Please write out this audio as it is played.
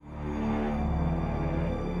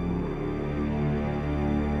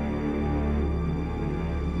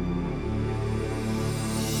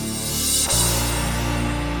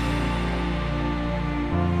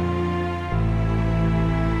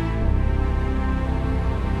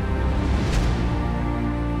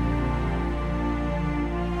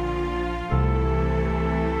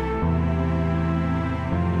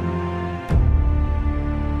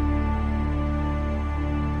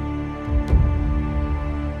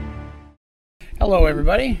Hello,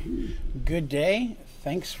 everybody. Good day.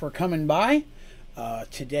 Thanks for coming by.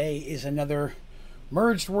 Today is another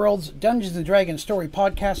Merged Worlds Dungeons and Dragons story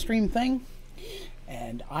podcast stream thing,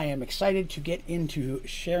 and I am excited to get into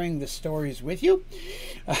sharing the stories with you.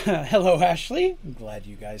 Hello, Ashley. I'm glad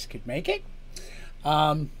you guys could make it.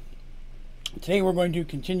 Today we're going to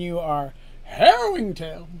continue our harrowing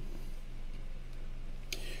tale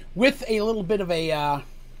with a little bit of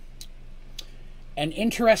an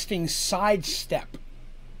interesting sidestep.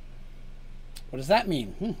 What does that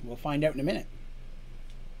mean? We'll find out in a minute.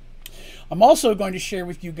 I'm also going to share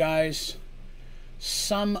with you guys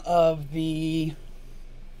some of the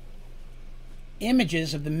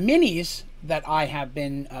images of the minis that I have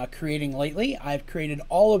been creating lately. I've created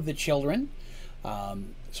all of the children.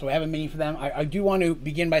 So I have a mini for them. I do want to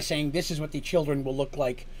begin by saying this is what the children will look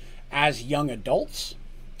like as young adults.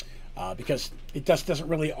 Because it just doesn't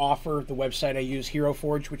really offer the website I use, Hero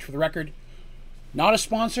Forge, which for the record, not a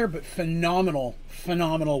sponsor, but phenomenal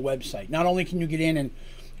website. Not only can you get in and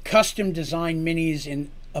custom design minis in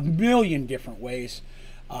a million different ways,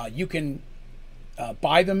 you can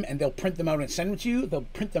buy them and they'll print them out and send them to you. They'll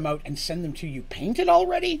print them out and send them to you painted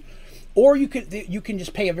already. Or you can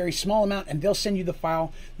just pay a very small amount and they'll send you the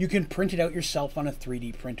file. You can print it out yourself on a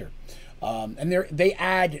 3D printer. And they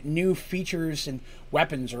add new features and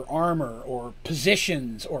weapons or armor or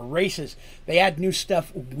positions or races. They add new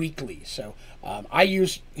stuff weekly. So I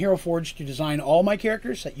use Hero Forge to design all my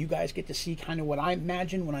characters so that you guys get to see kind of what I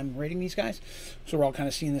imagine when I'm rating these guys. So we're all kind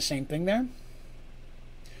of seeing the same thing there.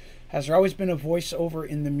 Has there always been a voiceover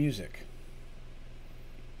in the music?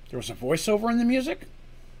 There was a voiceover in the music?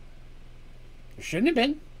 There shouldn't have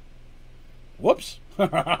been. Whoops.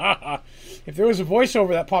 If there was a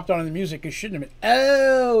voiceover that popped on in the music, it shouldn't have been.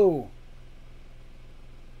 Oh!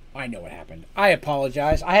 I know what happened. I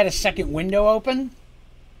apologize. I had a second window open,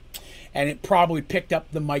 and it probably picked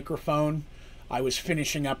up the microphone. I was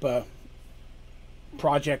finishing up a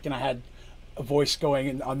project, and I had a voice going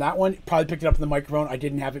in on that one. It probably picked it up on the microphone. I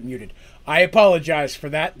didn't have it muted. I apologize for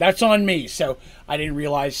that. That's on me. So I didn't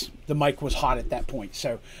realize the mic was hot at that point.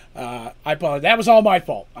 So I apologize. That was all my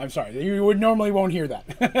fault. I'm sorry. You would normally won't hear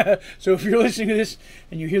that. So if you're listening to this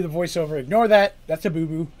and you hear the voiceover, ignore that. That's a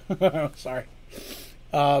boo-boo. Sorry.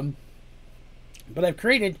 But I've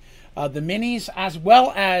created the minis as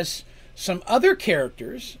well as some other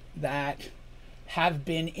characters that have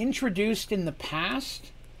been introduced in the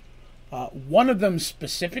past. One of them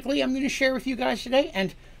specifically I'm going to share with you guys today,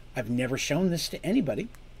 and I've never shown this to anybody.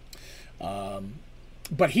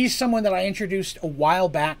 But he's someone that I introduced a while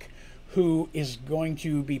back who is going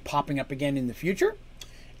to be popping up again in the future.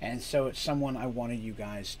 And so it's someone I wanted you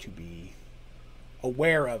guys to be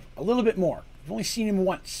aware of a little bit more. I've only seen him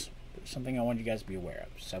once, but it's something I wanted you guys to be aware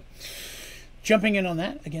of. So jumping in on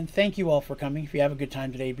that, again, thank you all for coming. If you have a good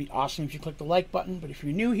time today, it'd be awesome if you click the like button. But if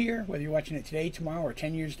you're new here, whether you're watching it today, tomorrow, or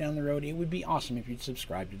 10 years down the road, it would be awesome if you'd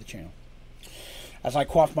subscribe to the channel. As I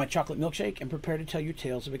quaff my chocolate milkshake and prepare to tell you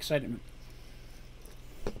tales of excitement.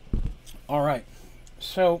 All right,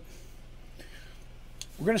 so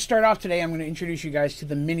we're going to start off today. I'm going to introduce you guys to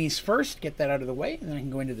the minis first, get that out of the way, and then I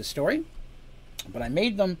can go into the story. But I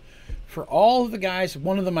made them for all of the guys.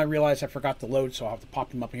 One of them I realized I forgot to load, so I'll have to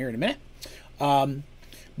pop them up here in a minute.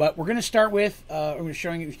 But we're going to start with, I'm going to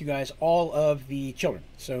showing you guys all of the children.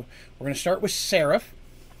 So we're going to start with Seraph.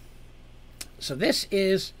 So this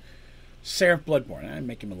is Seraph Bloodborne. I'll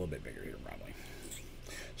make him a little bit bigger here, probably.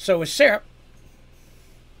 So with Seraph,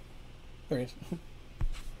 there he is.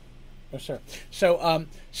 Oh, Seraph. So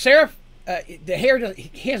Seraph, the hair,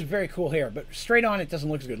 he has very cool hair, but straight on it doesn't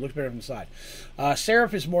look as good. It looks better from the side.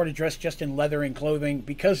 Seraph is more to dress just in leather and clothing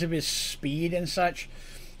because of his speed and such.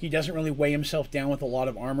 He doesn't really weigh himself down with a lot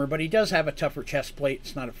of armor, but he does have a tougher chest plate.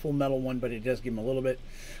 It's not a full metal one, but it does give him a little bit.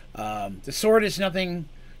 The sword is nothing,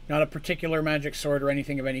 not a particular magic sword or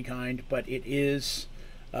anything of any kind, but it is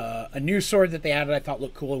a new sword that they added I thought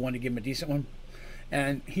looked cool. I wanted to give him a decent one.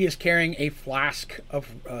 And he is carrying a flask of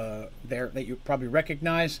there that you probably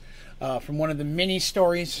recognize from one of the mini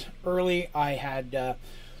stories early. I had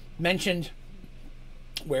mentioned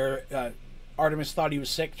where Artemis thought he was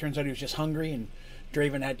sick. Turns out he was just hungry, and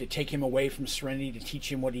Draven had to take him away from Serenity to teach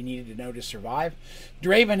him what he needed to know to survive.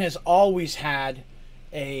 Draven has always had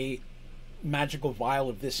a magical vial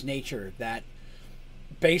of this nature that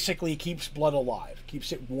basically keeps blood alive,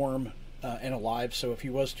 keeps it warm and alive. So if he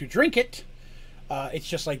was to drink it, it's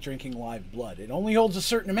just like drinking live blood. It only holds a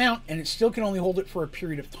certain amount, and it still can only hold it for a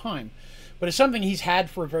period of time. But it's something he's had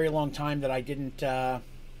for a very long time that I didn't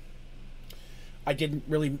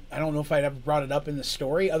really, I don't know if I'd ever brought it up in the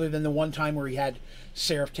story, other than the one time where he had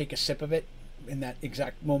Seraph take a sip of it in that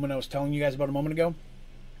exact moment I was telling you guys about a moment ago.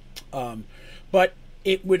 But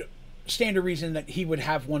it would stand to reason that he would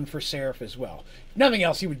have one for Seraph as well. If nothing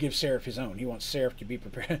else, he would give Seraph his own. He wants Seraph to be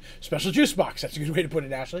prepared. Special juice box. That's a good way to put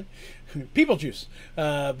it, Ashley. People juice.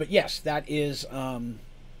 But yes, that is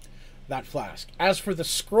that flask. As for the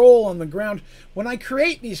scroll on the ground, when I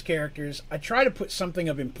create these characters, I try to put something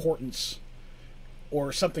of importance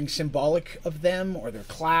or something symbolic of them or their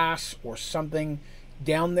class or something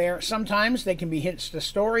down there. Sometimes they can be hints to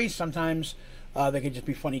stories. Sometimes they can just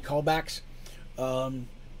be funny callbacks.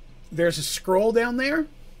 There's a scroll down there.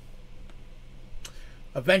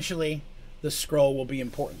 Eventually, the scroll will be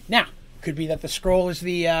important. Now, could be that the scroll is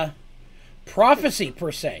the prophecy,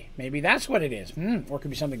 per se. Maybe that's what it is. Or it could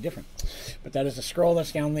be something different. But that is the scroll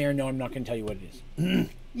that's down there. No, I'm not going to tell you what it is.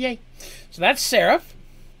 Yay. So that's Seraph.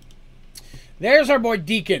 There's our boy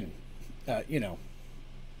Deacon. Young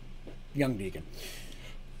Deacon.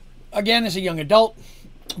 Again, as a young adult.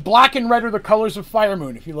 Black and red are the colors of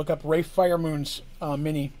Firemoon. If you look up Rafe Firemoon's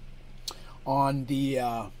mini on the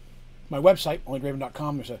my website,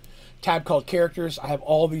 onlydraven.com, there's a tab called Characters. I have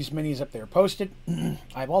all these minis up there posted. I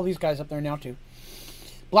have all these guys up there now, too.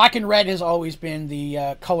 Black and red has always been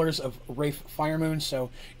the colors of Rafe Firemoon, so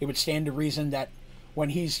it would stand to reason that when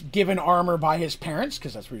he's given armor by his parents,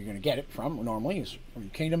 because that's where you're going to get it from normally, is from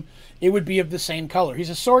your kingdom, it would be of the same color. He's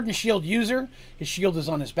a sword and shield user. His shield is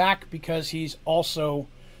on his back because he's also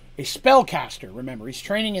a spellcaster. Remember, he's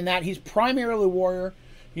training in that. He's primarily a warrior.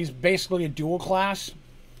 He's basically a dual class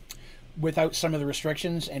without some of the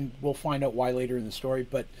restrictions, and we'll find out why later in the story.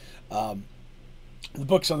 But the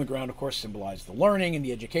books on the ground, of course, symbolize the learning and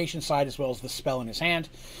the education side, as well as the spell in his hand.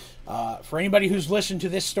 For anybody who's listened to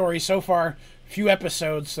this story so far, few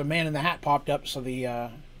episodes, the Man in the Hat popped up, so the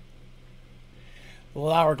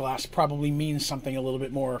little hourglass probably means something a little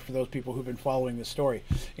bit more for those people who've been following the story.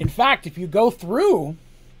 In fact, if you go through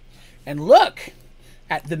and look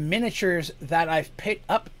at the miniatures that I've picked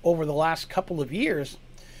up over the last couple of years,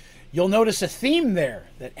 you'll notice a theme there,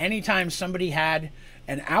 that anytime somebody had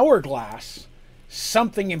an hourglass,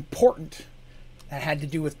 something important that had to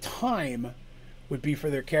do with time would be for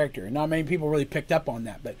their character. And not many people really picked up on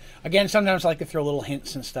that. But again, sometimes I like to throw little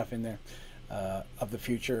hints and stuff in there of the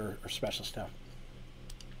future or special stuff.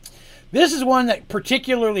 This is one that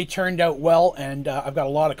particularly turned out well, and I've got a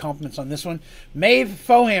lot of compliments on this one. Maeve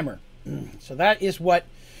Foehammer. So that is what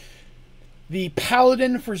the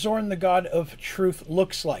Paladin for Zorn, the God of Truth,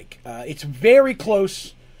 looks like. It's very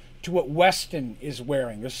close to what Weston is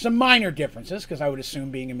wearing. There's some minor differences, because I would assume,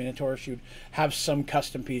 being a Minotaur, she would have some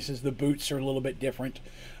custom pieces. The boots are a little bit different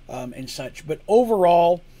and such. But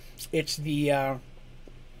overall, it's the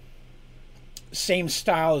same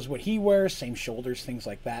style as what he wears, same shoulders, things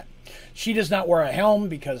like that. She does not wear a helm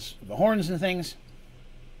because of the horns and things.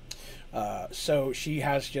 So she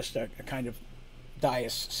has just a kind of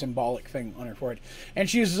dais symbolic thing on her forehead. And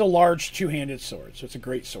she uses a large two-handed sword, so it's a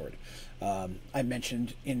great sword. I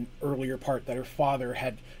mentioned in earlier part that her father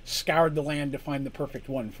had scoured the land to find the perfect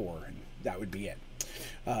one for her, and that would be it.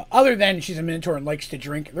 Other than she's a Minotaur and likes to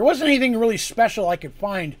drink, there wasn't anything really special I could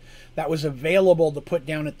find that was available to put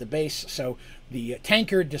down at the base. So the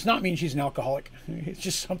tankard does not mean she's an alcoholic. It's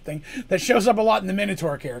just something that shows up a lot in the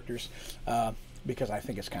Minotaur characters, because I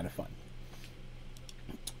think it's kind of fun.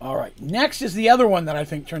 All right, next is the other one that I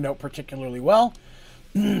think turned out particularly well.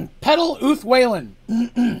 Petal Uthwalen.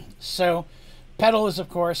 So, Petal is, of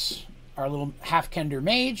course, our little half-kender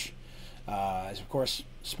mage. Is, of course,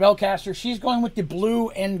 spellcaster. She's going with the blue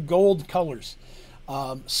and gold colors.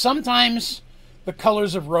 Sometimes the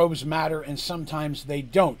colors of robes matter, and sometimes they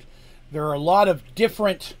don't. There are a lot of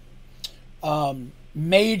different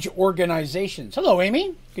mage organizations. Hello,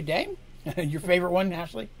 Amy. Good day. Your favorite one,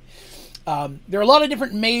 Ashley? There are a lot of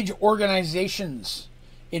different mage organizations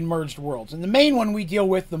in Merged Worlds. And the main one we deal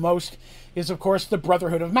with the most is, of course, the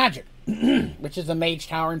Brotherhood of Magic, which is the Mage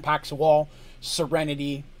Tower and Pax Wall,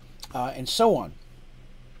 Serenity, and so on.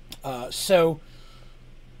 So,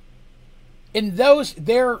 in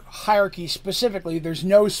their hierarchy specifically, there's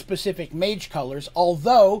no specific mage colors,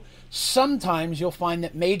 although sometimes you'll find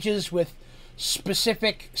that mages with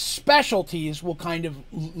specific specialties will kind of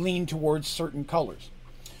lean towards certain colors.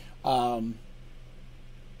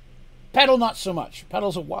 Petal, not so much.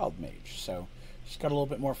 Petal's a wild mage, so she's got a little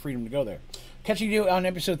bit more freedom to go there. Catching you on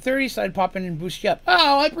episode 30, so I'd pop in and boost you up.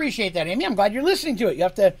 Oh, I appreciate that, Amy. I'm glad you're listening to it. You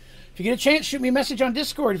have to, if you get a chance, shoot me a message on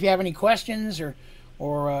Discord if you have any questions or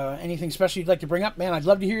anything special you'd like to bring up. Man, I'd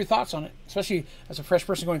love to hear your thoughts on it, especially as a fresh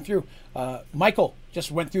person going through. Michael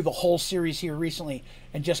just went through the whole series here recently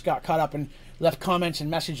and just got caught up and left comments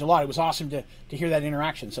and messaged a lot. It was awesome to hear that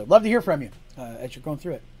interaction. So love to hear from you as you're going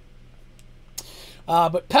through it.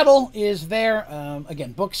 But Petal is there.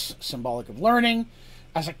 Again, books, symbolic of learning.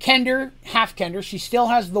 As a Kender, half Kender, she still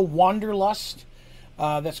has the Wanderlust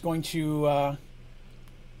that's going to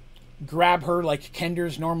grab her like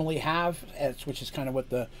Kenders normally have, which is kind of what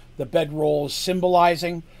the bedroll is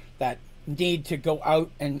symbolizing, that need to go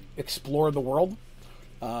out and explore the world.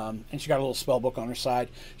 And she got a little spell book on her side.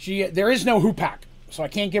 There is no Hoopak, so I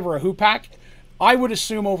can't give her a Hoopak. I would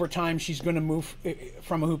assume over time she's going to move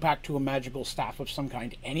from a Hoopak to a magical staff of some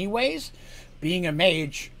kind anyways. Being a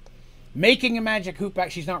mage, making a magic Hoopak,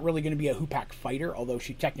 she's not really going to be a Hoopak fighter, although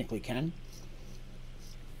she technically can.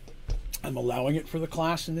 I'm allowing it for the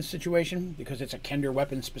class in this situation because it's a Kender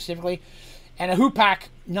weapon specifically. And a Hoopak,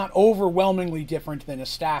 not overwhelmingly different than a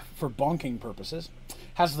staff for bonking purposes.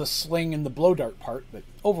 Has the sling and the blow dart part, but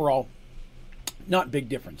overall, not big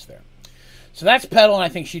difference there. So that's Petal, and I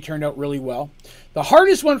think she turned out really well. The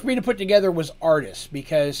hardest one for me to put together was Artis,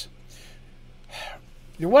 because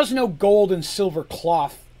there was no gold and silver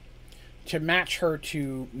cloth to match her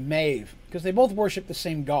to Maeve, because they both worship the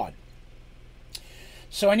same god.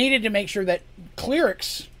 So I needed to make sure that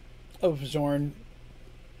clerics of Zorn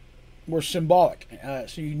were symbolic,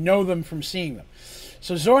 so you know them from seeing them.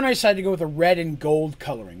 So Zorn and I decided to go with a red and gold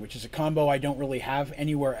coloring, which is a combo I don't really have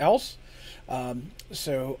anywhere else.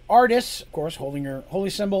 So Artis, of course, holding her holy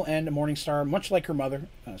symbol and a morning star, much like her mother,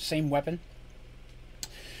 same weapon,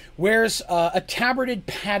 wears a tabarded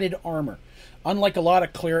padded armor. Unlike a lot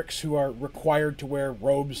of clerics who are required to wear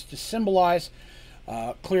robes to symbolize,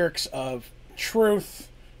 clerics of truth,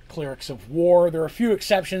 clerics of war, there are a few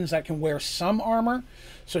exceptions that can wear some armor.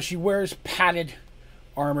 So she wears padded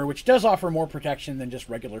armor, which does offer more protection than just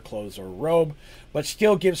regular clothes or a robe, but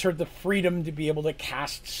still gives her the freedom to be able to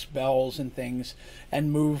cast spells and things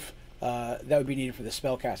and move that would be needed for the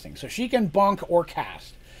spell casting. So she can bonk or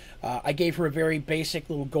cast. I gave her a very basic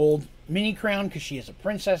little gold mini crown because she is a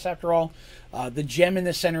princess after all. The gem in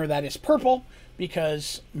the center of that is purple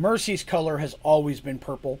because Mercy's color has always been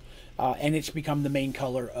purple, and it's become the main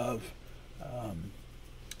color of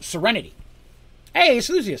Serenity. Hey,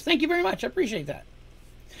 Slusius, thank you very much. I appreciate that.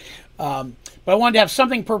 But I wanted to have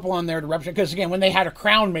something purple on there to represent, because again, when they had a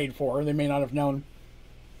crown made for her, they may not have known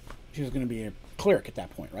she was going to be a cleric at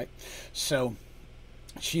that point, right? So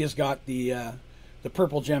she has got the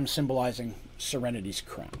purple gem symbolizing Serenity's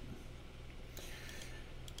crown.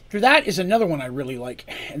 After that is another one I really like,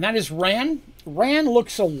 and that is Ran. Ran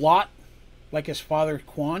looks a lot like his father,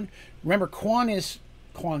 Quan. Remember, Quan is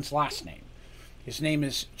Quan's last name. His name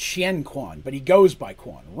is Chien Quan, but he goes by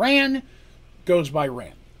Quan. Ran goes by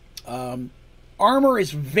Ran. Armor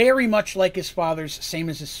is very much like his father's, same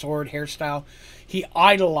as his sword, hairstyle. He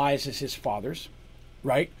idolizes his father's,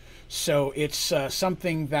 right? So it's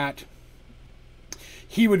something that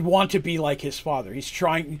he would want to be like his father. He's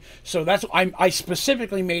trying. So that's I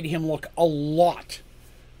specifically made him look a lot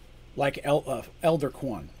like Elder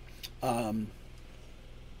Quan. The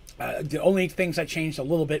only things I changed a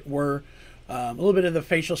little bit were a little bit of the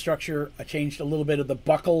facial structure. I changed a little bit of the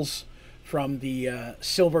buckles from the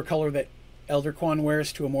silver color that Elder Quan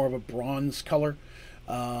wears to a more of a bronze color.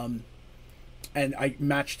 And I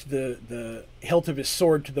matched the hilt of his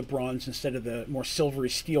sword to the bronze instead of the more silvery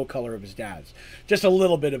steel color of his dad's. Just a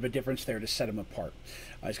little bit of a difference there to set him apart.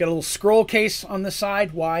 He's got a little scroll case on the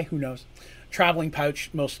side. Why? Who knows? Traveling pouch.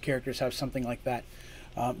 Most characters have something like that.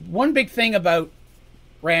 One big thing about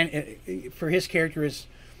Ran for his character is,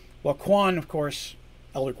 well, Quan, of course,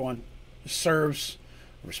 Elder Quan, serves,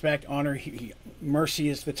 respect, honor. Mercy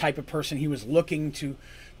is the type of person he was looking to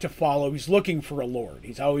follow. He's looking for a lord.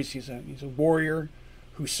 He's a warrior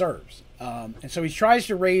who serves, and so he tries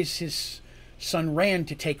to raise his son Ran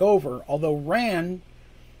to take over. Although Ran,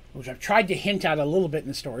 which I've tried to hint at a little bit in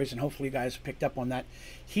the stories, and hopefully you guys have picked up on that,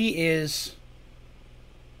 he is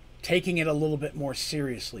taking it a little bit more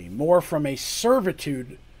seriously, more from a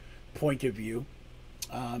servitude point of view,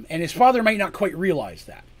 and his father might not quite realize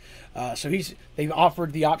that. So they've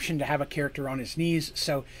offered the option to have a character on his knees.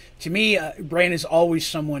 So to me, Bran is always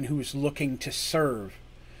someone who's looking to serve,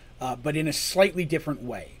 but in a slightly different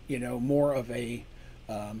way. You know, more of a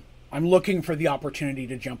I'm looking for the opportunity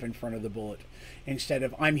to jump in front of the bullet instead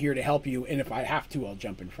of I'm here to help you, and if I have to, I'll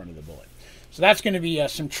jump in front of the bullet. So that's going to be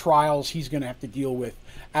some trials he's going to have to deal with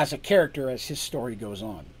as a character as his story goes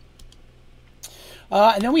on.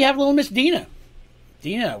 And then we have little Miss Dina.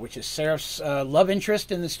 Dina, which is Seraph's love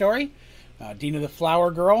interest in the story. Dina the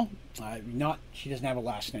Flower Girl. She doesn't have a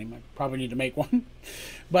last name. I probably need to make one.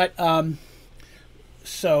 But, yeah.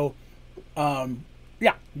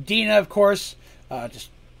 Dina, of course, just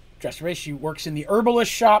Dressed she works in the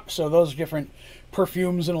herbalist shop, so those different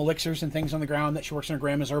perfumes and elixirs and things on the ground that she works in her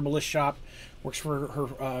grandma's herbalist shop. Works for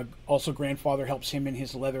her, also grandfather helps him in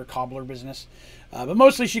his leather cobbler business. But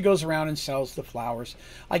mostly she goes around and sells the flowers.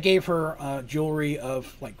 I gave her jewelry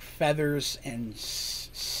of like feathers and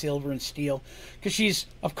silver and steel because she's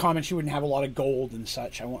of common. She wouldn't have a lot of gold and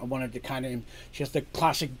such. I wanted to kind of, she has the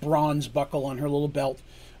classic bronze buckle on her little belt.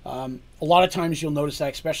 A lot of times you'll notice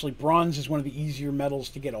that, especially bronze is one of the easier metals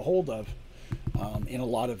to get a hold of in a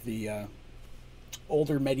lot of the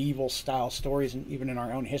older medieval style stories and even in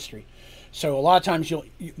our own history. So a lot of times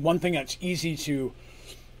one thing that's easy to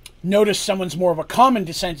notice someone's more of a common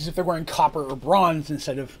descent is if they're wearing copper or bronze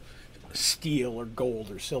instead of steel or gold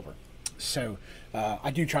or silver. So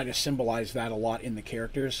I do try to symbolize that a lot in the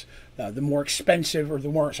characters. The more expensive, or the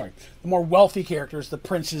more wealthy characters, the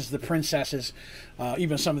princes, the princesses,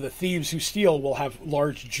 even some of the thieves who steal will have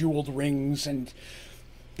large jeweled rings and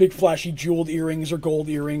big flashy jeweled earrings or gold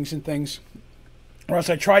earrings and things. Whereas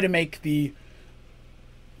I try to make the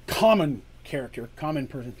common character, common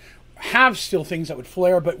person, have still things that would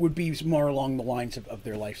flare, but would be more along the lines of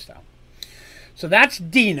their lifestyle. So that's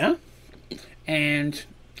Dina. And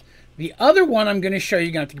the other one I'm going to show you,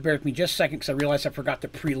 you're going to have to bear with me just a second because I realized I forgot to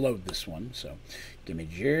preload this one. So give me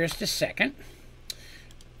just a second.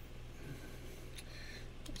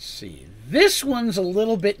 Let's see. This one's a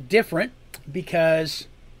little bit different because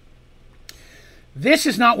this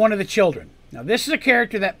is not one of the children. Now, this is a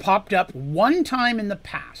character that popped up one time in the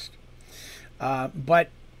past. But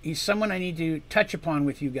he's someone I need to touch upon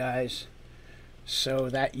with you guys so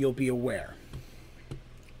that you'll be aware.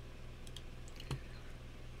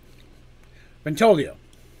 Ventolio.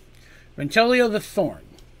 Ventolio the Thorn.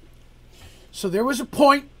 So there was a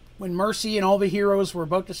point when Mercy and all the heroes were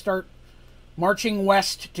about to start marching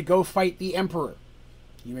west to go fight the Emperor.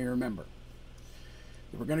 You may remember.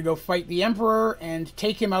 They were going to go fight the Emperor and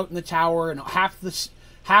take him out in the tower, and half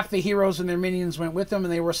the heroes and their minions went with them,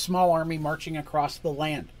 and they were a small army marching across the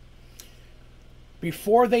land.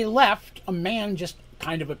 Before they left, a man just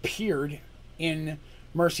kind of appeared in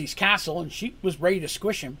Mercy's castle, and she was ready to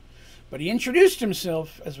squish him. But he introduced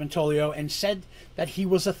himself as Ventolio and said that he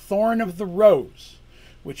was a Thorn of the Rose,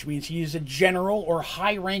 which means he is a general or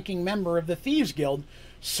high-ranking member of the Thieves Guild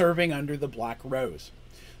serving under the Black Rose.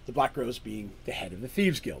 The Black Rose being the head of the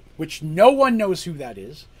Thieves Guild, which no one knows who that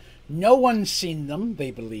is. No one's seen them,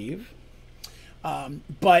 they believe.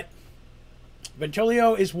 But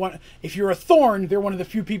Ventolio is one. If you're a Thorn, they're one of the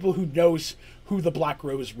few people who knows who the Black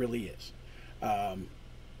Rose really is. And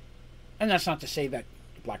that's not to say that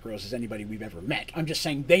Black Rose is anybody we've ever met. I'm just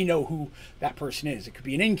saying they know who that person is. It could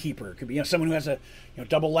be an innkeeper. It could be someone who has a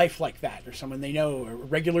double life like that, or someone they know, a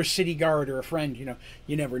regular city guard or a friend.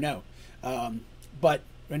 You never know. But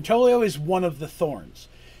Ventolio is one of the Thorns.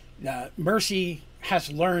 Mercy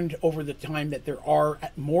has learned over the time that there are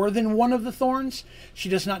more than one of the Thorns. She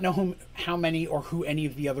does not know how many or who any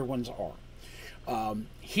of the other ones are.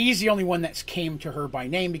 He's the only one that's came to her by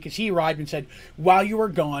name because he arrived and said, while you are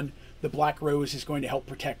gone, the Black Rose is going to help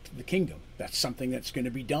protect the kingdom. That's something that's going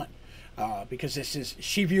to be done. Because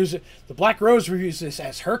she views it, the Black Rose views this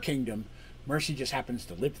as her kingdom. Mercy just happens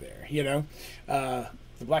to live there,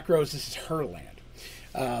 The Black Rose, this is her land.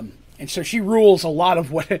 And so she rules a lot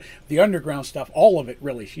of what the underground stuff, all of it,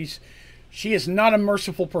 really. She is not a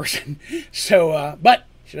merciful person. So, but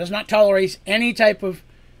she does not tolerate any type of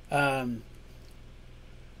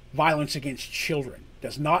violence against children.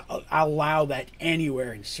 Does not allow that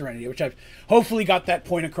anywhere in Serenity, which I've hopefully got that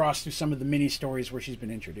point across through some of the mini stories where she's been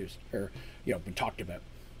introduced or been talked about.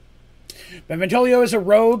 But Ventolio is a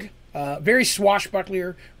rogue, very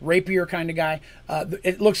swashbuckler, rapier kind of guy.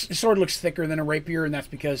 It sort of looks thicker than a rapier, and that's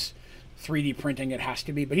because 3D printing it has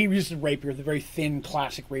to be. But he uses a rapier, the very thin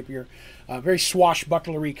classic rapier, very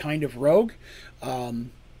swashbucklery kind of rogue,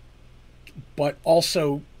 but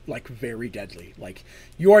also like very deadly. Like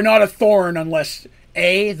you are not a Thorn unless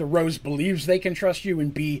A, the Rose believes they can trust you,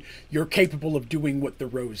 and B, you're capable of doing what the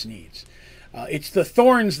Rose needs. It's the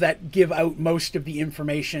Thorns that give out most of the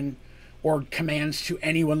information or commands to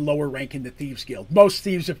anyone lower rank in the Thieves Guild. Most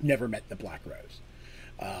thieves have never met the Black Rose.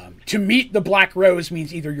 To meet the Black Rose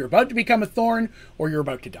means either you're about to become a Thorn or you're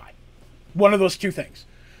about to die. One of those two things.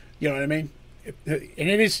 You know what I mean? And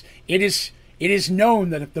it is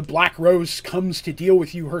known that if the Black Rose comes to deal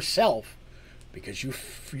with you herself, because you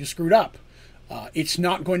screwed up, it's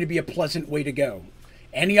not going to be a pleasant way to go.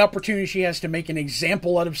 Any opportunity she has to make an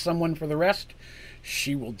example out of someone for the rest,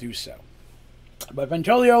 she will do so. But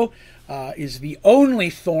Ventolio is the only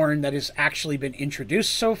Thorn that has actually been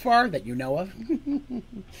introduced so far that you know of.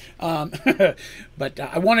 But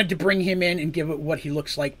I wanted to bring him in and give it what he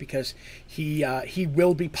looks like, because he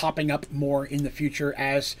will be popping up more in the future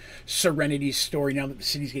as Serenity's story, now that the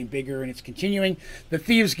city's getting bigger and it's continuing. The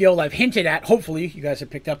Thieves Guild, I've hinted at, hopefully you guys have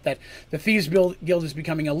picked up that the Thieves Guild is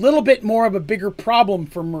becoming a little bit more of a bigger problem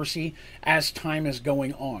for Mercy as time is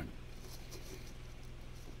going on.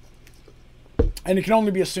 And it can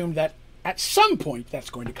only be assumed that at some point that's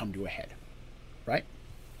going to come to a head, right?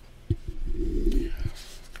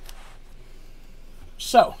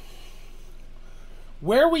 So,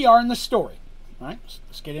 where we are in the story, all right?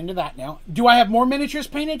 Let's get into that now. Do I have more miniatures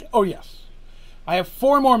painted? Oh, yes. I have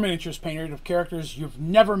 4 more miniatures painted of characters you've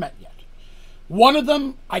never met yet. One of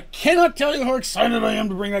them, I cannot tell you how excited I am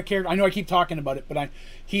to bring that character. I know I keep talking about it, but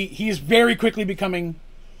he is very quickly becoming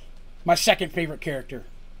my second favorite character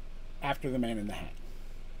after the Man in the Hat.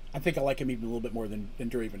 I think I like him even a little bit more than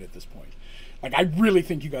Draven at this point. Like, I really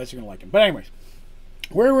think you guys are going to like him. But anyways,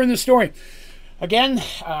 where we're in the story. Again,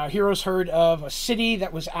 heroes heard of a city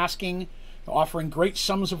that was offering great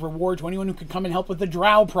sums of reward to anyone who could come and help with the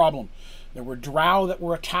drow problem. There were drow that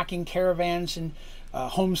were attacking caravans and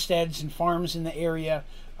homesteads and farms in the area,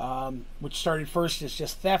 which started first as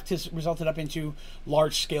just theft, has resulted up into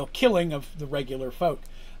large-scale killing of the regular folk.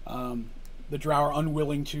 The drow are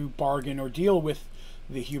unwilling to bargain or deal with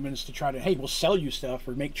the humans to try to, hey, we'll sell you stuff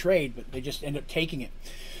or make trade, but they just end up taking it.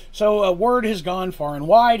 So word has gone far and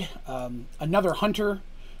wide. Another hunter,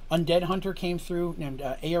 undead hunter, came through named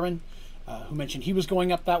Aaron, who mentioned he was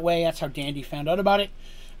going up that way. That's how Dandy found out about it.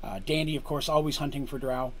 Dandy, of course, always hunting for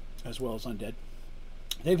drow as well as undead.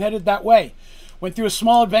 They've headed that way. Went through a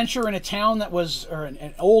small adventure in a town that was, or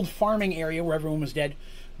an old farming area where everyone was dead,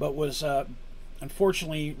 but was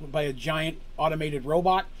unfortunately by a giant automated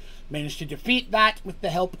robot. Managed to defeat that with the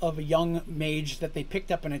help of a young mage that they picked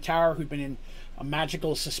up in a tower who'd been in a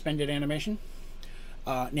magical suspended animation,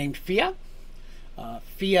 named Fia.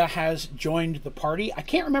 Fia has joined the party. I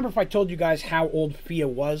can't remember if I told you guys how old Fia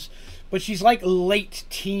was, but she's like late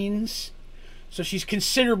teens. So she's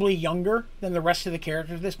considerably younger than the rest of the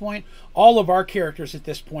characters at this point. All of our characters at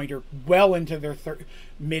this point are well into their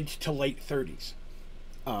mid to late 30s.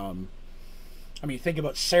 I mean, think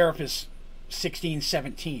about Seraph is 16,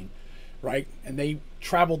 17, right? And they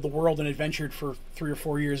traveled the world and adventured for 3 or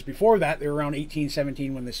 4 years before that. They were around 18,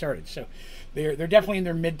 17 when they started. So they're definitely in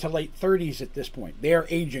their mid to late 30s at this point. They are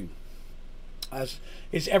aging, as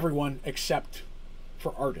is everyone except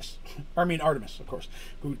for Artemis, of course,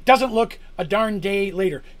 who doesn't look a darn day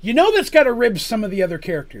later. You know that's got to rib some of the other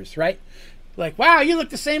characters, right? Like, wow, you look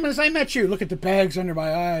the same as I met you. Look at the bags under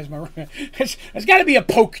my eyes. There's got to be a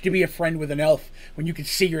poke to be a friend with an elf when you can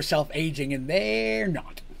see yourself aging, and they're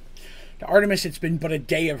not. To Artemis, it's been but a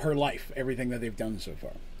day of her life, everything that they've done so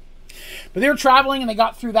far. But they were traveling, and they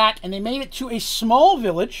got through that, and they made it to a small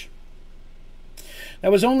village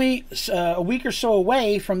that was only a week or so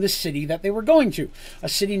away from the city that they were going to, a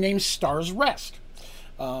city named Star's Rest.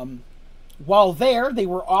 While there, they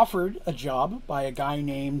were offered a job by a guy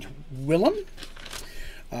named Willem.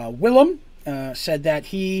 Willem said that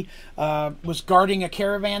he was guarding a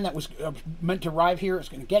caravan that was meant to arrive here. It was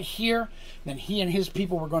going to get here. Then he and his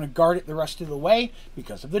people were going to guard it the rest of the way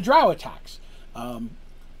because of the drow attacks.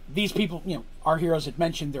 These people, our heroes had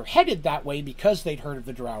mentioned they're headed that way because they'd heard of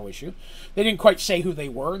the drow issue. They didn't quite say who they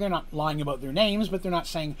were. They're not lying about their names, but they're not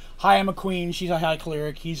saying, hi, I'm a queen, she's a high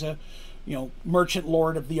cleric, he's a merchant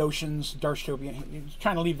lord of the oceans, Darstopian. He's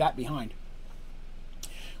trying to leave that behind.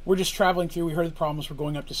 We're just traveling through. We heard of the problems. We're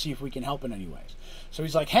going up to see if we can help in any ways. So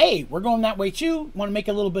he's like, hey, we're going that way too. Want to make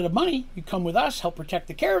a little bit of money? You come with us, help protect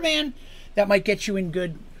the caravan. That might get you in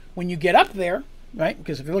good when you get up there, right?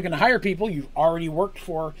 Because if you're looking to hire people, you've already worked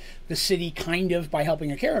for the city kind of by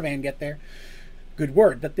helping a caravan get there. Good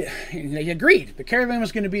word. But they agreed. The caravan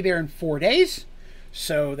was going to be there in 4 days.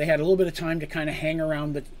 So they had a little bit of time to kind of hang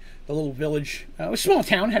around the little village. It was a small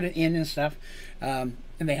town, had an inn and stuff, and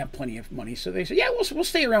they have plenty of money. So they said, yeah, we'll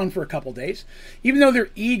stay around for a couple days. Even though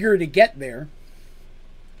they're eager to get there,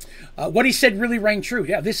 what he said really rang true.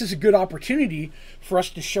 Yeah, this is a good opportunity for us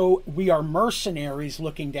to show we are mercenaries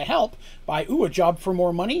looking to help by, a job for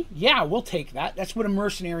more money? Yeah, we'll take that. That's what a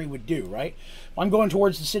mercenary would do, right? I'm going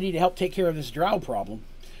towards the city to help take care of this drow problem.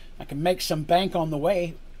 I can make some bank on the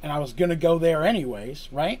way, and I was going to go there anyways,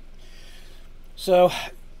 right? So,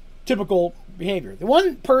 typical behavior. The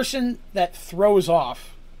one person that throws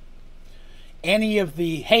off any of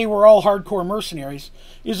the, hey, we're all hardcore mercenaries,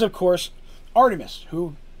 is, of course, Artemis,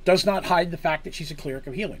 who does not hide the fact that she's a cleric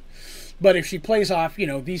of healing. But if she plays off,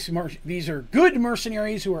 these are good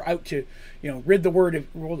mercenaries who are out to, rid the world of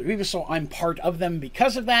Rivia, so I'm part of them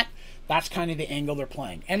because of that. That's kind of the angle they're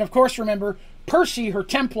playing. And of course, remember, Percy, her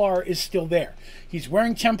Templar, is still there. He's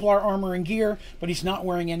wearing Templar armor and gear, but he's not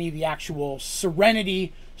wearing any of the actual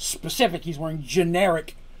Serenity specific. He's wearing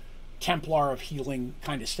generic Templar of healing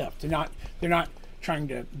kind of stuff. They're not trying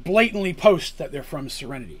to blatantly post that they're from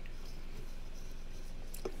Serenity.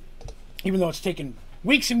 Even though it's taken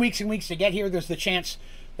weeks and weeks and weeks to get here, there's the chance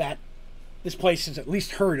that this place has at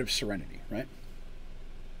least heard of Serenity, right?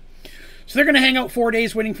 So they're going to hang out 4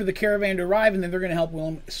 days waiting for the caravan to arrive, and then they're going to help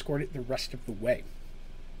Willem escort it the rest of the way.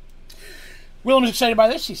 Willem is excited by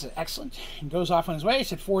this. He said, excellent, and goes off on his way. He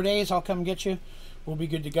said, 4 days, I'll come get you. We'll be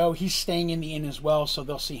good to go. He's staying in the inn as well, so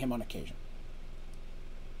they'll see him on occasion.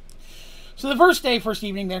 So the first day, first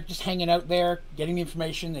evening, they're just hanging out there, getting the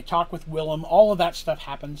information. They talk with Willem. All of that stuff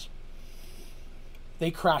happens.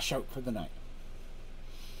 They crash out for the night.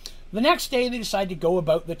 The next day, they decide to go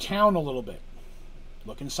about the town a little bit.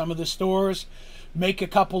 Look in some of the stores, make a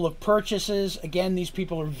couple of purchases. Again, these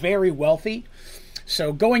people are very wealthy.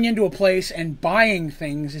 So going into a place and buying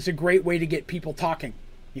things is a great way to get people talking.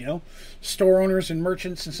 Store owners and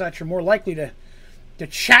merchants and such are more likely to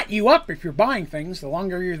chat you up if you're buying things. The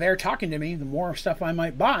longer you're there talking to me, the more stuff I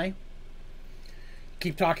might buy.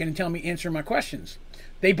 Keep talking and answer my questions.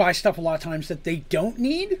 They buy stuff a lot of times that they don't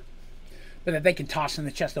need, but that they can toss in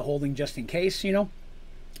the chest of holding just in case,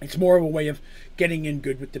 It's more of a way of getting in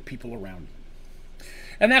good with the people around.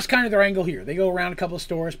 And that's kind of their angle here. They go around a couple of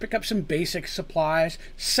stores, pick up some basic supplies.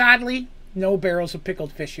 Sadly, no barrels of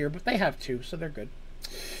pickled fish here, but they have two, so they're good.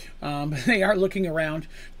 They are looking around.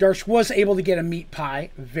 Darsh was able to get a meat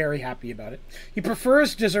pie. Very happy about it. He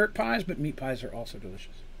prefers dessert pies, but meat pies are also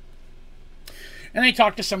delicious. And they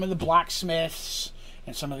talk to some of the blacksmiths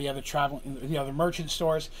and some of the other merchant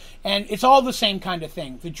stores, and it's all the same kind of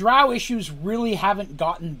thing. The drow issues really haven't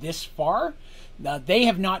gotten this far. They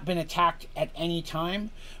have not been attacked at any time,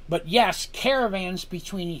 but yes, caravans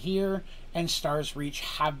between here and Star's Reach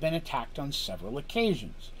have been attacked on several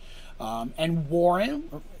occasions. And Warren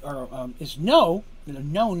is known.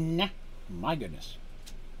 My goodness,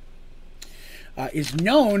 is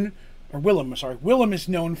known, or Willem. Sorry, Willem is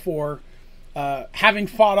known for having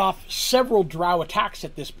fought off several drow attacks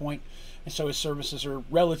at this point, and so his services are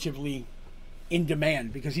relatively in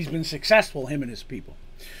demand because he's been successful, him and his people.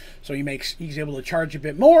 So he's able to charge a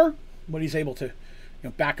bit more, but he's able to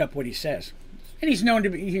back up what he says. And he's known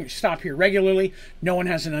to stop here regularly. No one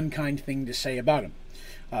has an unkind thing to say about him.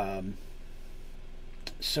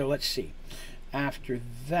 So let's see. After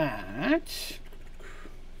that,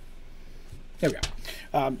 there we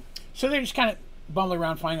go. So they're just kind of bumbling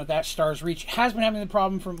around, finding out that Star's Reach has been having the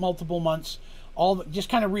problem for multiple months. Just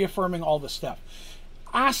kind of reaffirming all the stuff.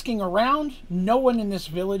 Asking around, no one in this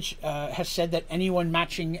village has said that anyone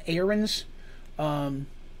matching Aaron's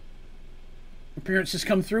appearances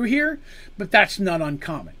come through here, but that's not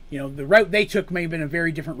uncommon. The route they took may have been a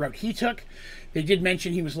very different route he took. They did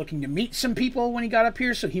mention he was looking to meet some people when he got up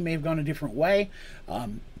here, so he may have gone a different way.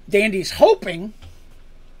 Dandy's hoping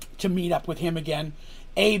to meet up with him again,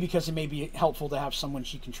 because it may be helpful to have someone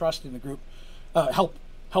she can trust in the group,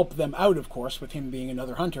 help them out, of course, with him being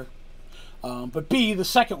another hunter. But B, the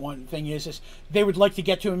second thing is they would like to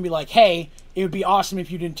get to him and be like, hey, it would be awesome if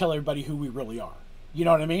you didn't tell everybody who we really are. You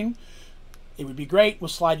know what I mean? It would be great. We'll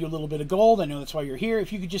slide you a little bit of gold. I know that's why you're here.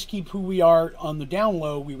 If you could just keep who we are on the down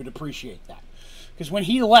low, we would appreciate that. Because when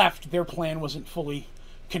he left, their plan wasn't fully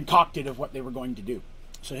concocted of what they were going to do.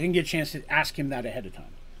 So they didn't get a chance to ask him that ahead of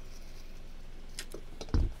time.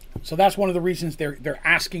 So that's one of the reasons they're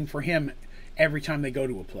asking for him every time they go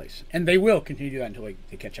to a place. And they will continue to do that until they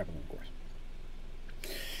catch up with him, of course.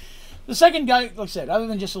 The second guy, like I said, other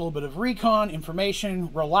than just a little bit of recon,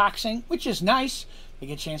 information, relaxing, which is nice. They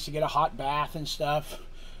get a chance to get a hot bath and stuff.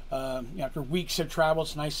 After weeks of travel,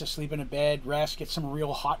 it's nice to sleep in a bed, rest, get some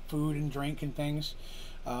real hot food and drink and things.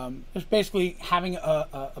 It's basically having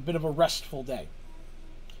a bit of a restful day.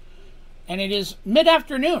 And it is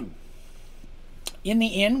mid-afternoon in the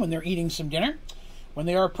inn when they're eating some dinner, when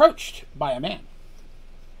they are approached by a man.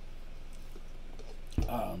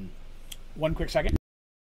 One quick second.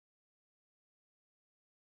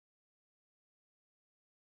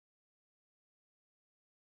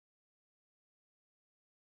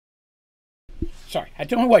 Sorry, I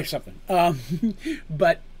told my wife something.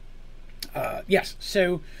 Yes,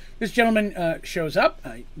 so this gentleman shows up,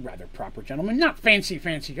 a rather proper gentleman, not fancy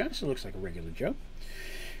guy, so looks like a regular Joe,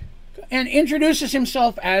 and introduces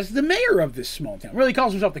himself as the mayor of this small town. Really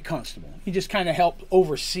calls himself the constable. He just kind of helped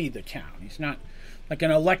oversee the town. He's not like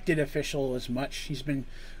an elected official as much. He's been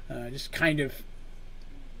Just kind of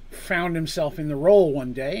found himself in the role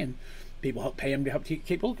one day, and people help pay him to help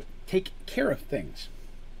people take care of things.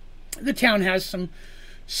 The town has some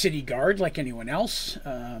city guard like anyone else,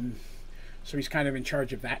 so he's kind of in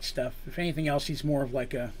charge of that stuff. If anything else, he's more of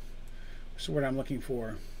like a, what's the word I'm looking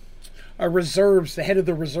for? A reserves, the head of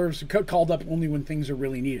the reserves, called up only when things are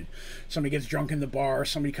really needed. Somebody gets drunk in the bar,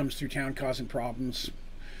 somebody comes through town causing problems,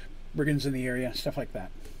 brigands in the area, stuff like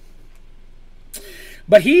that.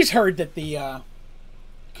 But he's heard that the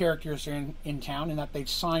characters are in town and that they've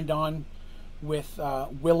signed on with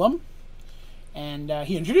Willem, and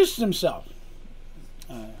he introduces himself.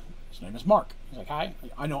 His name is Mark. He's like, hi,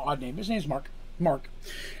 I know, odd name. His name's Mark.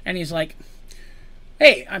 And he's like,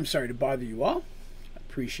 hey, I'm sorry to bother you all. I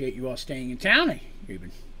appreciate you all staying in town. You've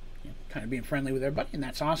been kind of being friendly with everybody, and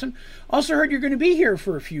that's awesome. Also heard you're going to be here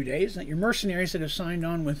for a few days, that you're mercenaries that have signed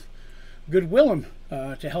on with Good Willem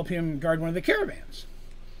to help him guard one of the caravans.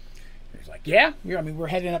 He's like, yeah, I mean, we're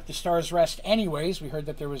heading up to Star's Rest anyways. We heard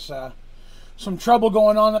that there was some trouble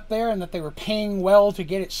going on up there and that they were paying well to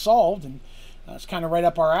get it solved, and it's kind of right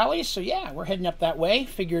up our alley. So yeah, we're heading up that way.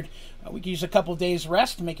 Figured we could use a couple days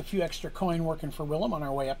rest to make a few extra coin working for Willem on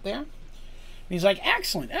our way up there. And he's like,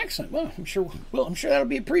 excellent. Well, I'm sure that'll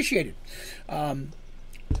be appreciated.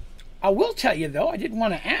 I will tell you though, I did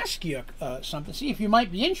want to ask you something. See if you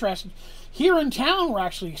might be interested. Here in town, we're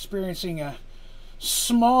actually experiencing a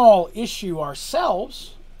small issue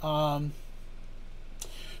ourselves.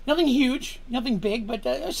 Nothing huge, nothing big, but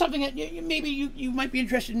something that maybe you might be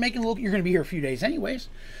interested in making a little. You're going to be here a few days anyways.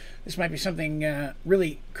 This might be something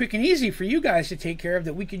really quick and easy for you guys to take care of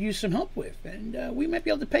that we could use some help with, and we might be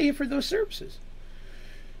able to pay you for those services.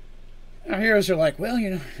 Our heroes are like, well,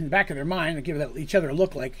 in the back of their mind, they give each other a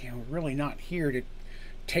look like, we're really not here to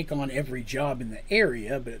take on every job in the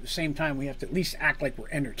area, but at the same time, we have to at least act like we're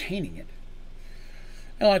entertaining it.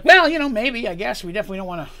 And like, well, maybe, I guess we definitely don't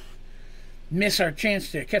want to miss our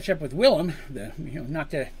chance to catch up with Willem.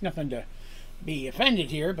 Nothing to be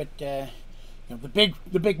offended here, but the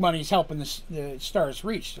big money's helping the Stars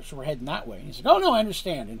reach, so we're heading that way. And he's like, oh no, I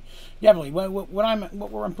understand, and definitely what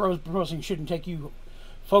we're proposing shouldn't take you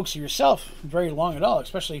folks or yourself very long at all,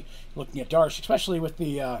 especially looking at Darsh, especially with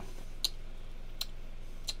the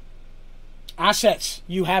assets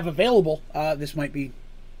you have available. This might be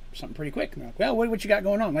something pretty quick. Like, well, what you got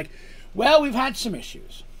going on? Like, well, we've had some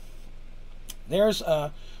issues. There's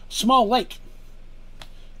a small lake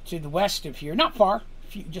to the west of here, not far,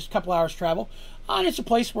 just a couple hours travel, and it's a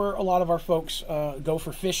place where a lot of our folks go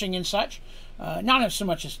for fishing and such. Not so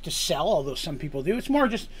much as to sell, although some people do. It's more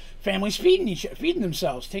just families feeding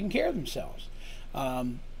themselves, taking care of themselves,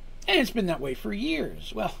 and it's been that way for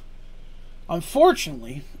years. Well,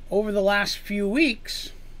 unfortunately, over the last few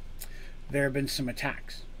weeks, there have been some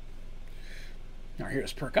attacks. Our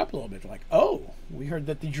heroes perk up a little bit. They're like, oh, we heard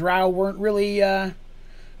that the drow weren't really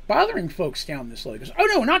bothering folks down this lake. Oh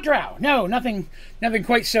no, not drow. No, nothing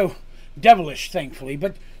quite so devilish, thankfully,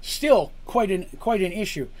 but still quite an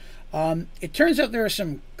issue. It turns out there are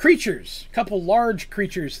some creatures, a couple large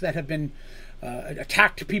creatures that have been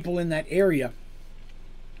attacked people in that area.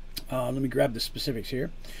 Let me grab the specifics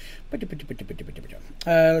here.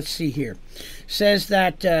 Let's see here. Says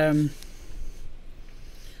that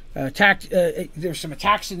there's some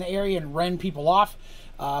attacks in the area and ran people off,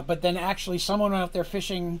 but then actually someone went out there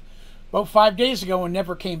fishing about 5 days ago and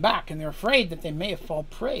never came back, and they're afraid that they may have fallen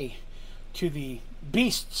prey to the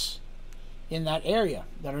beasts in that area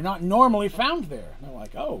that are not normally found there. And they're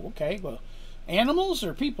like, oh, okay, well, animals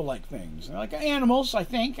or people-like things? And they're like, animals, I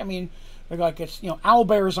think. I mean, they're like, it's,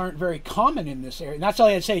 owlbears aren't very common in this area. And that's all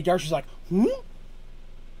I had to say. Darcy's like,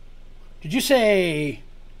 Did you say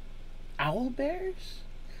owlbears?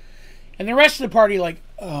 And the rest of the party like,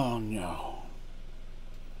 oh no.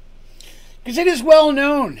 Because it is well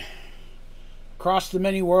known across the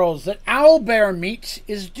many worlds that owlbear meat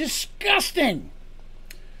is disgusting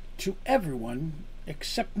to everyone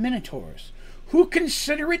except minotaurs, who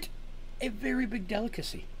consider it a very big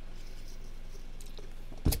delicacy.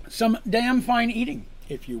 Some damn fine eating,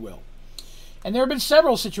 if you will. And there have been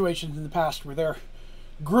several situations in the past where their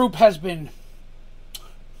group has been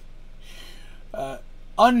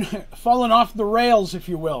fallen off the rails, if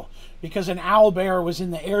you will, because an owlbear was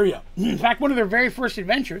in the area. In fact, one of their very first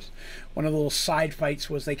adventures, one of the little side fights,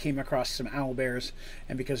 was they came across some owlbears,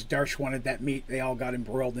 and because Darsh wanted that meat, they all got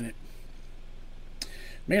embroiled in it.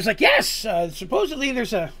 Mayor's like, yes, supposedly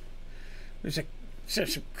there's some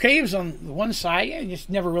caves on the one side, and just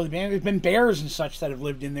never really been. There's been bears and such that have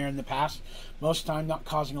lived in there in the past, most of the time not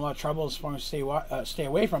causing a lot of trouble as long as stay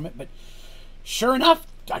away from it. But sure enough,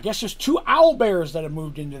 I guess there's 2 owl bears that have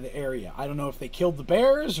moved into the area. I don't know if they killed the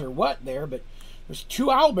bears or what there, but there's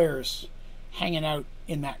 2 owl bears hanging out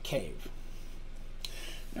in that cave.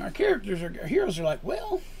 Now our heroes are like,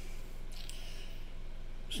 well,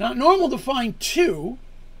 it's not normal to find 2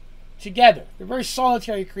 together. They're very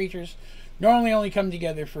solitary creatures. Normally only come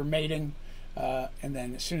together for mating, and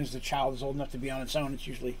then as soon as the child is old enough to be on its own, it's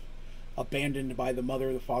usually abandoned by the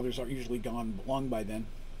mother. The fathers are usually gone long by then.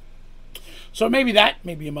 So maybe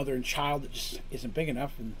a mother and child that just isn't big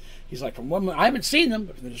enough. And he's like, I haven't seen them,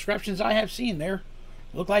 but from the descriptions I have seen, they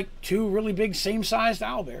look like 2 really big, same-sized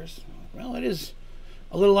owlbears. Well, it is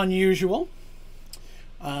a little unusual.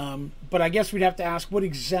 But I guess we'd have to ask, what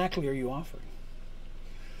exactly are you offering?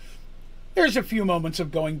 There's a few moments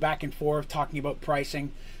of going back and forth, talking about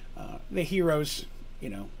pricing. The heroes,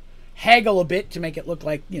 haggle a bit to make it look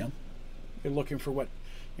like, they're looking for what,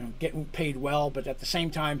 getting paid well, but at the same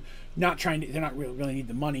time, they're not really need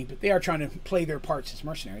the money, but they are trying to play their parts as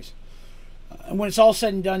mercenaries. And when it's all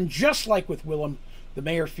said and done, just like with Willem, the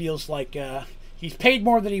mayor feels like he's paid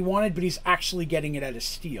more than he wanted, but he's actually getting it at a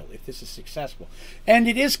steal if this is successful. And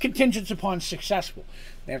it is contingent upon successful.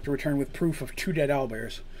 They have to return with proof of 2 dead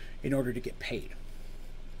owlbears in order to get paid.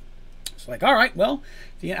 It's like, all right, well,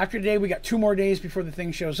 after today, we got 2 more days before the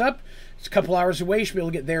thing shows up. It's a couple hours away. Should be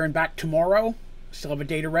able to get there and back tomorrow. Still have a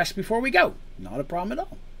day to rest before we go. Not a problem at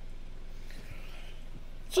all.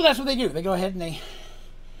 So that's what they do. They go ahead and they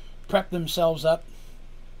prep themselves up,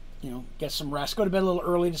 get some rest, go to bed a little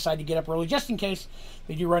early, decide to get up early, just in case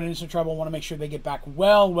they do run into some trouble, want to make sure they get back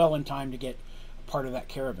well in time to get part of that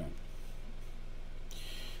caravan.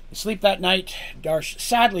 They sleep that night. Darsh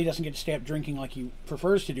sadly doesn't get to stay up drinking like he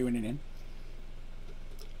prefers to do in an inn.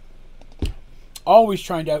 Always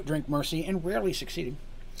trying to outdrink Mercy and rarely succeeding.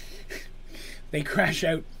 They crash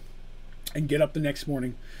out and get up the next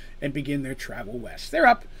morning and begin their travel west. They're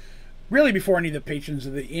up really before any of the patrons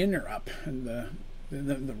of the inn are up. And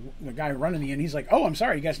the guy running the inn, he's like, "Oh, I'm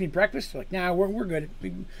sorry, you guys need breakfast?" They're like, "Nah, we're good.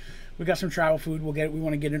 We got some travel food. We'll get it. We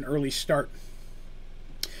want to get an early start."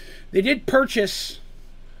 They did purchase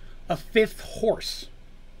a 5th horse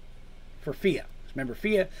for Fia. Remember,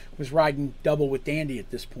 Fia was riding double with Dandy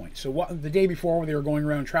at this point. So the day before, when they were going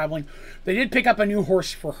around traveling, they did pick up a new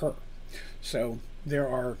horse for her. So they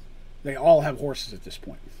all have horses at this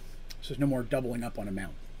point. So there's no more doubling up on a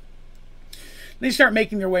mount. They start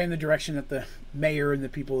making their way in the direction that the mayor and the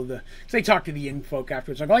people of because they talk to the inn folk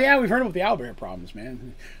afterwards. Like, "Oh yeah, we've heard about the owlbear problems,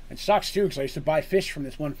 man. It sucks too, because I used to buy fish from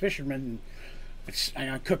this one fisherman. And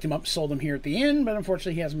I cooked him up, sold him here at the inn, but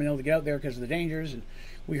unfortunately he hasn't been able to get out there because of the dangers. And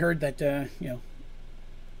we heard that a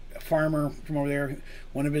farmer from over there,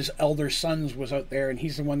 one of his elder sons was out there, and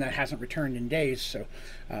he's the one that hasn't returned in days. So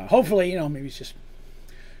hopefully, maybe he's just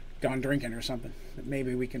gone drinking or something.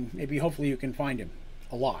 But hopefully you can find him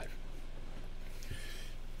alive."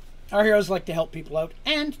 Our heroes like to help people out,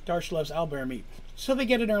 and Darsh loves owlbear meat, so they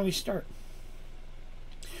get an early start.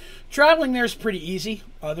 Traveling there is pretty easy.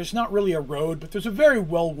 There's not really a road, but there's a very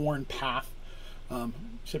well-worn path.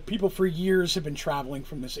 So people for years have been traveling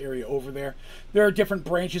from this area over there. There are different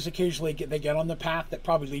branches occasionally they get on the path that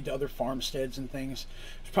probably lead to other farmsteads and things.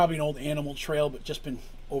 There's probably an old animal trail, but just been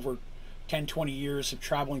over 10, 20 years of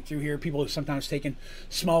traveling through here. People have sometimes taken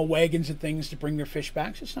small wagons and things to bring their fish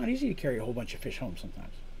back. So it's not easy to carry a whole bunch of fish home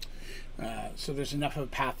sometimes. So there's enough of a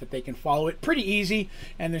path that they can follow it pretty easy,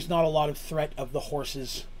 and there's not a lot of threat of the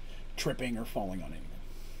horses tripping or falling on anything.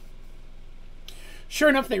 Sure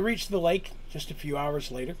enough, they reach the lake just a few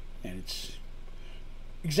hours later, and it's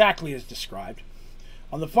exactly as described.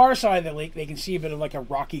 On the far side of the lake, they can see a bit of like a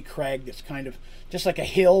rocky crag that's kind of just like a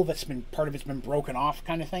hill that's been part of it's been broken off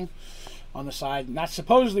kind of thing on the side. And that's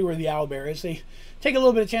supposedly where the owlbear is. They take a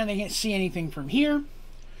little bit of time. They can't see anything from here.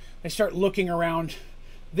 They start looking around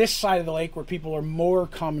this side of the lake where people are more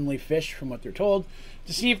commonly fish, from what they're told,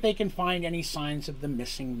 to see if they can find any signs of the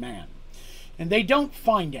missing man. And they don't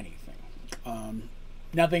find anything.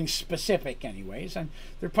 Nothing specific anyways. And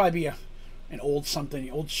there'd probably be an old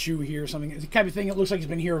shoe here or something. It's the kind of thing that looks like it's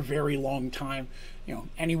been here a very long time.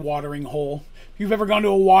 Any watering hole. If you've ever gone to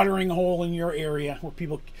a watering hole in your area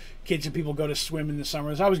where kids and people go to swim in the summer,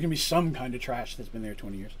 there's always going to be some kind of trash that's been there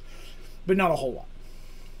 20 years. But not a whole lot.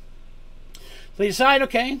 So they decide,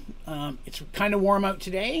 okay, it's kind of warm out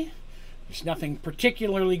today. There's nothing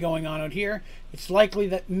particularly going on out here. It's likely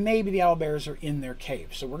that maybe the owlbears are in their cave.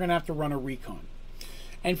 So we're going to have to run a recon.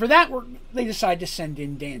 And for that, they decide to send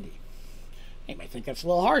in Dandy. You might think that's a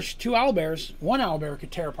little harsh. 2 owlbears. 1 owlbear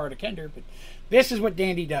could tear apart a kender, but this is what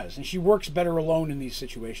Dandy does, and she works better alone in these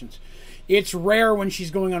situations. It's rare when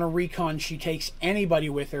she's going on a recon she takes anybody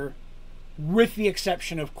with her, with the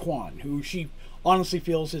exception of Quan, who she honestly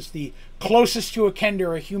feels is the closest to a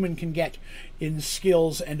Kender a human can get in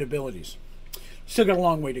skills and abilities. Still got a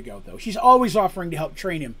long way to go, though. She's always offering to help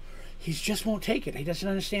train him. He just won't take it. He doesn't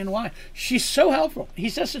understand why. She's so helpful. He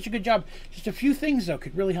does such a good job. Just a few things, though,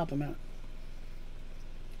 could really help him out.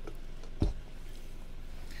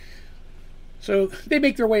 So they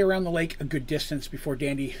make their way around the lake a good distance before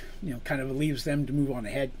Dandy, kind of leaves them to move on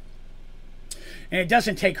ahead. And it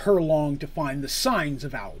doesn't take her long to find the signs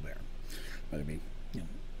of owlbear. Whether it be,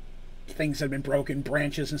 things that have been broken,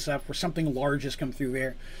 branches and stuff, where something large has come through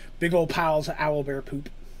there. Big old piles of owlbear poop.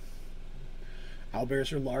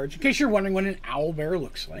 Owlbears are large. In case you're wondering what an owlbear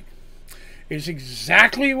looks like, it's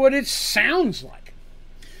exactly what it sounds like.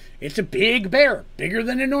 It's a big bear, bigger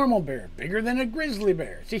than a normal bear, bigger than a grizzly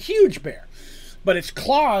bear. It's a huge bear. But its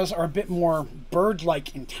claws are a bit more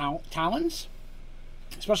bird-like in talons,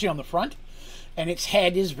 especially on the front. And its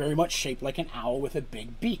head is very much shaped like an owl with a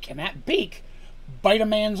big beak. And that beak bite a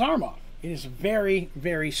man's arm off. It is very,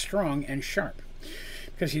 very strong and sharp.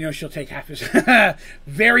 Because she'll take half his...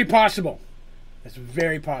 Very possible. That's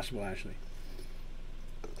very possible, actually.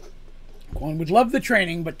 Quan would love the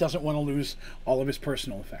training, but doesn't want to lose all of his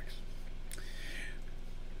personal effects.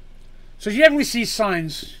 So she definitely sees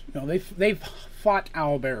signs. They've fought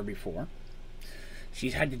owlbear before.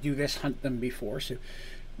 She's had to do this, hunt them before. So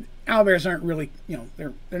owlbears aren't really,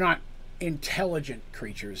 they're not intelligent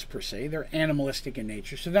creatures per se. They're animalistic in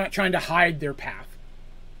nature, so they're not trying to hide their path.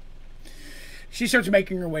 She starts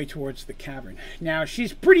making her way towards the cavern. Now,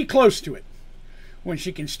 she's pretty close to it when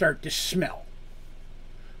she can start to smell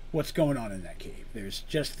what's going on in that cave. There's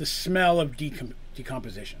just the smell of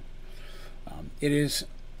decomposition. It is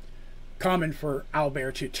common for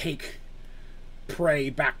owlbear to take prey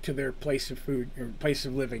back to their place of food or place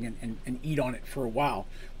of living and eat on it for a while,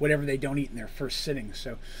 whatever they don't eat in their first sitting.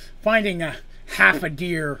 So finding a half a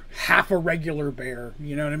deer, half a regular bear,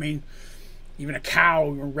 you know what I mean? Even a cow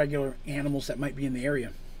or regular animals that might be in the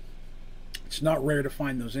area. It's not rare to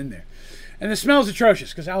find those in there. And the smell is atrocious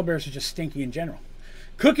because owlbears are just stinky in general.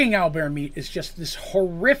 Cooking owlbear meat is just this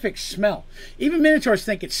horrific smell. Even minotaurs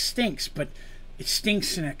think it stinks, but it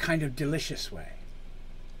stinks in a kind of delicious way.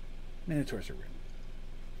 Minotaurs are weird.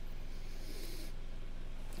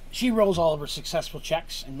 She rolls all of her successful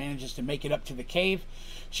checks and manages to make it up to the cave.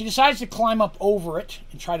 She decides to climb up over it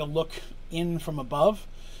and try to look in from above.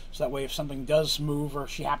 So that way if something does move or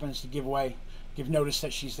she happens to give notice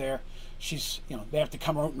that she's there, they have to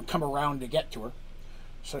come around to get to her.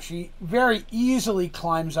 So she very easily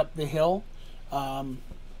climbs up the hill,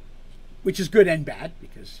 which is good and bad,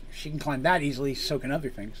 because if she can climb that easily, so can other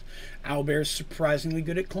things. Owlbear is surprisingly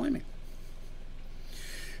good at climbing.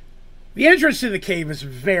 The entrance to the cave is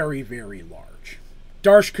very, very large.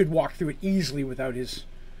 Darsh could walk through it easily without his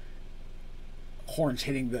horns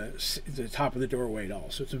hitting the top of the doorway at all.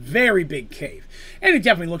 So it's a very big cave. And it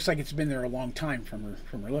definitely looks like it's been there a long time from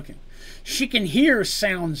her looking. She can hear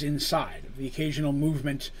sounds inside, the occasional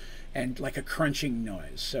movement and like a crunching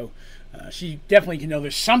noise. So she definitely can know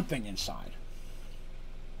there's something inside.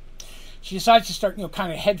 She decides to start,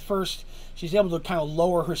 kind of head first. She's able to kind of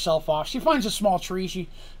lower herself off. She finds a small tree. She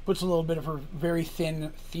puts a little bit of her very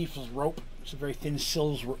thin thief's rope. It's a very thin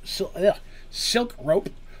silk rope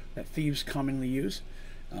that thieves commonly use.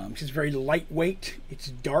 It's very lightweight. It's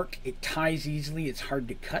dark. It ties easily. It's hard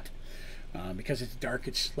to cut. Because it's dark,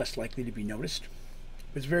 it's less likely to be noticed.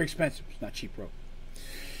 But it's very expensive. It's not cheap rope.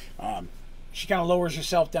 She kind of lowers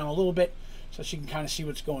herself down a little bit so she can kind of see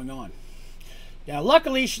what's going on. Now,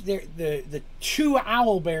 luckily, the two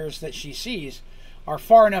owl bears that she sees are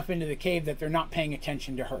far enough into the cave that they're not paying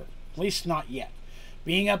attention to her. At least not yet.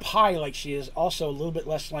 Being up high like she is, also a little bit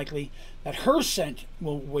less likely that her scent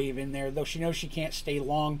will wave in there, though she knows she can't stay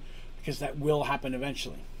long because that will happen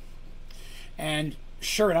eventually. And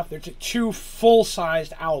sure enough, there's two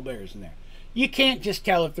full-sized owl bears in there. You can't just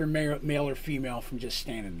tell if they're male or female from just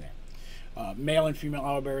standing there. Male and female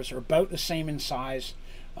owl bears are about the same in size,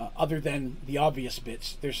 other than the obvious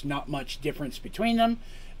bits. There's not much difference between them,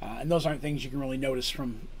 and those aren't things you can really notice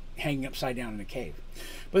from hanging upside down in a cave.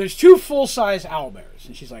 But there's two full-size owl bears,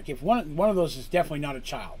 and she's like, if one of those is definitely not a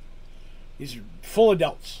child. These are full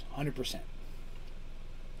adults, 100%.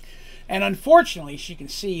 And unfortunately, she can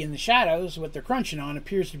see in the shadows what they're crunching on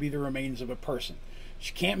appears to be the remains of a person.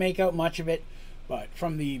 She can't make out much of it, but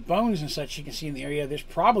from the bones and such she can see in the area, there's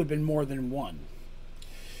probably been more than one.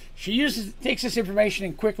 She takes this information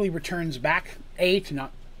and quickly returns back, A, to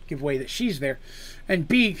not give away that she's there, and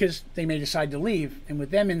B, because they may decide to leave, and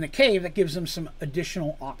with them in the cave, that gives them some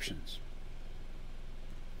additional options.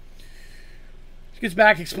 She gets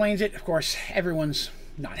back, explains it. Of course, everyone's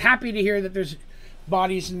not happy to hear that there's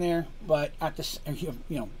bodies in there, but at the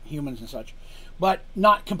humans and such, but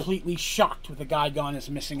not completely shocked with the guy gone is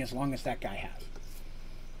missing as long as that guy has.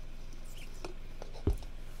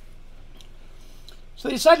 So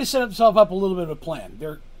they decided to set themselves up a little bit of a plan.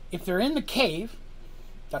 If they're in the cave,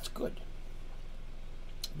 that's good,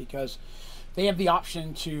 because they have the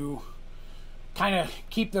option to kind of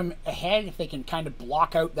keep them ahead if they can kind of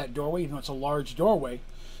block out that doorway, even though it's a large doorway.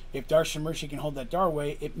 If Darsh and Mercy can hold that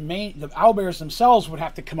doorway, the owlbears themselves would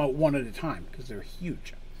have to come out one at a time because they're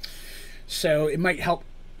huge. So it might help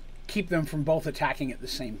keep them from both attacking at the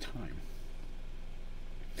same time.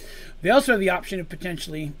 They also have the option of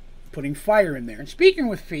potentially putting fire in there. And speaking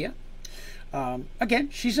with Fia, again,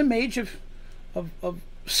 she's a mage of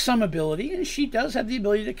some ability, and she does have the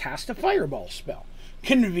ability to cast a fireball spell.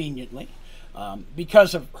 Conveniently,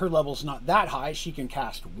 because of her level's not that high, she can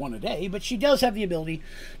cast one a day, but she does have the ability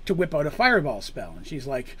to whip out a fireball spell. And she's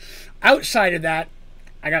like, outside of that,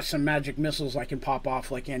 I got some magic missiles I can pop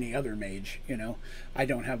off like any other mage. I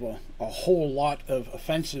don't have a whole lot of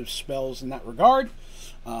offensive spells in that regard.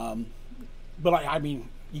 But I mean,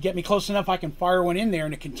 you get me close enough, I can fire one in there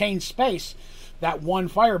in a contained space. That one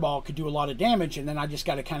fireball could do a lot of damage, and then I just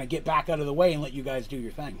got to kind of get back out of the way and let you guys do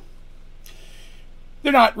your thing.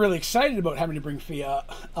 They're not really excited about having to bring Fia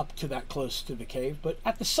up to that close to the cave, but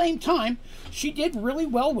at the same time, she did really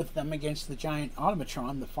well with them against the giant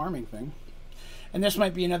automatron, the farming thing. And this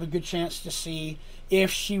might be another good chance to see if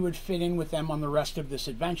she would fit in with them on the rest of this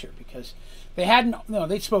adventure, because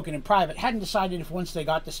they'd spoken in private, hadn't decided if once they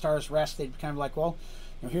got to Star's Rest, they'd kind of like, well,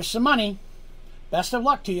 here's some money. Best of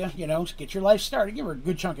luck to you, get your life started. Give her a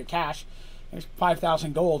good chunk of cash. There's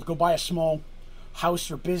 5,000 gold. Go buy a small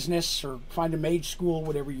house or business or find a mage school,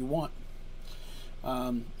 whatever you want.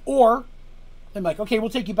 Or they're like, okay, we'll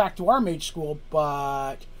take you back to our mage school,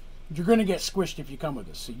 but you're going to get squished if you come with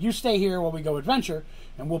us. So you stay here while we go adventure,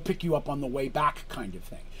 and we'll pick you up on the way back, kind of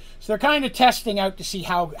thing. So they're kind of testing out to see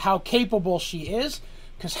how capable she is,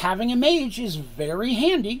 because having a mage is very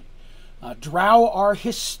handy. Drow are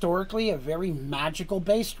historically a very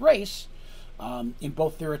magical-based race in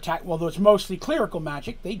both their attack. Although it's mostly clerical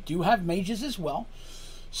magic, they do have mages as well.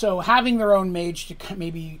 So having their own mage to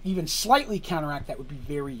maybe even slightly counteract that would be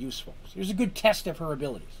very useful. So here's a good test of her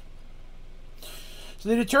abilities. So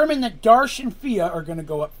they determined that Darsh and Fia are going to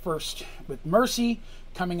go up first, with Mercy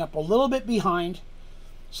coming up a little bit behind.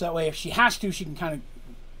 So that way, if she has to, she can kind of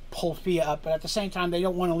pull Fia up. But at the same time, they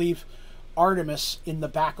don't want to leave Artemis in the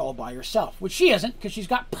back all by herself, which she isn't, because she's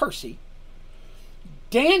got Percy.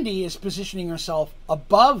 Dandy is positioning herself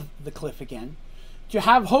above the cliff again to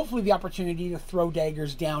have hopefully the opportunity to throw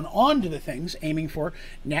daggers down onto the things, aiming for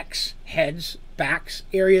necks, heads, backs,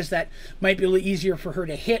 areas that might be a little easier for her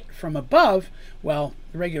to hit from above, while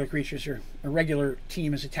the regular creatures or a regular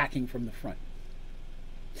team is attacking from the front.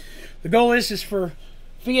 The goal is for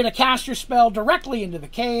Fia to cast her spell directly into the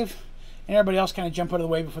cave, and everybody else kind of jump out of the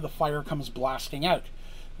way before the fire comes blasting out.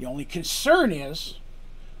 The only concern is,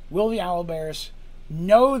 will the owlbears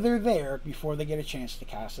know they're there before they get a chance to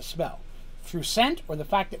cast a spell? Through scent, or the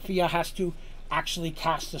fact that Fia has to actually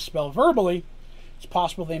cast the spell verbally, it's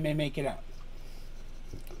possible they may make it out.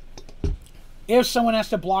 If someone has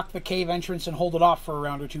to block the cave entrance and hold it off for a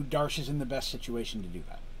round or two, Darsh is in the best situation to do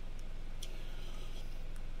that.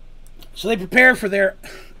 So they prepare for their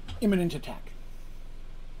imminent attack.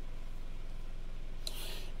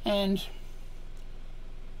 And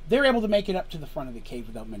they're able to make it up to the front of the cave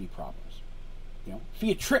without many problems.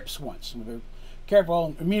 Fia trips once. And they're careful.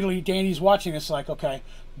 And immediately, Danny's watching this like, okay,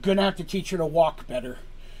 gonna have to teach her to walk better.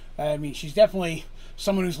 I mean, she's definitely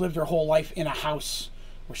someone who's lived her whole life in a house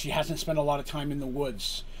where she hasn't spent a lot of time in the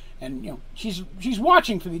woods. And, she's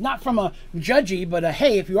watching for not from a judgy, but a,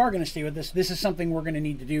 hey, if you are going to stay with us, this is something we're going to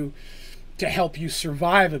need to do to help you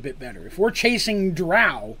survive a bit better. If we're chasing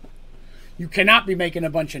drow, you cannot be making a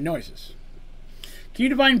bunch of noises. Can you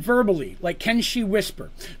divine verbally? Like, can she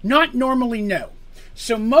whisper? Not normally, no.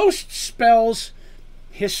 So most spells,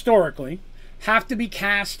 historically, have to be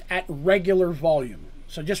cast at regular volume.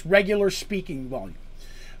 So just regular speaking volume.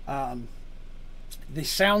 The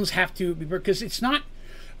sounds have to be, because it's not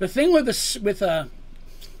the thing with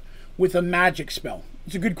a magic spell.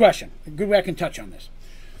 It's a good question. A good way I can touch on this.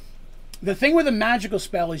 The thing with a magical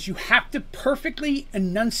spell is you have to perfectly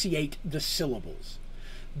enunciate the syllables.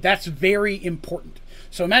 That's very important.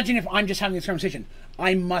 So imagine if I'm just having this conversation.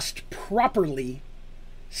 I must properly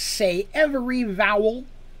say every vowel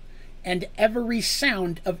and every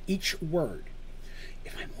sound of each word.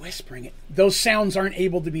 If I'm whispering it, those sounds aren't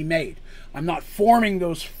able to be made. I'm not forming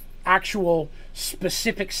those actual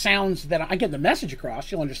specific sounds that I get the message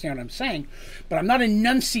across. You'll understand what I'm saying, but I'm not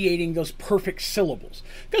enunciating those perfect syllables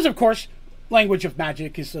because, of course, language of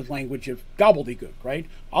magic is the language of gobbledygook, right?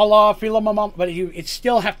 Allah, filamamam, but it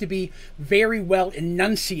still have to be very well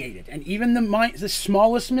enunciated, and even the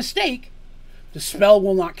smallest mistake, the spell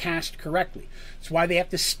will not cast correctly. That's why they have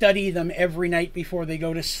to study them every night before they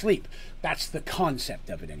go to sleep. That's the concept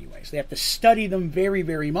of it anyways. They have to study them very,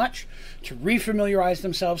 very much to refamiliarize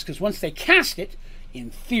themselves, because once they cast it, in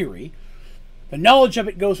theory, the knowledge of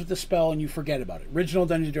it goes with the spell and you forget about it. Original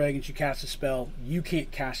Dungeons & Dragons, you cast a spell, you can't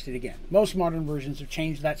cast it again. Most modern versions have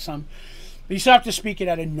changed that some, but you still have to speak it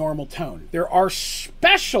at a normal tone. There are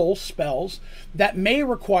special spells that may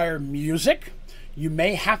require music. You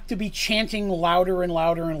may have to be chanting louder and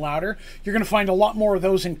louder and louder. You're going to find a lot more of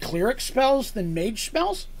those in cleric spells than mage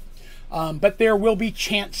spells. But there will be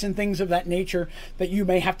chants and things of that nature that you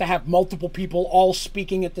may have to have multiple people all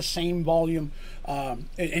speaking at the same volume. And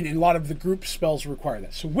a lot of the group spells require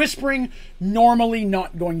that. So whispering, normally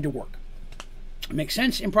not going to work. Makes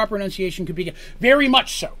sense? Improper enunciation could be very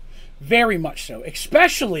much so. Very much so.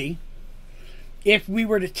 Especially if we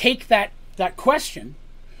were to take that question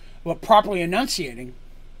about properly enunciating.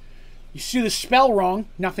 You see the spell wrong,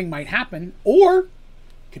 nothing might happen. Or it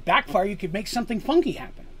could backfire, you could make something funky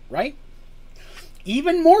happen. Right?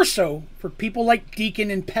 Even more so for people like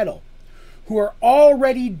Deacon and Petal, who are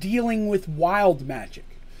already dealing with wild magic.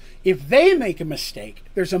 If they make a mistake,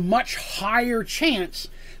 there's a much higher chance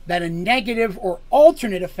that a negative or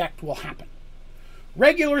alternate effect will happen.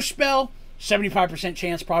 Regular spell, 75%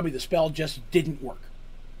 chance probably the spell just didn't work.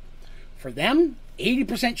 For them,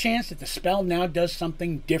 80% chance that the spell now does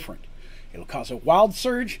something different. It'll cause a wild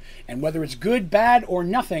surge, and whether it's good, bad, or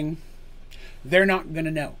nothing, they're not going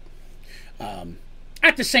to know.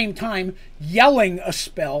 At the same time, yelling a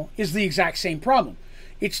spell is the exact same problem.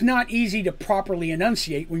 It's not easy to properly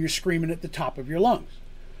enunciate when you're screaming at the top of your lungs.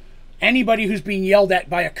 Anybody who's being yelled at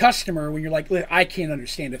by a customer when you're like, I can't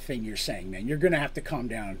understand a thing you're saying, man, you're going to have to calm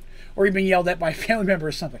down. Or you've been yelled at by a family member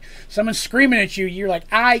or something. Someone's screaming at you, you're like,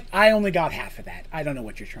 I only got half of that. I don't know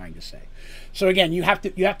what you're trying to say. So again, you have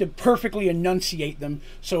to perfectly enunciate them.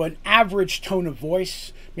 So an average tone of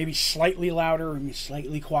voice, maybe slightly louder or maybe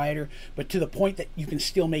slightly quieter, but to the point that you can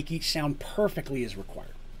still make each sound perfectly as required.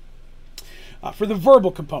 For the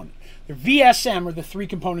verbal component, the VSM are the three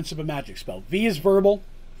components of a magic spell. V is verbal,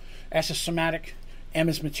 S is somatic, M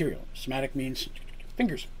is material. Somatic means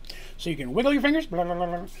fingers. So you can wiggle your fingers. Blah, blah, blah,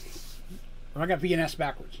 blah. I got V and S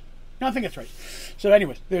backwards. No, I think that's right. So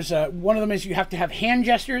anyways, there's one of them is you have to have hand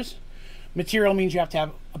gestures. Material means you have to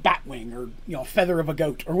have a bat wing or a feather of a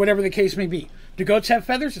goat or whatever the case may be. Do goats have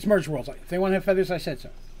feathers? It's Merge Worlds. If they want to have feathers, I said so.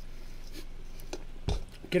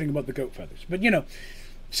 Kidding about the goat feathers. But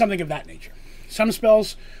something of that nature. Some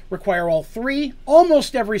spells require all three.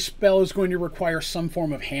 Almost every spell is going to require some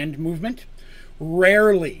form of hand movement.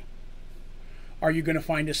 Rarely are you going to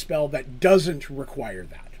find a spell that doesn't require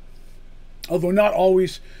that. Although not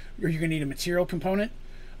always are you going to need a material component.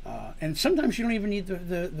 And sometimes you don't even need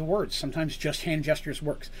the words. Sometimes just hand gestures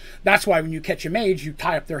works. That's why when you catch a mage, you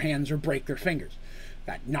tie up their hands or break their fingers.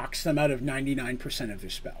 That knocks them out of 99% of their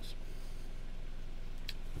spells.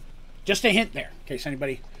 Just a hint there, in case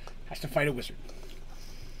anybody has to fight a wizard.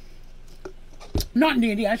 Not in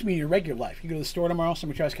D&D, I just mean in your regular life. You go to the store tomorrow,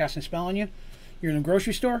 somebody tries casting a spell on you. You're in a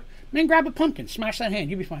grocery store, man, grab a pumpkin, smash that hand,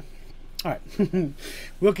 you'll be fine. All right,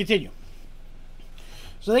 we'll continue.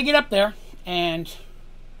 So they get up there, and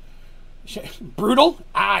brutal?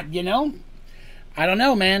 I don't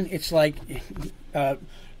know, man. It's like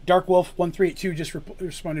Darkwolf1382 just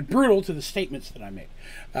responded brutal to the statements that I made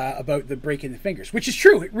about the breaking the fingers, which is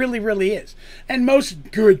true. It really, really is. And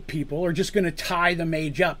most good people are just going to tie the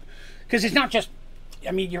mage up, because it's not just,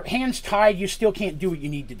 your hands tied, you still can't do what you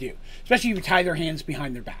need to do, especially if you tie their hands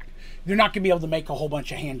behind their back. They're not going to be able to make a whole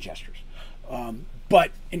bunch of hand gestures.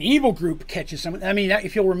 But an evil group catches someone.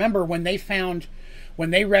 If you'll remember when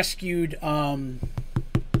they rescued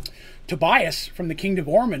Tobias from the Kingdom of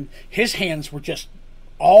Ormond, his hands were just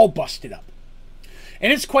all busted up.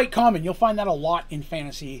 And it's quite common. You'll find that a lot in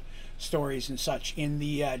fantasy stories and such. In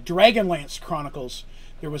the Dragonlance Chronicles,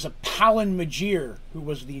 there was a Palin Majir, who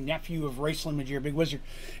was the nephew of Raistlin Majir, big wizard.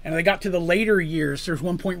 And when they got to the later years, there's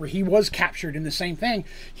one point where he was captured in the same thing.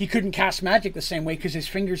 He couldn't cast magic the same way because his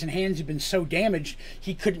fingers and hands had been so damaged,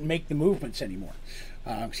 he couldn't make the movements anymore.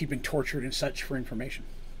 Because he'd been tortured and such for information.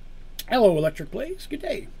 Hello, Electric Blaze. Good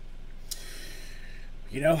day.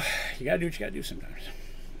 You got to do what you got to do sometimes.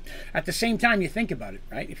 At the same time, you think about it,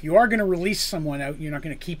 right? If you are going to release someone out, you're not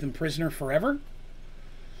going to keep them prisoner forever.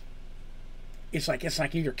 It's like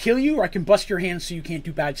either kill you or I can bust your hands so you can't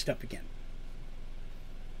do bad stuff again.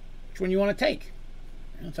 Which one you want to take?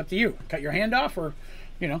 It's up to you. Cut your hand off, or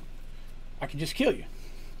I can just kill you.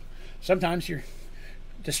 Sometimes you're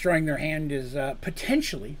destroying their hand is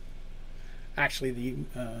potentially actually the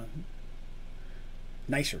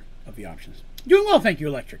nicer of the options. Doing well, thank you,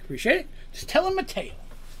 Electric. Appreciate it. Just tell them a tale.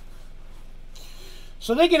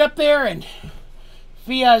 So they get up there, and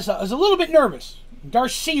Fia is a little bit nervous.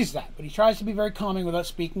 Darsh sees that, but he tries to be very calming without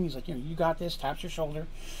speaking. He's like, you got this, taps your shoulder.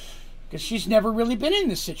 Because she's never really been in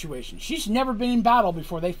this situation. She's never been in battle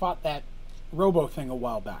before they fought that Robo thing a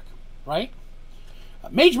while back, right?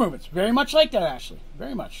 Mage movements, very much like that, Ashley.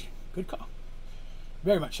 Very much. Good call.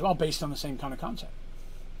 Very much. All based on the same kind of concept.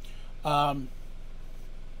 But,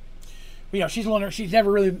 she's a learner. She's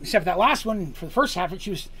never really, except for that last one, for the first half, she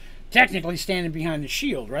was technically standing behind the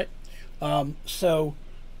shield, right? So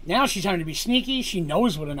now she's having to be sneaky. She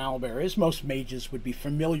knows what an owlbear is. Most mages would be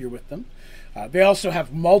familiar with them. They also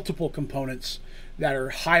have multiple components that are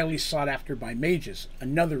highly sought after by mages.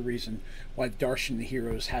 Another reason why Darsh and the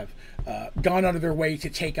heroes have gone out of their way to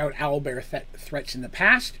take out owlbear threats in the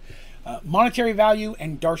past. Monetary value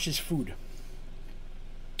and Darsh's food.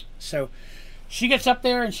 So she gets up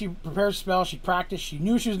there and she prepares a spell. She practiced. She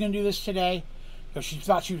knew she was going to do this today because she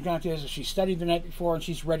thought she was going to do this. She studied the night before and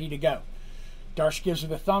she's ready to go. Darsh gives her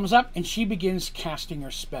the thumbs up and she begins casting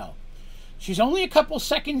her spell. She's only a couple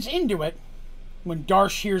seconds into it when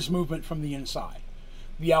Darsh hears movement from the inside.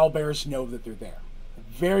 The owlbears know that they're there.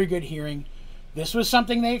 Very good hearing. This was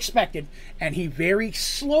something they expected, and he very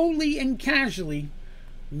slowly and casually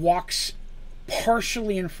walks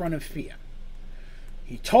partially in front of Fia.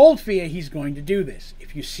 He told Fia he's going to do this.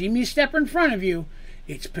 If you see me step in front of you,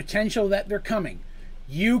 it's potential that they're coming.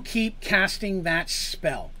 You keep casting that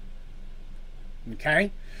spell.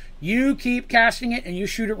 Okay? You keep casting it, and you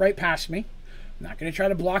shoot it right past me. I'm not going to try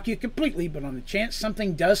to block you completely, but on the chance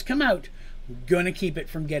something does come out, I'm going to keep it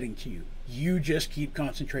from getting to you. You just keep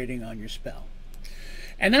concentrating on your spell.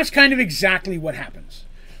 And that's kind of exactly what happens.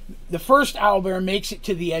 The first owlbear makes it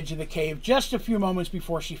to the edge of the cave just a few moments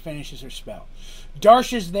before she finishes her spell.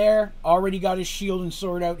 Darsh is there, already got his shield and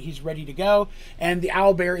sword out, he's ready to go, and the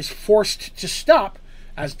owlbear is forced to stop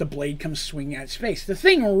as the blade comes swinging at its face. The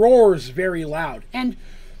thing roars very loud, and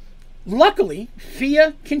luckily,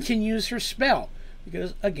 Fia continues her spell.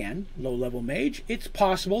 Because, again, low-level mage, it's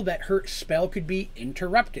possible that her spell could be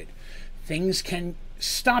interrupted. Things can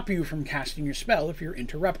stop you from casting your spell if you're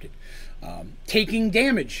interrupted. Taking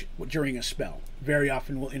damage during a spell very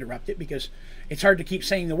often will interrupt it because it's hard to keep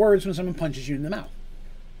saying the words when someone punches you in the mouth.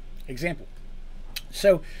 Example.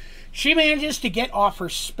 So, she manages to get off her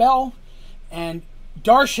spell, and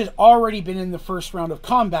Darsh has already been in the first round of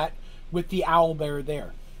combat with the owlbear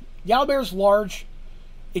there. The owlbear's large.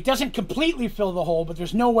 It doesn't completely fill the hole, but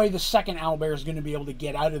there's no way the second owlbear is going to be able to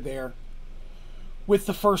get out of there with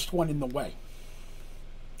the first one in the way.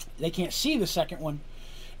 They can't see the second one.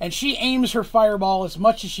 And she aims her fireball as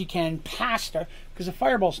much as she can past her, because a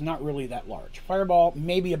fireball's not really that large. Fireball,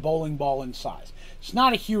 maybe a bowling ball in size. It's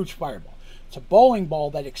not a huge fireball. It's a bowling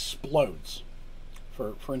ball that explodes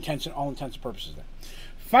for all intents and purposes there.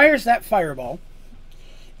 Fires that fireball.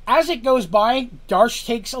 As it goes by, Darsh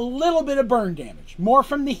takes a little bit of burn damage. More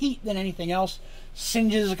from the heat than anything else.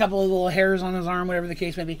 Singes a couple of little hairs on his arm, whatever the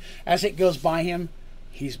case may be. As it goes by him,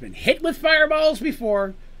 he's been hit with fireballs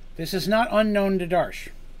before. This is not unknown to Darsh.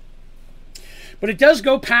 But it does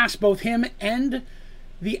go past both him and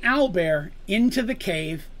the owlbear into the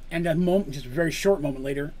cave, and just a very short moment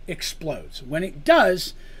later, explodes. When it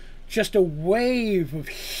does, just a wave of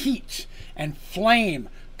heat and flame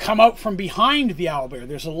come out from behind the owlbear.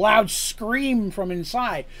 There's a loud scream from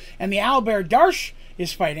inside. And the owlbear Darsh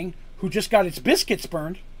is fighting, who just got its biscuits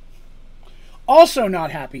burned, also not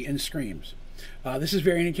happy and screams. This is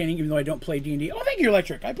very entertaining, even though I don't play D&D. Oh, thank you,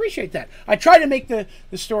 Electric. I appreciate that. I try to make the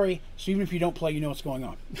story so even if you don't play, you know what's going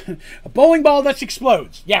on. A bowling ball that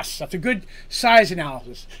explodes. Yes, that's a good size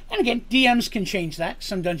analysis. And again, DMs can change that.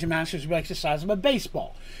 Some Dungeon Masters like the size of a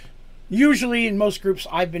baseball. Usually, in most groups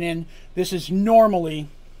I've been in, this is normally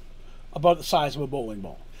about the size of a bowling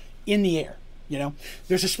ball in the air. You know,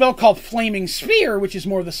 there's a spell called Flaming Sphere, which is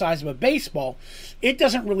more the size of a baseball. It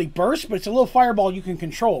doesn't really burst, but it's a little fireball you can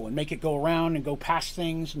control and make it go around and go past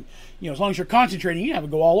things. And, you know, as long as you're concentrating, you have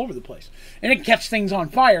it go all over the place. And it can catch things on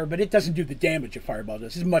fire, but it doesn't do the damage a fireball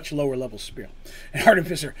does. It's a much lower level spell. And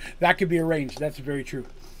Artificer, that could be arranged. That's very true.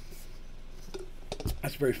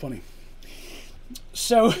 That's very funny.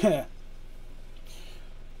 So,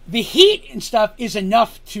 the heat and stuff is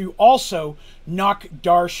enough to also knock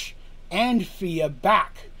Darsh and Fia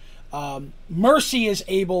back. Mercy is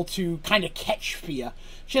able to kind of catch Fia.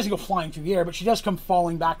 She doesn't go flying through the air, but she does come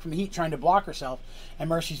falling back from the heat trying to block herself, and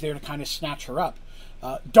Mercy's there to kind of snatch her up.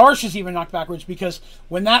 Darsh is even knocked backwards because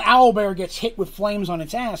when that owlbear gets hit with flames on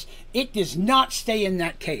its ass, it does not stay in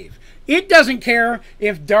that cave. It doesn't care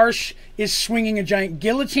if Darsh is swinging a giant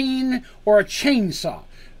guillotine or a chainsaw.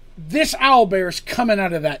 This owlbear is coming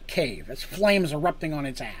out of that cave as flames erupting on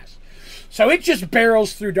its ass. So it just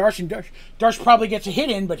barrels through Darsh, and Darsh probably gets a hit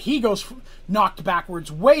in, but he goes knocked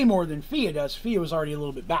backwards way more than Fia does. Fia was already a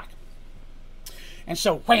little bit back. And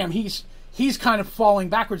so, wham, he's kind of falling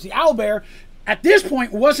backwards. The owlbear, at this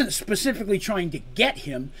point, wasn't specifically trying to get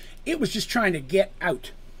him. It was just trying to get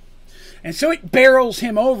out. And so it barrels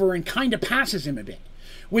him over and kind of passes him a bit,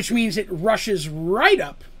 which means it rushes right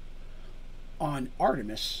up on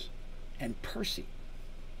Artemis and Percy.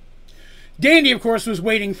 Dandy, of course, was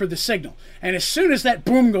waiting for the signal. And as soon as that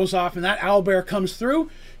boom goes off and that owlbear comes through,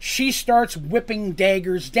 she starts whipping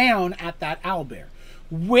daggers down at that owlbear,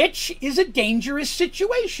 which is a dangerous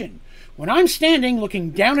situation. When I'm standing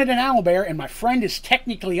looking down at an owlbear and my friend is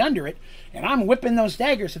technically under it, and I'm whipping those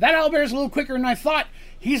daggers, if that owlbear is a little quicker than I thought,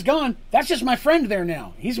 he's gone. That's just my friend there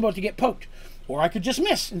now. He's about to get poked. Or I could just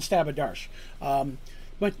miss and stab a Darsh.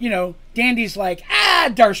 But, you know, Dandy's like,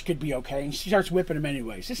 Darsh could be okay. And she starts whipping him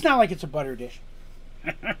anyways. It's not like it's a butter dish.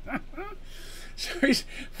 So he's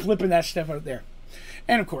flipping that stuff out there.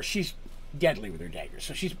 And, of course, she's deadly with her daggers.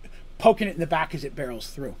 So she's poking it in the back as it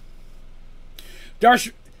barrels through.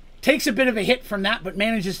 Darsh takes a bit of a hit from that, but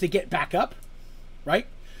manages to get back up, right?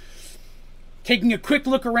 Taking a quick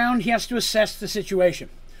look around, he has to assess the situation.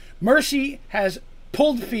 Mercy has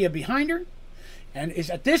pulled Fia behind her and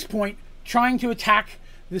is at this point trying to attack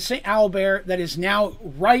the owlbear that is now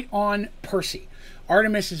right on Percy.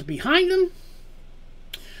 Artemis is behind him.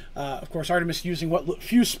 Of course, Artemis using what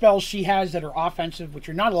few spells she has that are offensive, which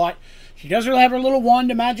are not a lot. She does have her little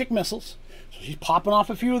wand of magic missiles, so she's popping off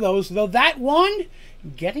a few of those, though that wand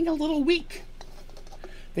getting a little weak.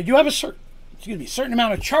 They do have a certain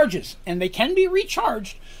amount of charges, and they can be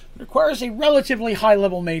recharged. It requires a relatively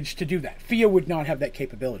high-level mage to do that. Fia would not have that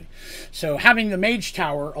capability. So having the mage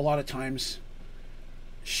tower, a lot of times,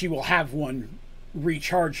 she will have one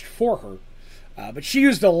recharged for her. But she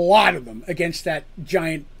used a lot of them against that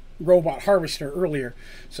giant robot harvester earlier,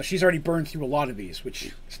 so she's already burned through a lot of these,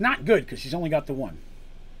 which is not good because she's only got the one.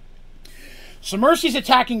 So Mercy's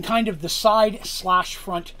attacking kind of the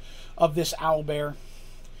side/front of this owlbear,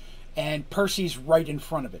 and Percy's right in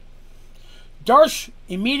front of it. Darsh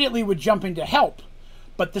immediately would jump in to help,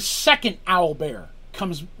 but the second owlbear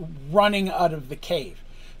comes running out of the cave.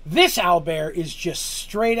 This owlbear is just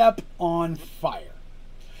straight up on fire.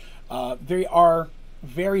 They are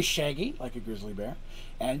very shaggy, like a grizzly bear,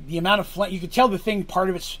 and the amount of flame, you can tell the thing, part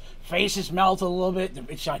of its face is melted a little bit.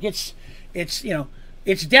 It's like it's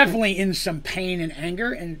definitely in some pain and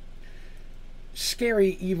anger, and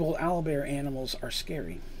scary, evil owlbear animals are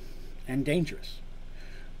scary and dangerous.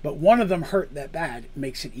 But one of them hurt that bad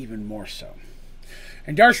makes it even more so.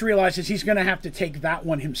 And Darsh realizes he's going to have to take that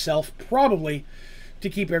one himself, probably to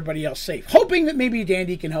keep everybody else safe, hoping that maybe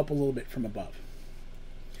Dandy can help a little bit from above.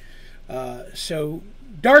 So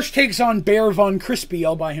Darsh takes on Bear Von Crispy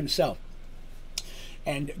all by himself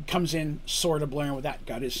and comes in sword a-blaring with that.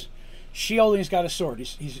 Got his shield and he's got a sword.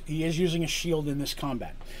 He is using a shield in this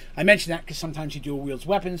combat. I mention that because sometimes he dual wields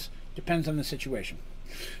weapons. Depends on the situation.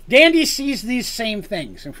 Dandy sees these same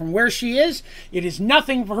things, and from where she is, it is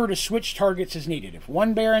nothing for her to switch targets as needed. If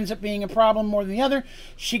one bear ends up being a problem more than the other,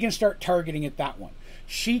 she can start targeting at that one.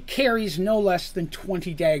 She carries no less than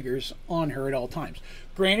 20 daggers on her at all times.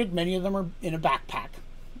 Granted, many of them are in a backpack.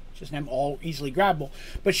 She doesn't have them all easily grabbable.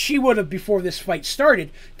 But she would have, before this fight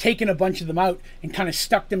started, taken a bunch of them out and kind of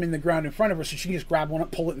stuck them in the ground in front of her, so she can just grab one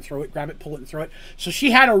up, pull it and throw it, grab it, pull it and throw it. So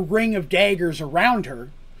she had a ring of daggers around her,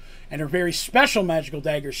 and her very special magical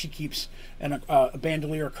dagger she keeps in a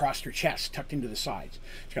bandolier across her chest, tucked into the sides.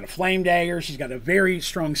 She's got a flame dagger. She's got a very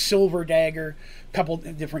strong silver dagger, a couple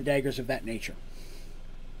different daggers of that nature.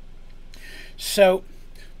 So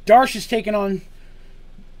Darsh is taking on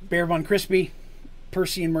Bear Von Crispy.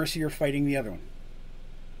 Percy and Mercy are fighting the other one.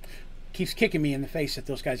 Keeps kicking me in the face that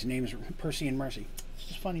those guys' names are Percy and Mercy. It's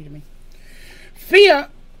just funny to me. Fia,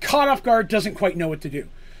 caught off guard, doesn't quite know what to do.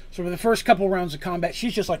 So for the first couple rounds of combat,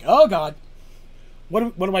 she's just like, oh God,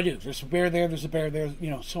 what do I do? There's a bear there, there's a bear there,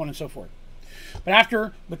 so on and so forth. But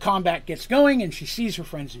after the combat gets going and she sees her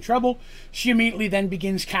friends in trouble, she immediately then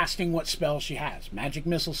begins casting what spells she has. Magic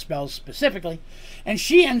missile spells specifically. And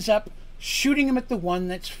she ends up shooting him at the one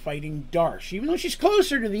that's fighting Darsh. Even though she's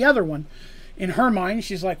closer to the other one, in her mind,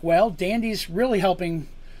 she's like, well, Dandy's really helping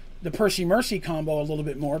the Percy Mercy combo a little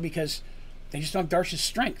bit more because they just don't have Darsh's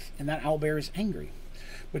strength, and that owlbear is angry.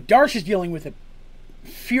 But Darsh is dealing with a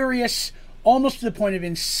furious, almost to the point of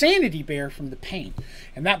insanity bear from the pain.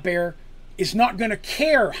 And that bear is not going to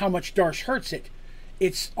care how much Darsh hurts it.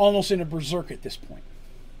 It's almost in a berserk at this point.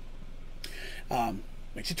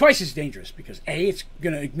 Makes it twice as dangerous because A, it's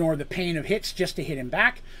going to ignore the pain of hits just to hit him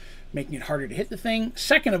back, making it harder to hit the thing.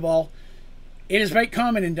 Second of all, it is very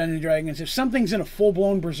common in Dungeons & Dragons, if something's in a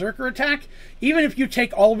full-blown berserker attack, even if you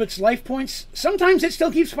take all of its life points, sometimes it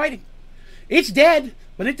still keeps fighting. It's dead,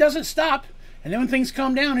 but it doesn't stop. And then when things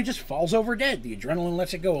calm down, it just falls over dead. The adrenaline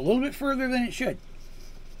lets it go a little bit further than it should.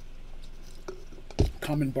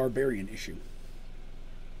 Common barbarian issue.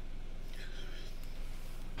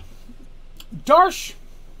 Darsh,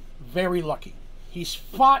 very lucky. He's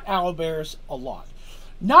fought owlbears a lot.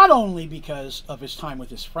 Not only because of his time with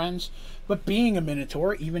his friends, but being a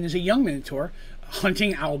Minotaur, even as a young Minotaur,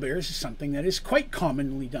 hunting owlbears is something that is quite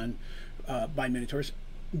commonly done by Minotaurs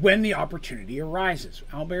when the opportunity arises.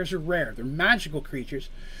 Owlbears are rare. They're magical creatures.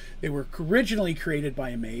 They were originally created by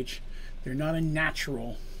a mage. They're not a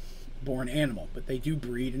natural born animal, but they do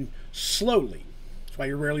breed and slowly. That's why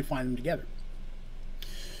you rarely find them together.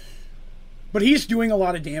 But he's doing a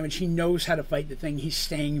lot of damage. He knows how to fight the thing. He's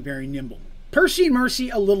staying very nimble. Percy and Mercy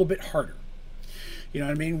a little bit harder. You know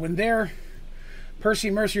what I mean? When Percy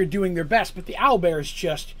and Mercy are doing their best, but the owlbear is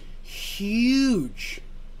just huge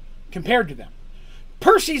compared to them.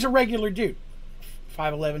 Percy's a regular dude.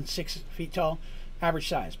 5'11", 6 feet tall, average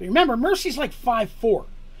size. But remember, Mercy's like 5'4".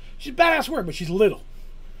 She's a badass warrior, but she's little.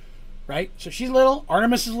 Right? So she's little.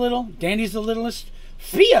 Artemis is little. Dandy's the littlest.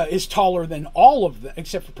 Fia is taller than all of them,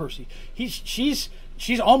 except for Percy. She's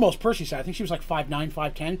almost Percy size. I think she was like 5'9",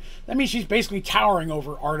 5'10". That means she's basically towering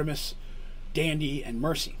over Artemis, Dandy, and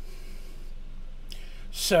Mercy.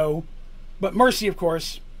 So, but Mercy, of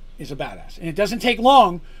course, is a badass. And it doesn't take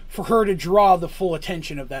long for her to draw the full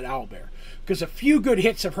attention of that owlbear. Because a few good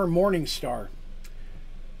hits of her Morning Star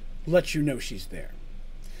lets you know she's there.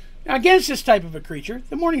 Now, against this type of a creature,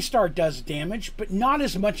 the Morning Star does damage, but not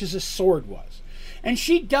as much as a sword was. And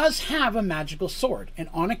she does have a magical sword, and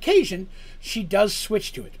on occasion, she does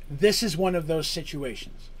switch to it. This is one of those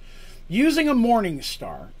situations. Using a Morning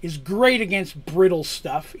Star is great against brittle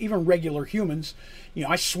stuff, even regular humans. You know,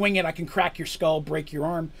 I swing it, I can crack your skull, break your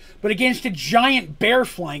arm. But against a giant bear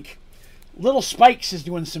flank, little spikes is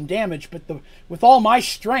doing some damage, but with all my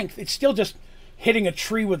strength, it's still just hitting a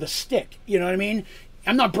tree with a stick. You know what I mean?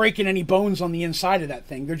 I'm not breaking any bones on the inside of that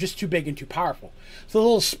thing. They're just too big and too powerful. So the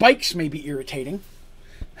little spikes may be irritating.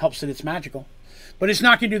 Helps that it's magical. But it's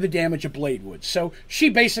not going to do the damage a blade would. So she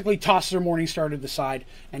basically tosses her Morning Star to the side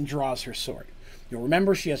and draws her sword. You'll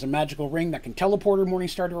remember she has a magical ring that can teleport her Morning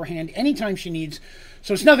Star to her hand anytime she needs.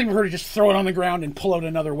 So it's nothing for her to just throw it on the ground and pull out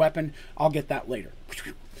another weapon. I'll get that later.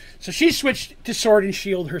 So she switched to sword and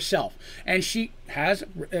shield herself. And she has,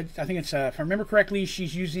 I think it's, if I remember correctly,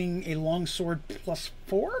 she's using a longsword +4?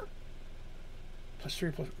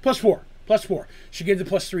 +3, +4. +4. She gave the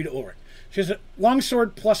 +3 to Ulrich. She has a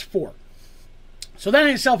longsword +4. So that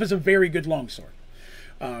in itself is a very good longsword.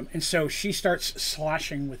 And so she starts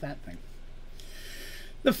slashing with that thing.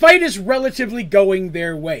 The fight is relatively going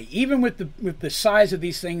their way. Even with the size of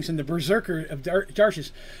these things and the berserker of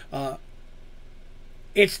Darsh's,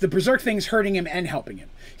 it's the berserk things hurting him and helping him.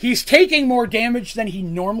 He's taking more damage than he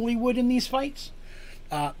normally would in these fights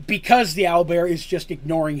because the owlbear is just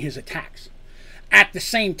ignoring his attacks. At the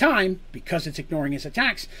same time, because it's ignoring his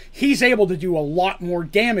attacks, he's able to do a lot more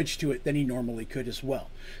damage to it than he normally could as well.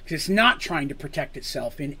 Because it's not trying to protect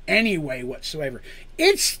itself in any way whatsoever.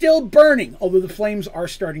 It's still burning, although the flames are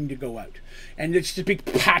starting to go out. And it's just big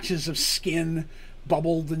patches of skin,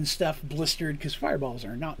 bubbled and stuff, blistered, because fireballs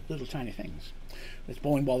are not little tiny things. It's a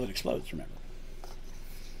bowling ball that explodes, remember.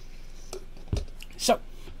 So,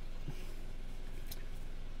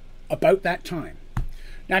 about that time.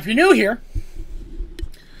 Now, if you're new here,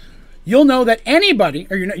 you'll know that anybody,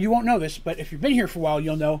 or you won't know this, but if you've been here for a while,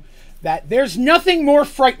 you'll know that there's nothing more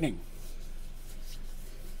frightening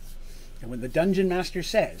than when the Dungeon Master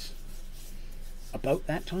says, about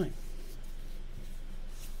that time.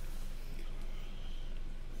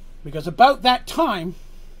 Because about that time,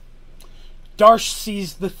 Darsh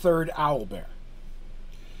sees the third owlbear.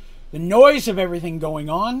 The noise of everything going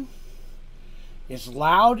on is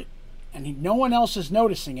loud, and no one else is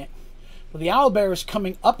noticing it. But the owlbear is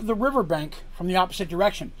coming up the riverbank from the opposite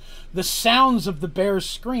direction. The sounds of the bear's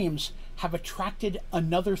screams have attracted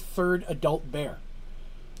another third adult bear.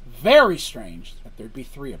 Very strange that there'd be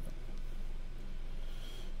 3 of them.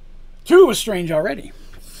 2 was strange already.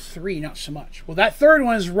 3, not so much. Well, that third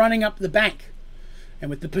one is running up the bank. And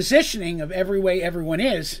with the positioning of every way everyone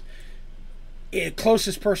is, the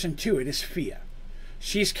closest person to it is Fia.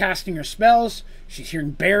 She's casting her spells. She's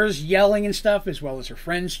hearing bears yelling and stuff, as well as her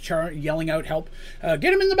friends yelling out, help, get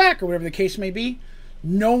him in the back, or whatever the case may be.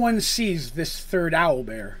 No one sees this third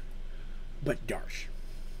owlbear but Darsh.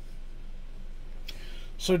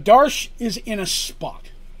 So Darsh is in a spot.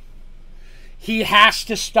 He has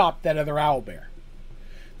to stop that other owlbear.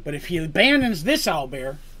 But if he abandons this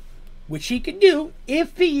owlbear, which he could do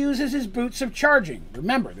if he uses his boots of charging.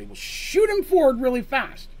 Remember, they will shoot him forward really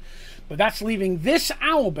fast. But that's leaving this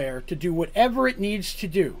owlbear to do whatever it needs to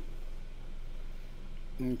do.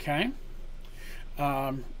 Okay.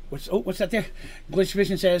 What's that there? Glitch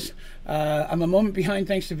Vision says, I'm a moment behind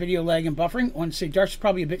thanks to video lag and buffering. I want to say Darsh is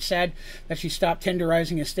probably a bit sad that she stopped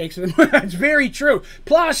tenderizing his steaks. That's very true.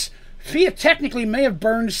 Plus, Fia technically may have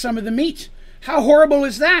burned some of the meat. How horrible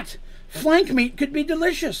is that? Flank meat could be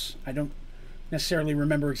delicious. I don't necessarily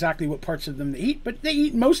remember exactly what parts of them they eat, but they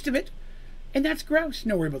eat most of it. And that's gross.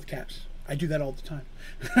 No worry about the cats. I do that all the time.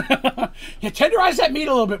 Yeah, tenderize that meat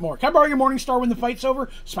a little bit more. Can I borrow your Morningstar when the fight's over?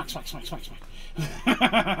 Smack, smack, smack, smack, smack.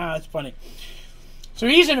 That's funny. So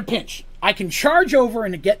he's in a pinch. I can charge over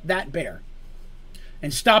and get that bear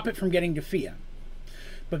and stop it from getting to Fia.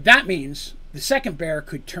 But that means the second bear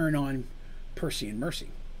could turn on Percy and Mercy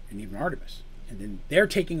and even Artemis. And then they're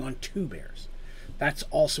taking on two bears. That's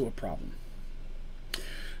also a problem.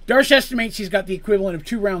 Darsh estimates he's got the equivalent of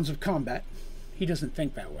 2 rounds of combat. He doesn't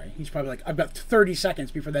think that way. He's probably like, I've got 30 seconds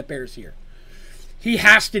before that bear's here. He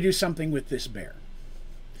has to do something with this bear.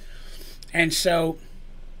 And so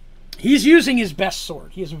he's using his best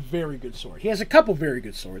sword. He has a very good sword. He has a couple very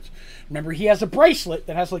good swords. Remember, he has a bracelet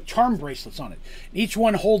that has like charm bracelets on it. Each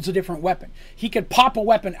one holds a different weapon. He could pop a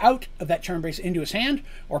weapon out of that charm bracelet into his hand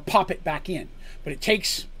or pop it back in. But it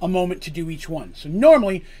takes a moment to do each one. So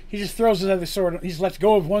normally, he just throws his other sword, he just lets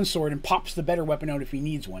go of one sword and pops the better weapon out if he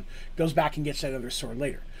needs one. Goes back and gets that other sword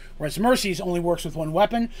later. Whereas Mercy's only works with one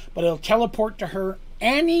weapon, but it'll teleport to her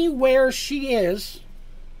anywhere she is,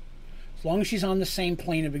 as long as she's on the same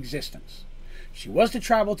plane of existence. If she was to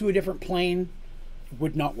travel to a different plane, it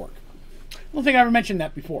would not work. I don't think I ever mentioned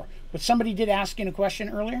that before, but somebody did ask in a question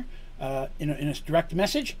earlier, in a direct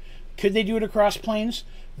message, could they do it across planes?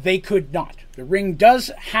 They could not. The ring does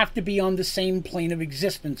have to be on the same plane of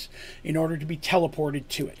existence in order to be teleported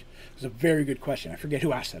to it. It's a very good question. I forget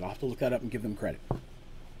who asked that. I'll have to look that up and give them credit.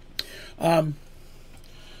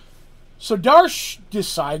 So Darsh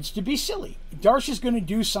decides to be silly. Darsh is going to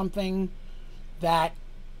do something that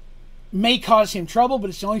may cause him trouble, but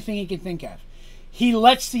it's the only thing he can think of. He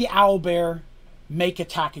lets the owlbear make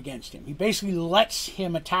attack against him. He basically lets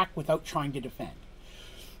him attack without trying to defend.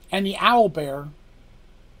 And the owlbear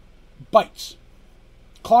bites.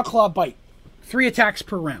 Claw, claw, bite. 3 attacks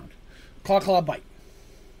per round. Claw, claw, bite.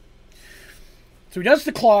 So he does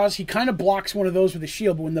the claws. He kind of blocks one of those with a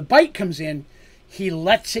shield. But when the bite comes in, he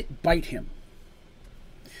lets it bite him.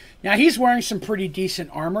 Now, he's wearing some pretty decent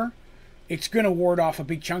armor. It's going to ward off a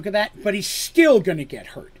big chunk of that. But he's still going to get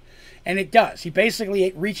hurt. And it does. He basically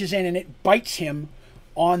it reaches in and it bites him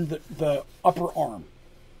on the upper arm.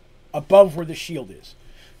 Above where the shield is.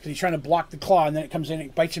 Because he's trying to block the claw, and then it comes in and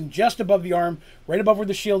it bites him just above the arm, right above where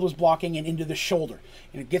the shield was blocking, and into the shoulder.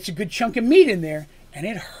 And it gets a good chunk of meat in there, and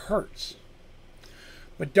it hurts.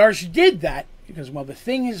 But Darsh did that because while the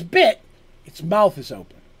thing is bit, its mouth is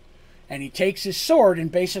open. And he takes his sword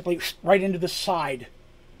and basically right into the side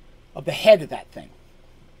of the head of that thing.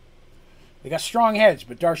 They got strong heads,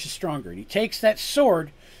 but Darsh is stronger. And he takes that sword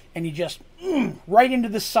and he just right into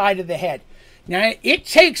the side of the head. Now, it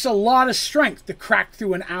takes a lot of strength to crack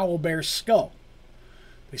through an owlbear's skull.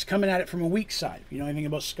 He's coming at it from a weak side. If you know anything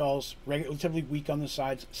about skulls, relatively weak on the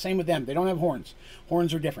sides. Same with them. They don't have horns.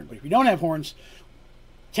 Horns are different. But if you don't have horns,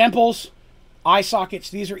 temples, eye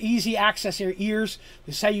sockets, these are easy access ears.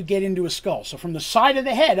 This is how you get into a skull. So from the side of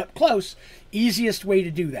the head up close, easiest way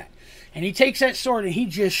to do that. And he takes that sword and he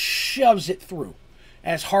just shoves it through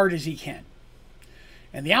as hard as he can.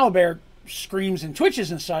 And the owlbear screams and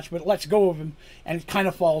twitches and such, but it lets go of him and it kind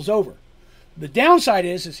of falls over. The downside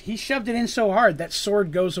is he shoved it in so hard that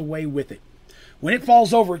sword goes away with it. When it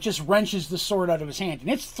falls over, it just wrenches the sword out of his hand. And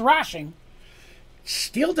it's thrashing.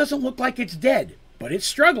 Still doesn't look like it's dead, but it's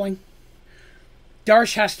struggling.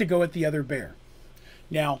 Darsh has to go at the other bear.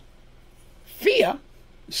 Now, Fia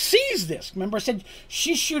sees this. Remember I said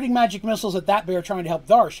she's shooting magic missiles at that bear trying to help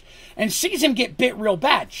Darsh and sees him get bit real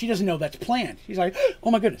bad. She doesn't know that's planned. She's like,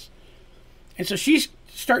 oh my goodness. And so she's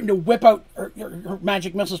starting to whip out her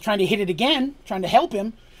magic missiles, trying to hit it again, trying to help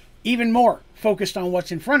him, even more focused on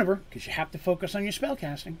what's in front of her, because you have to focus on your spell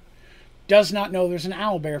casting. Does not know there's an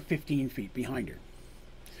owlbear 15 feet behind her.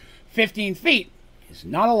 15 feet is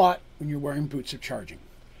not a lot when you're wearing boots of charging.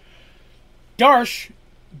 Darsh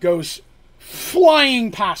goes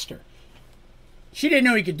flying past her. She didn't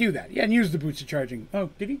know he could do that. He hadn't used the boots of charging. Oh,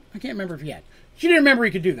 did he? I can't remember if he had. She didn't remember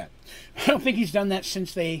he could do that. I don't think he's done that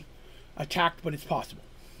since they attacked, but it's possible.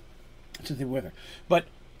 Since they were with her. But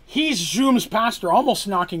he zooms past her, almost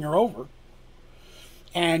knocking her over.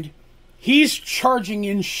 And he's charging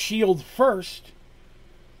in shield first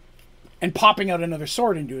and popping out another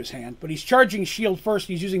sword into his hand. But he's charging shield first.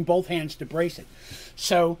 He's using both hands to brace it.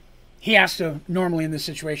 So he has to, normally in this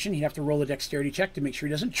situation, he'd have to roll a dexterity check to make sure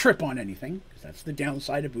he doesn't trip on anything. Because that's the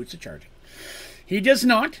downside of boots of charging. He does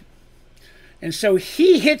not. And so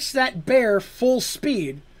he hits that bear full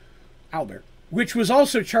speed, owlbear, which was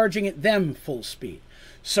also charging at them full speed.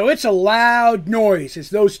 So it's a loud noise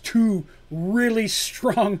as those two really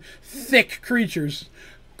strong, thick creatures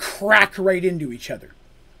crack right into each other.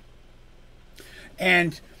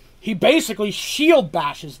 And he basically shield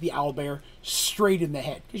bashes the owlbear straight in the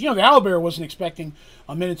head. Because, the owlbear wasn't expecting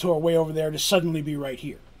a minotaur way over there to suddenly be right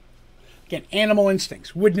here. Again, animal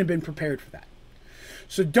instincts. Wouldn't have been prepared for that.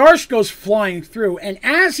 So Darsh goes flying through, and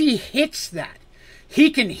as he hits that,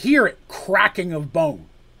 he can hear it cracking of bone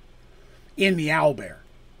in the owlbear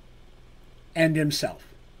and himself.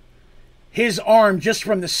 His arm, just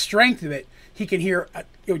from the strength of it, he can hear,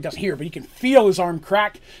 he doesn't hear, but he can feel his arm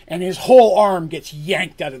crack, and his whole arm gets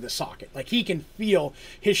yanked out of the socket. Like, he can feel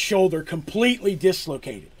his shoulder completely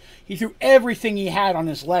dislocated. He threw everything he had on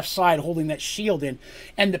his left side holding that shield in,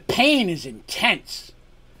 and the pain is intense.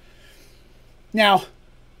 Now,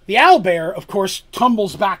 the owlbear, of course,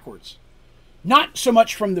 tumbles backwards. Not so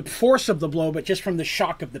much from the force of the blow, but just from the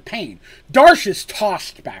shock of the pain. Darsh is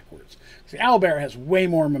tossed backwards. The owlbear has way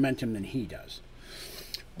more momentum than he does.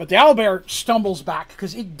 But the owlbear stumbles back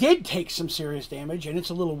because it did take some serious damage, and it's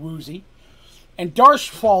a little woozy. And Darsh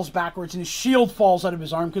falls backwards, and his shield falls out of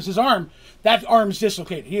his arm because that arm's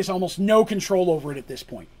dislocated. He has almost no control over it at this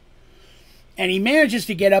point. And he manages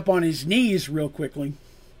to get up on his knees real quickly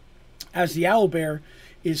as the owlbear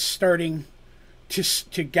is starting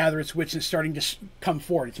to gather its wits and starting to come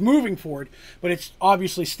forward. It's moving forward, but it's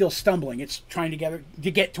obviously still stumbling. It's trying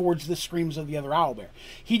to get towards the screams of the other owlbear.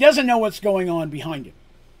 He doesn't know what's going on behind him.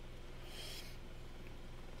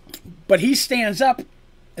 But he stands up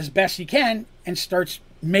as best he can and starts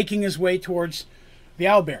making his way towards the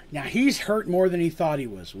owlbear. Now, he's hurt more than he thought he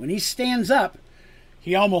was. When he stands up,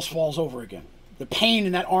 he almost falls over again. The pain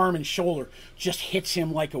in that arm and shoulder just hits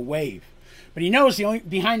him like a wave. But he knows the only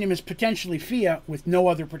behind him is potentially Fia with no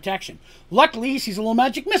other protection. Luckily, he sees a little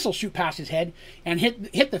magic missile shoot past his head and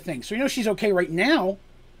hit the thing. So he knows she's okay right now.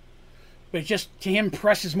 But it just, to him,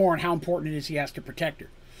 presses more on how important it is he has to protect her.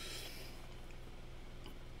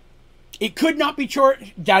 It could not be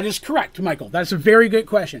charged. That is correct, Michael. That's a very good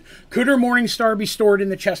question. Could her Morning Star be stored in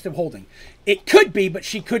the chest of holding? It could be, but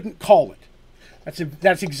she couldn't call it.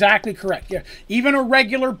 That's exactly correct. Yeah, even a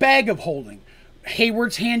regular bag of holding.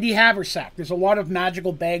 Hayward's handy haversack. There's a lot of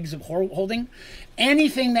magical bags of holding.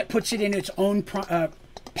 Anything that puts it in its own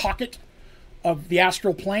pocket of the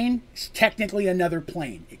astral plane is technically another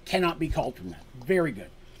plane. It cannot be called from that. Very good.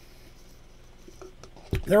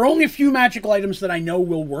 There are only a few magical items that I know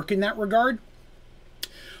will work in that regard.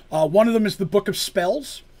 One of them is the Book of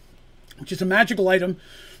Spells, which is a magical item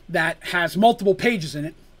that has multiple pages in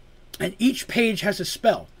it, and each page has a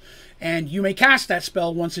spell. And you may cast that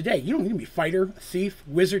spell once a day. You don't need to be fighter, thief,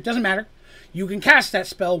 wizard, doesn't matter. You can cast that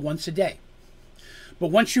spell once a day. But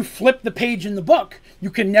once you flip the page in the book, you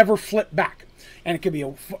can never flip back. And it could be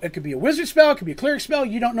a wizard spell, it could be a cleric spell,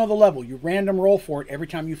 you don't know the level. You random roll for it every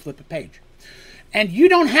time you flip a page. And you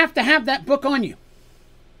don't have to have that book on you.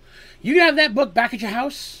 You can have that book back at your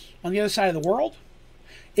house on the other side of the world.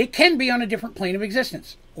 It can be on a different plane of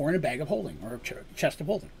existence, or in a bag of holding, or a chest of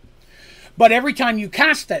holding. But every time you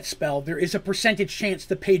cast that spell, there is a percentage chance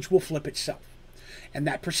the page will flip itself. And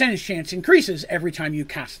that percentage chance increases every time you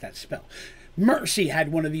cast that spell. Mercy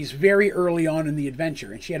had one of these very early on in the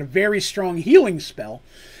adventure, and she had a very strong healing spell,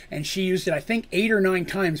 and she used it, I think, 8 or 9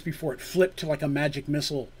 times before it flipped to like a magic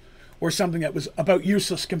missile or something that was about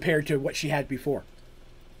useless compared to what she had before.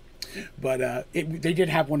 But they did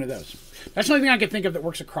have one of those. That's the only thing I can think of that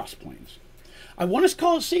works across planes. I want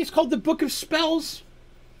to say it's called the Book of Spells.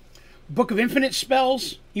 Book of Infinite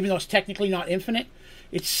Spells, even though it's technically not infinite.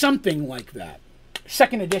 It's something like that.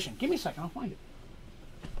 2nd edition. Give me a second, I'll find it.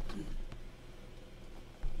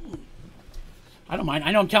 I don't mind.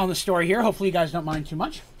 I know I'm telling the story here. Hopefully you guys don't mind too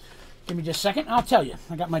much. Give me just a second. I'll tell you.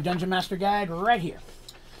 I got my Dungeon Master Guide right here.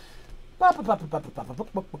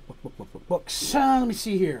 Books. Let me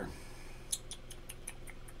see here.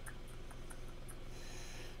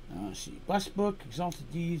 Let's see. Blessed Book,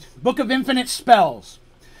 Exalted Deeds. Book of Infinite Spells.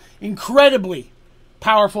 Incredibly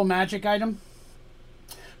powerful magic item.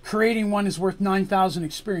 Creating one is worth 9,000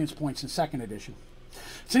 experience points in 2nd edition.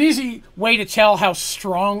 It's an easy way to tell how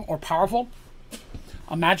strong or powerful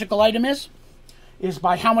a magical item is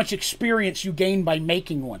by how much experience you gain by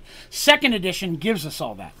making one. 2nd edition gives us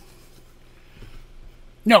all that.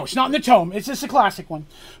 No, it's not in the tome. It's just a classic one.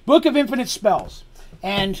 Book of Infinite Spells.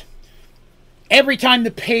 And every time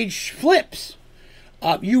the page flips,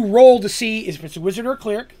 you roll to see if it's a wizard or a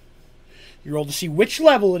cleric. You roll to see which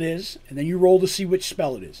level it is, and then you roll to see which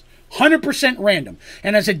spell it is. 100% random.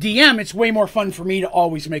 And as a DM, it's way more fun for me to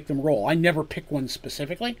always make them roll. I never pick one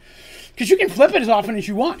specifically, because you can flip it as often as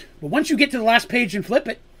you want. But once you get to the last page and flip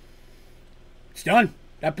it, it's done.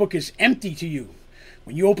 That book is empty to you.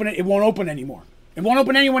 When you open it, it won't open anymore. It won't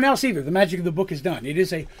open anyone else either. The magic of the book is done. It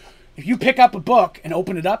is if you pick up a book and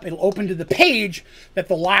open it up, it'll open to the page that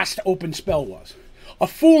the last open spell was. A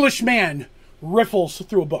foolish man riffles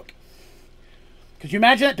through a book. Could you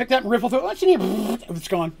imagine that? Pick that and riffle through it. What's in here? It's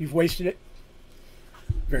gone. You've wasted it.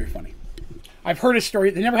 Very funny. I've heard a story.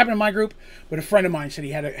 It never happened in my group, but a friend of mine said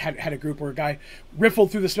he had a group where a guy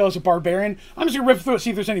riffled through the spells of Barbarian. I'm just going to riffle through it,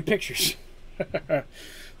 see if there's any pictures.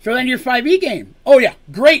 Throw that into your 5e game. Oh, yeah.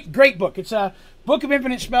 Great book. It's a Book of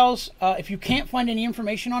Infinite Spells. If you can't find any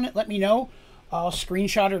information on it, let me know. I'll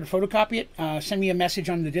screenshot it or photocopy it. Send me a message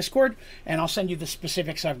on the Discord, and I'll send you the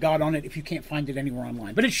specifics I've got on it if you can't find it anywhere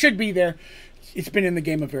online. But it should be there. It's been in the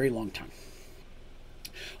game a very long time.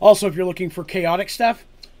 Also, if you're looking for chaotic stuff,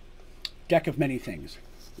 Deck of Many Things.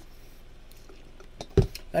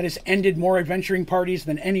 That has ended more adventuring parties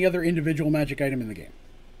than any other individual magic item in the game.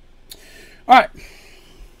 All right.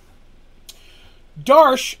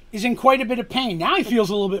 Darsh is in quite a bit of pain. Now he feels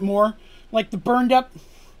a little bit more like the burned up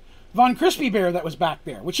Von Crispy Bear that was back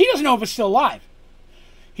there, which he doesn't know if it's still alive.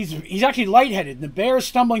 He's actually lightheaded. The bear is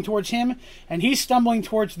stumbling towards him, and he's stumbling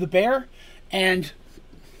towards the bear, and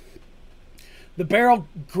the bear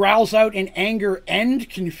growls out in anger and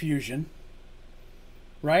confusion.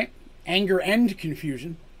 Right? Anger and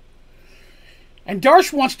confusion. And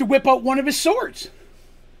Darsh wants to whip out one of his swords.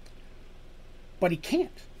 But he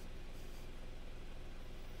can't.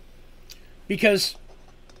 Because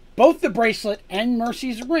both the bracelet and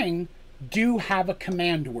Mercy's ring do have a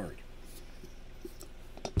command word.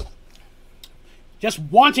 Just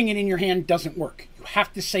wanting it in your hand doesn't work. You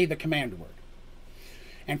have to say the command word.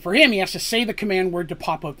 And for him, he has to say the command word to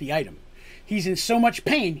pop out the item. He's in so much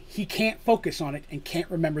pain, he can't focus on it and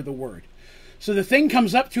can't remember the word. So the thing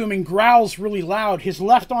comes up to him and growls really loud. His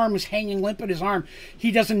left arm is hanging limp at his arm.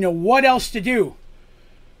 He doesn't know what else to do.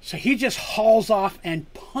 So he just hauls off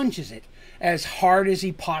and punches it as hard as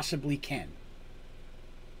he possibly can.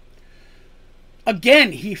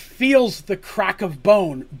 Again, he feels the crack of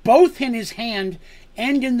bone, both in his hand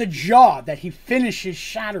and in the jaw that he finishes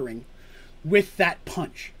shattering with that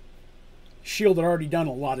punch. Shield had already done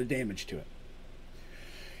a lot of damage to it.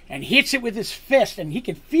 And hits it with his fist, and he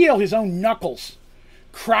can feel his own knuckles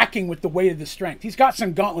cracking with the weight of the strength. He's got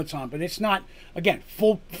some gauntlets on, but it's not, again,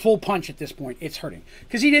 full punch at this point. It's hurting.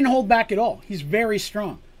 Because he didn't hold back at all. He's very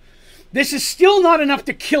strong. This is still not enough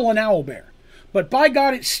to kill an owlbear, but by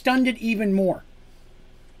God, it stunned it even more.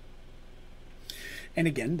 And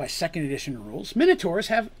again, by 2nd edition rules, Minotaurs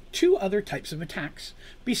have 2 other types of attacks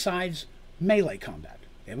besides melee combat.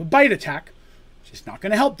 They have a bite attack, which is not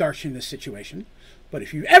going to help Darsh in this situation, but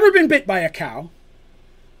if you've ever been bit by a cow,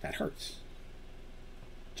 that hurts.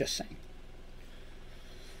 Just saying.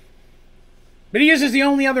 But he uses the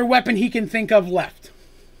only other weapon he can think of left.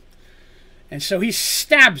 And so he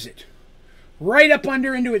stabs it right up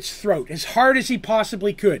under into its throat as hard as he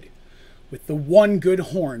possibly could with the one good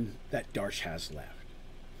horn that Darsh has left.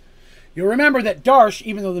 You'll remember that Darsh,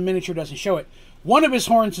 even though the miniature doesn't show it, one of his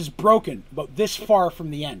horns is broken about this far from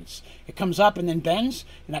the ends. It comes up and then bends,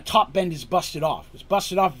 and that top bend is busted off. It was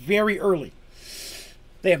busted off very early.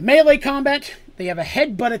 They have melee combat. They have a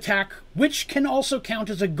headbutt attack, which can also count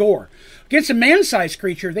as a gore. Against a man-sized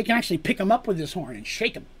creature, they can actually pick him up with his horn and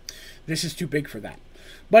shake him. This is too big for that.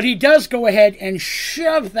 But he does go ahead and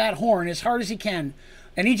shove that horn as hard as he can,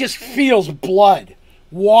 and he just feels blood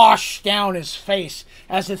wash down his face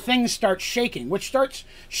as the thing starts shaking, which starts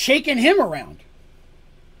shaking him around.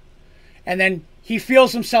 And then he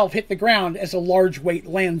feels himself hit the ground as a large weight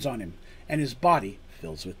lands on him, and his body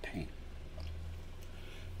fills with pain.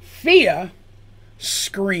 Fia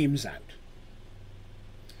screams out,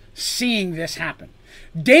 seeing this happen.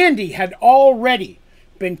 Dandy had already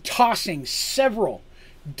been tossing several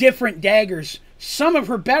different daggers some of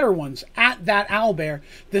her better ones at that owlbear.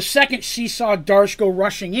 The second she saw Darsh go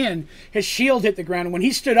rushing in, his shield hit the ground. And when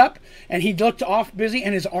he stood up and he looked off busy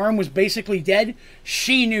and his arm was basically dead,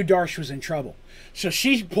 she knew Darsh was in trouble. So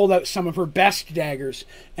she pulled out some of her best daggers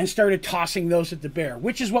and started tossing those at the bear,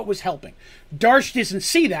 which is what was helping. Darsh doesn't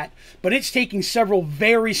see that, but it's taking several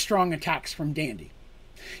very strong attacks from Dandy.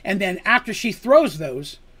 And then after she throws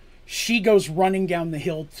those, she goes running down the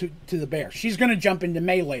hill to the bear. She's going to jump into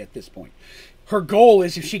melee at this point. Her goal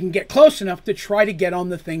is, if she can get close enough, to try to get on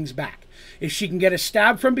the thing's back. If she can get a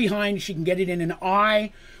stab from behind, she can get it in an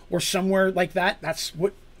eye or somewhere like that. That's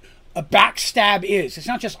what a backstab is. It's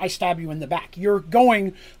not just I stab you in the back. You're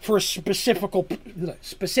going for a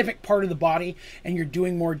specific part of the body, and you're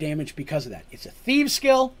doing more damage because of that. It's a thieves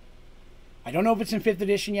skill. I don't know if it's in 5th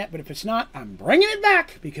edition yet, but if it's not, I'm bringing it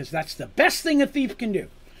back because that's the best thing a thief can do.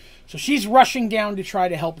 So she's rushing down to try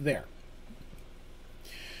to help there.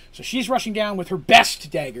 So she's rushing down with her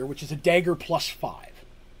best dagger, which is a dagger +5.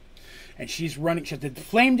 And she's running. She has the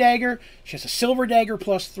flame dagger, she has a silver dagger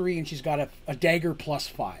 +3, and she's got a dagger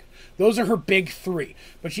 +5. Those are her big 3.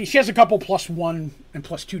 But she has a couple +1 and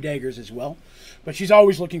 +2 daggers as well. But she's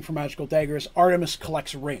always looking for magical daggers. Artemis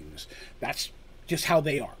collects rings. That's just how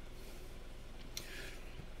they are.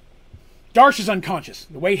 Darsh is unconscious.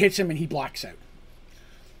 The weight hits him and he blacks out.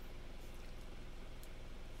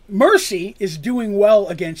 Mercy is doing well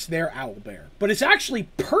against their owlbear, but it's actually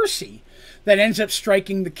Percy that ends up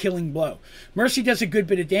striking the killing blow. Mercy does a good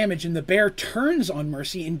bit of damage, and the bear turns on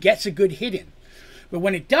Mercy and gets a good hit in. But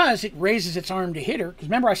when it does, it raises its arm to hit her. Because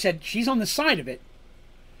remember I said she's on the side of it.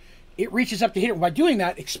 It reaches up to hit her. By doing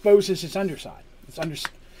that, exposes its underside.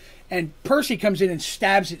 And Percy comes in and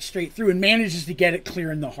stabs it straight through and manages to get it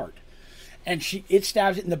clear in the heart. And it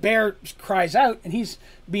stabs it, and the bear cries out, and he's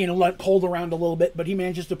being pulled around a little bit, but he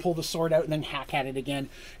manages to pull the sword out and then hack at it again,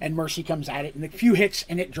 and Mercy comes at it, and a few hits,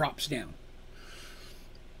 and it drops down.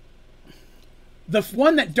 The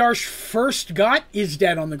one that Darsh first got is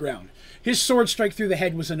dead on the ground. His sword strike through the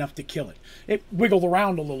head was enough to kill it. It wiggled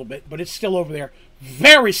around a little bit, but it's still over there.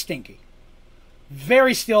 Very stinky.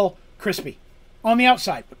 Very still crispy. On the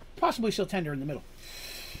outside, but possibly still tender in the middle.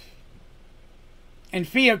 And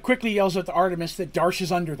Fia quickly yells at the Artemis that Darsh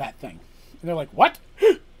is under that thing. And they're like, what?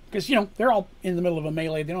 Because, they're all in the middle of a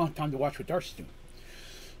melee. They don't have time to watch what Darsh is doing.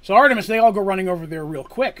 So Artemis, they all go running over there real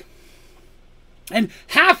quick. And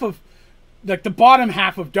the bottom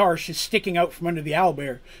half of Darsh is sticking out from under the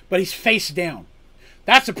owlbear, but he's face down.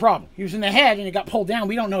 That's a problem. He was in the head and he got pulled down.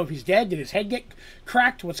 We don't know if he's dead. Did his head get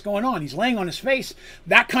cracked? What's going on? He's laying on his face.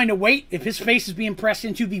 That kind of weight, if his face is being pressed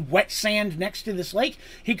into the wet sand next to this lake,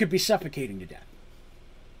 he could be suffocating to death.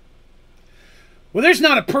 Well, there's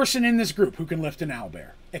not a person in this group who can lift an owlbear,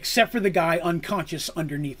 except for the guy unconscious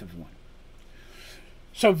underneath of one.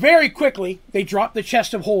 So very quickly, they drop the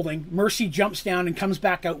chest of holding. Mercy jumps down and comes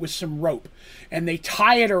back out with some rope. And they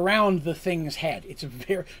tie it around the thing's head. It's as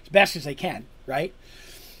best as they can, right?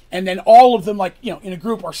 And then all of them, in a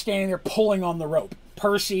group, are standing there pulling on the rope.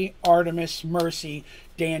 Percy, Artemis, Mercy,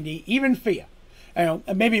 Dandy, even Fia.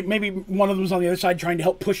 Maybe one of them was on the other side trying to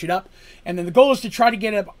help push it up. And then the goal is to try to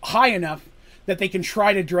get it up high enough that they can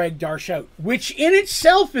try to drag Darsh out, which in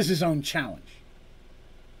itself is his own challenge.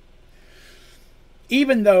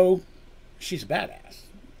 Even though she's a badass.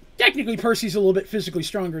 Technically, Percy's a little bit physically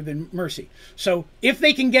stronger than Mercy. So if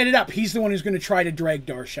they can get it up, he's the one who's going to try to drag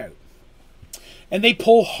Darsh out. And they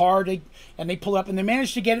pull hard, and they pull up, and they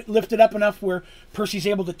manage to get it lifted up enough where Percy's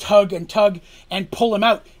able to tug and pull him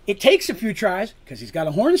out. It takes a few tries, because he's got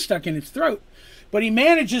a horn stuck in his throat, but he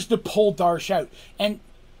manages to pull Darsh out. And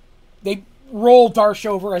they roll Darsh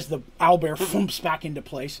over as the owlbear thumps back into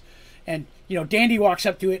place. And, Dandy walks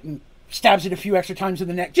up to it and stabs it a few extra times in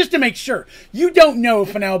the neck, just to make sure. You don't know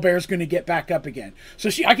if an owlbear is going to get back up again. So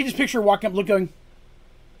I can just picture her walking up, going,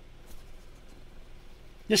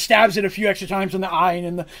 just stabs it a few extra times in the eye and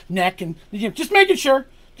in the neck, and just making sure.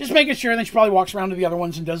 And then she probably walks around to the other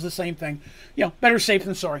ones and does the same thing. Better safe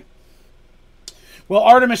than sorry. Well,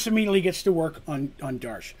 Artemis immediately gets to work on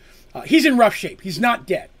Darsh. He's in rough shape. He's not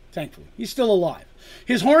dead, thankfully. He's still alive.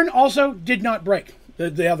 His horn also did not break,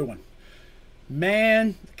 the other one.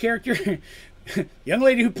 Man, the character, young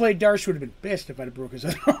lady who played Darsh would have been pissed if I'd have broke his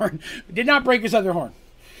other horn. But did not break his other horn.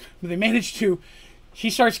 But they managed to. She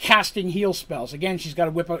starts casting heal spells. Again, she's got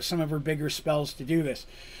to whip out some of her bigger spells to do this.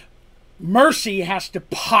 Mercy has to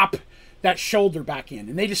pop that shoulder back in.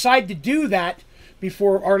 And they decide to do that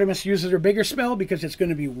before Artemis uses her bigger spell, because it's going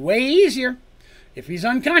to be way easier if he's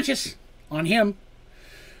unconscious on him.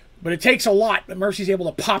 But it takes a lot, but Mercy's able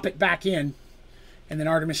to pop it back in. And then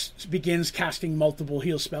Artemis begins casting multiple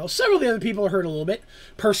heal spells. Several of the other people are hurt a little bit.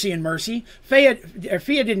 Percy and Mercy. Fia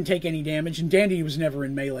didn't take any damage, and Dandy was never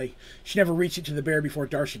in melee. She never reached it to the bear before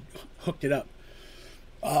Darsh had hooked it up.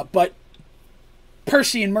 But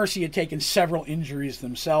Percy and Mercy had taken several injuries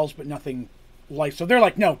themselves, but nothing life. So they're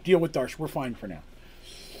like, no, deal with Darsh. We're fine for now.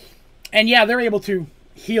 And yeah, they're able to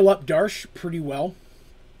heal up Darsh pretty well.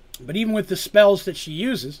 But even with the spells that she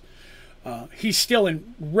uses, he's still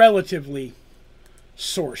in relatively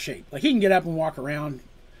sore shape. Like, he can get up and walk around.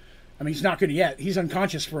 I mean, he's not good yet. He's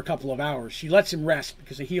unconscious for a couple of hours. She lets him rest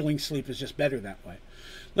because a healing sleep is just better that way.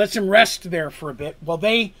 Lets him rest there for a bit while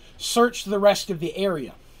they search the rest of the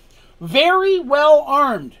area. Very well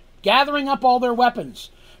armed, gathering up all their weapons,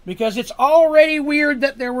 because it's already weird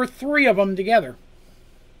that there were 3 of them together.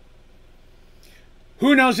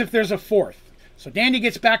 Who knows if there's a 4th? So Dandy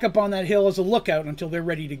gets back up on that hill as a lookout until they're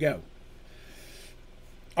ready to go.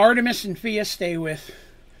 Artemis and Fia stay with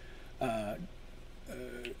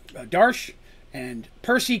Darsh, and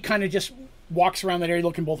Percy kind of just walks around that area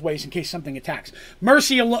looking both ways in case something attacks.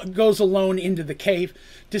 Mercy goes alone into the cave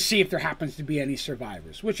to see if there happens to be any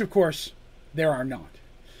survivors, which of course there are not.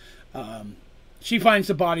 She finds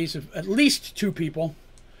the bodies of at least 2 people.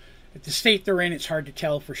 At the state they're in, it's hard to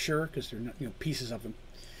tell for sure because they're not, pieces of them.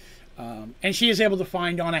 And she is able to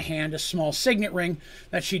find on a hand a small signet ring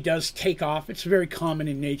that she does take off. It's very common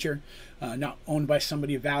in nature, not owned by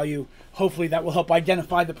somebody of value. Hopefully that will help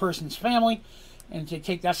identify the person's family. And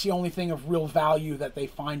that's the only thing of real value that they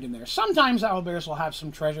find in there. Sometimes owlbears will have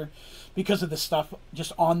some treasure because of the stuff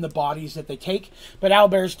just on the bodies that they take. But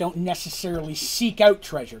owlbears don't necessarily seek out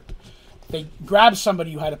treasure. If they grab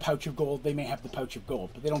somebody who had a pouch of gold, they may have the pouch of gold,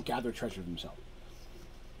 but they don't gather treasure themselves.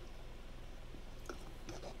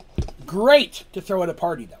 Great to throw at a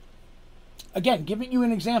party, though. Again, giving you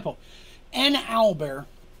an example. An owlbear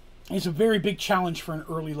is a very big challenge for an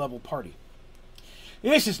early level party.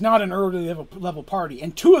 This is not an early level party,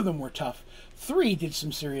 and 2 of them were tough. 3 did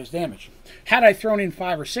some serious damage. Had I thrown in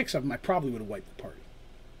 5 or 6 of them, I probably would have wiped the party.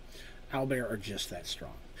 Owlbear are just that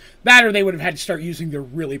strong. That, or they would have had to start using their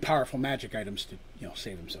really powerful magic items to,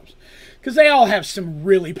 save themselves. Because they all have some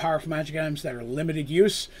really powerful magic items that are limited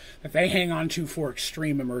use that they hang on to for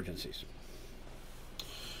extreme emergencies.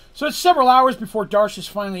 So it's several hours before Darsh is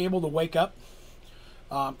finally able to wake up.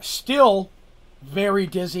 Still very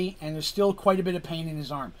dizzy, and there's still quite a bit of pain in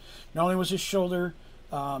his arm. Not only was his shoulder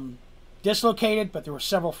dislocated, but there were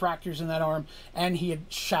several fractures in that arm, and he had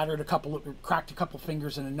cracked a couple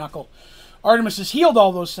fingers and a knuckle. Artemis has healed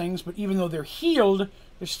all those things, but even though they're healed,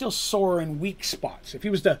 they're still sore and weak spots. If he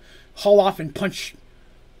was to haul off and punch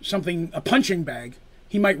a punching bag,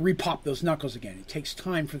 he might repop those knuckles again. It takes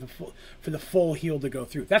time for the full heal to go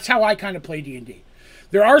through. That's how I kind of play D&D.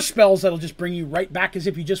 There are spells that'll just bring you right back as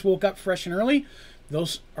if you just woke up fresh and early.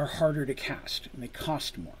 Those are harder to cast, and they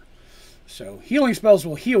cost more. So healing spells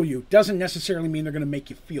will heal you. Doesn't necessarily mean they're going to make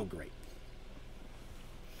you feel great.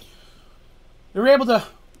 They were able to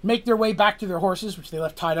make their way back to their horses, which they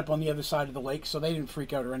left tied up on the other side of the lake, so they didn't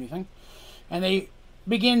freak out or anything. And they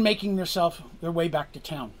begin making their way back to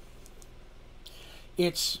town.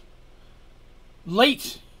 It's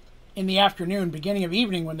late in the afternoon, beginning of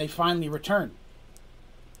evening, when they finally return.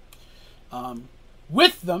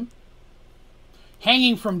 With them,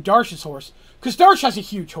 hanging from Darsh's horse, because Darsh has a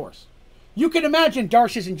huge horse. You can imagine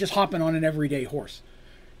Darsh isn't just hopping on an everyday horse.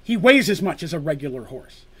 He weighs as much as a regular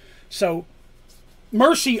horse. So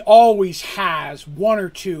Mercy always has 1 or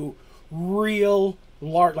 2 real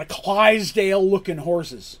large, like Clydesdale-looking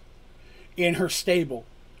horses in her stable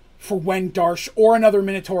for when Darsh or another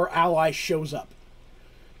Minotaur ally shows up.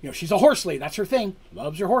 She's a horse lady. That's her thing.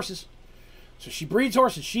 Loves her horses. So she breeds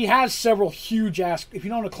horses. She has several huge-ass... If you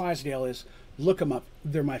don't know what a Clydesdale is, look them up.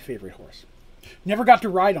 They're my favorite horse. Never got to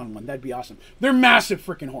ride on one. That'd be awesome. They're massive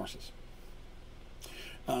freaking horses.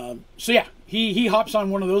 So yeah, he hops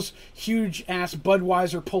on one of those huge-ass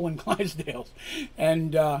Budweiser pulling Clydesdales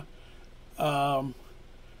and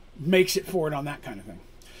makes it forward on that kind of thing.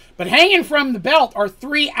 But hanging from the belt are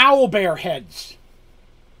 3 owlbear heads,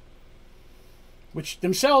 which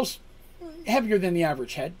themselves heavier than the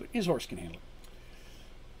average head, but his horse can handle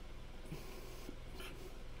it.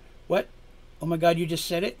 What? Oh my God, you just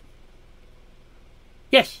said it?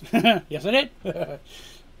 Yes. Yes, I did.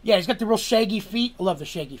 Yeah, he's got the real shaggy feet. I love the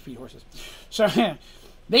shaggy feet horses. So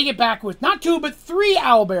they get back with not 2, but 3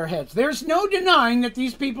 owlbear heads. There's no denying that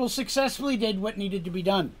these people successfully did what needed to be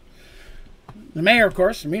done. The mayor, of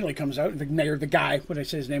course, immediately comes out. The mayor, the guy, what I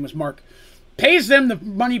say his name was Mark, pays them the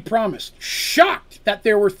money promised. Shocked that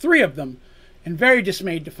there were 3 of them, and very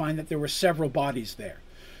dismayed to find that there were several bodies there.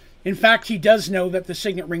 In fact, he does know that the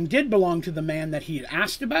signet ring did belong to the man that he had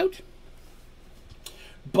asked about,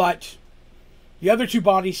 but the other two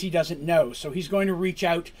bodies he doesn't know. So he's going to reach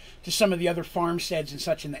out to some of the other farmsteads and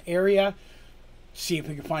such in the area, see if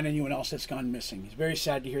we can find anyone else that's gone missing. He's very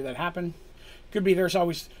sad to hear that happen. Could be there's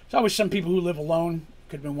always some people who live alone.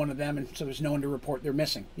 Could have been one of them, and so there's no one to report they're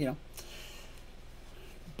missing, you know.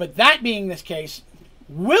 But that being this case,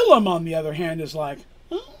 Willem, on the other hand, is like,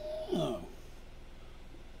 oh,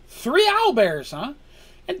 3 owlbears, huh?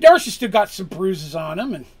 And Darcy's still got some bruises on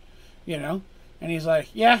him, and, you know, and he's like,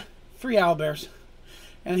 yeah, 3 owlbears.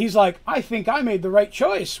 And he's like, I think I made the right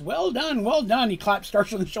choice. Well done, well done. He claps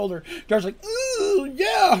Darcy on the shoulder. Darcy's like, ooh,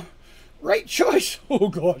 yeah, right choice. Oh,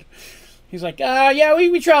 God. He's like, yeah,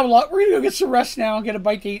 we travel a lot. We're going to go get some rest now, get a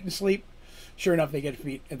bite to eat and sleep. Sure enough, they get to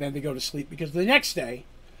eat, and then they go to sleep, because the next day,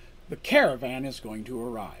 the caravan is going to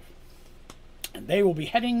arrive. And they will be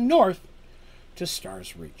heading north to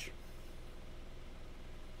Star's Reach.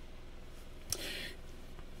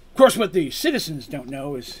 Of course, what the citizens don't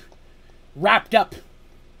know is wrapped up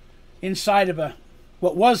inside of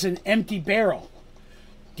what was an empty barrel,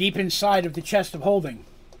 deep inside of the chest of holding,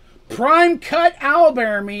 prime cut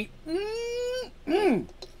owlbear meat.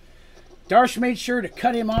 Darsh made sure to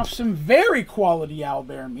cut him off some very quality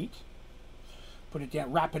owlbear meat. Put it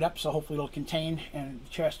down, wrap it up so hopefully it'll contain the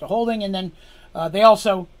chest of holding. And then they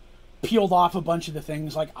also peeled off a bunch of the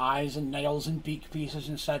things like eyes and nails and beak pieces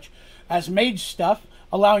and such as mage stuff,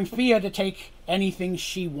 allowing Fia to take anything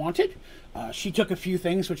she wanted. She took a few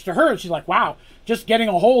things, which to her, she's like, wow, just getting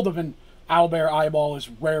a hold of an owlbear eyeball is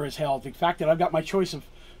rare as hell. The fact that I've got my choice of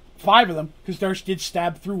 5 of them, because Darsh did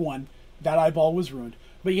stab through one, that eyeball was ruined.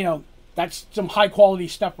 But, you know, that's some high-quality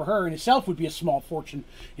stuff for her, and itself would be a small fortune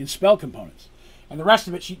in spell components. And the rest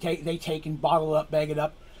of it, they take and bottle it up, bag it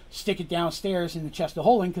up, stick it downstairs in the chest of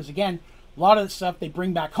holding, because, again, a lot of the stuff they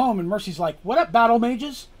bring back home, and Mercy's like, what up, battle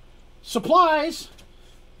mages? Supplies!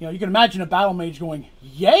 You know, you can imagine a battle mage going,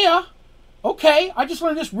 yeah, okay, I just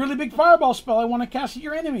learned this really big fireball spell I want to cast at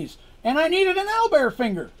your enemies, and I needed an owlbear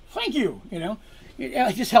finger. Thank you, you know.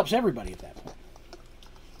 It just helps everybody at that point.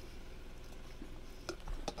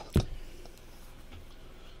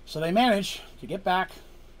 So they manage to get back,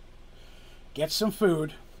 get some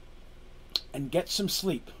food, and get some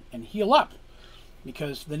sleep, and heal up,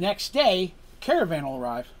 because the next day, caravan will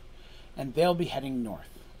arrive, and they'll be heading north.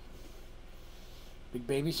 Big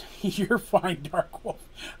babies, you're fine, Dark Wolf.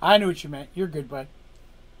 I knew what you meant. You're good, bud.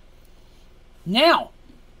 Now,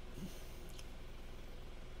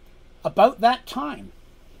 about that time,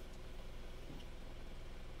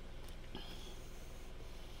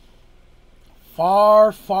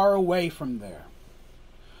 far, far away from there,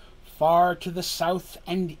 far to the south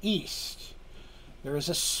and east, there is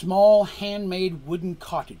a small handmade wooden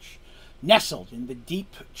cottage nestled in the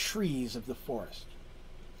deep trees of the forest.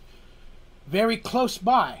 Very close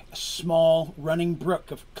by, a small running brook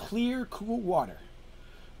of clear, cool water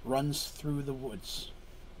runs through the woods.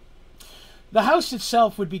 The house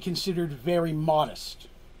itself would be considered very modest,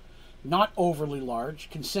 not overly large,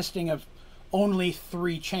 consisting of only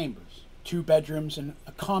 3 chambers, 2 bedrooms and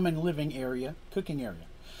a common living area, cooking area.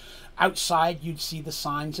 Outside, you'd see the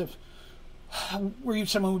signs of where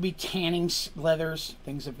someone would be tanning leathers,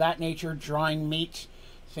 things of that nature, drying meat,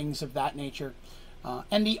 things of that nature.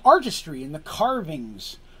 And the artistry and the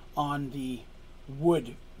carvings on the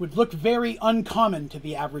wood would look very uncommon to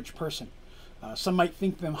the average person. Some might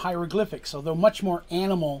think them hieroglyphics, although much more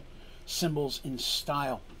animal symbols in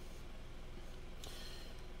style.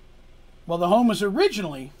 Well, the home was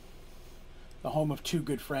originally the home of 2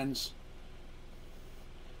 good friends.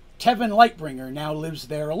 Tevin Lightbringer now lives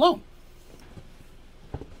there alone.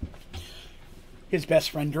 His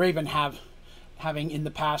best friend Draven having in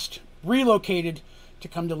the past relocated to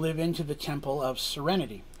come to live into the Temple of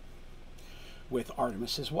Serenity with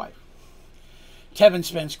Artemis, his wife. Tevin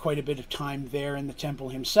spends quite a bit of time there in the temple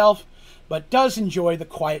himself, but does enjoy the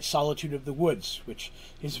quiet solitude of the woods, which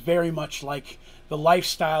is very much like the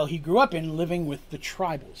lifestyle he grew up in, living with the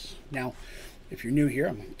tribals. Now, if you're new here,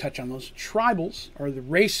 I'm going to touch on those. Tribals are the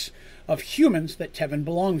race of humans that Tevin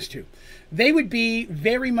belongs to. They would be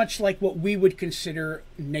very much like what we would consider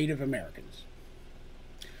Native Americans.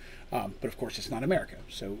 But of course, it's not America.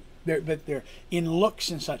 So, they're in looks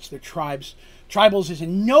and such. They're tribes. Tribals is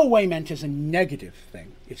in no way meant as a negative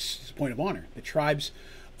thing. It's a point of honor. The tribes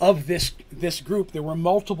of this group, there were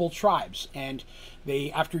multiple tribes, and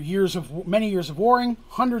they, after many years of warring,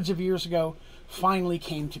 hundreds of years ago, finally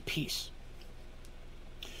came to peace.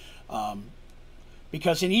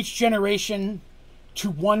 Because in each generation, to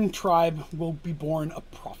one tribe will be born a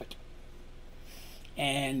prophet.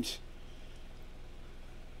 And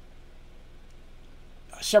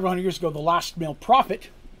several hundred years ago, the last male prophet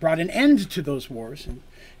brought an end to those wars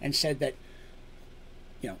and said that,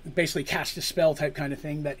 basically cast a spell type kind of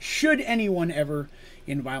thing, that should anyone ever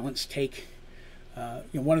in violence take,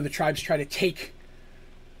 one of the tribes try to take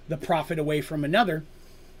the prophet away from another,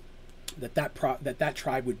 that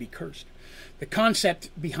tribe would be cursed. The concept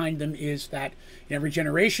behind them is that in every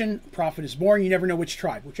generation, a prophet is born. You never know which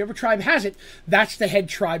tribe. Whichever tribe has it, that's the head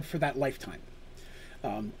tribe for that lifetime.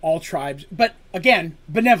 All tribes, but again,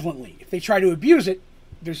 benevolently. If they try to abuse it,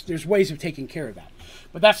 there's ways of taking care of that.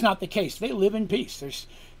 But that's not the case. They live in peace.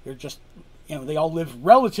 They're just, they all live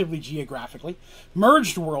relatively geographically.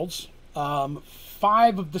 Merged worlds, 5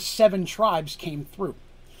 of the 7 tribes came through.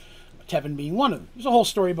 Tevin being one of them. There's a whole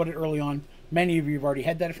story about it early on. Many of you have already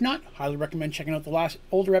had that. If not, highly recommend checking out the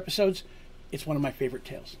older episodes. It's one of my favorite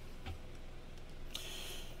tales.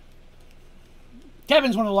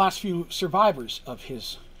 Tevin's one of the last few survivors of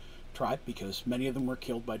his tribe, because many of them were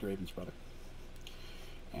killed by Draven's brother.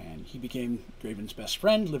 And he became Draven's best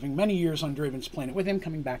friend, living many years on Draven's planet with him,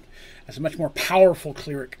 coming back as a much more powerful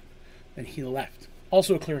cleric than he left.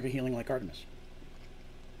 Also a cleric of healing like Artemis.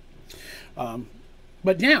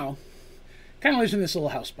 But now, kind of lives in this little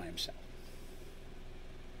house by himself.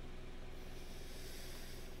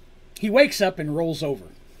 He wakes up and rolls over,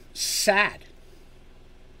 sad,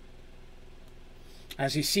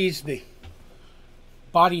 as he sees the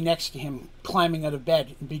body next to him climbing out of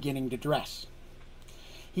bed and beginning to dress.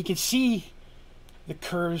 He can see the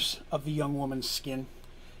curves of the young woman's skin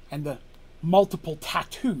and the multiple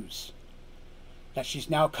tattoos that she's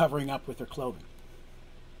now covering up with her clothing.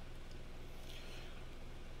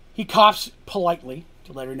 He coughs politely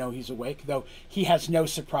to let her know he's awake, though he has no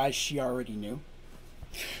surprise she already knew.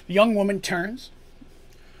 The young woman turns.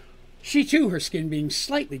 She too, her skin being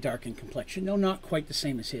slightly dark in complexion, though not quite the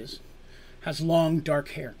same as his, has long dark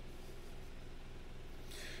hair.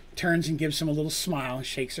 Turns and gives him a little smile and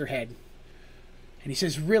shakes her head. And he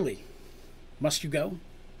says, "Really? Must you go?"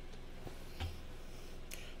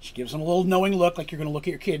 She gives him a little knowing look, like you're going to look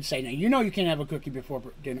at your kid and say, "Now, you know you can't have a cookie before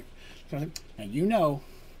dinner. Now, you know,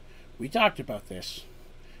 we talked about this.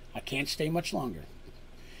 I can't stay much longer.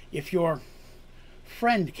 If your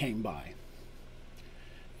friend came by,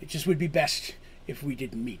 it just would be best if we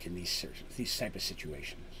didn't meet in these type of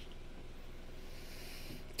situations."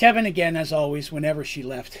 Tevin, again, as always, whenever she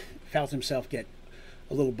left, felt himself get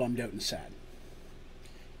a little bummed out and sad.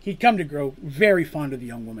 He'd come to grow very fond of the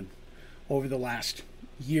young woman over the last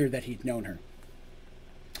year that he'd known her.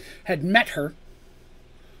 Had met her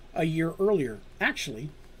a year earlier, actually,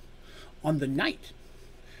 on the night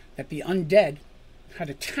that the undead had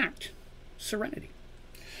attacked Serenity.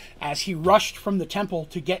 As he rushed from the temple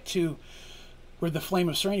to get to where the Flame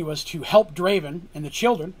of Serenity was to help Draven and the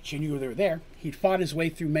children, she knew they were there, he'd fought his way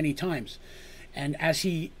through many times. And as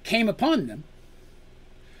he came upon them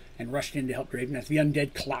and rushed in to help Draven, as the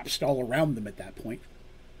undead collapsed all around them at that point,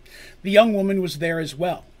 the young woman was there as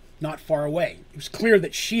well, not far away. It was clear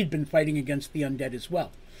that she'd been fighting against the undead as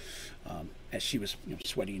well, as she was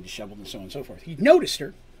sweaty and disheveled and so on and so forth. He'd noticed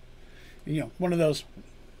her, one of those,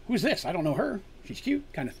 "Who's this? I don't know her. She's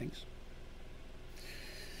cute," kind of things.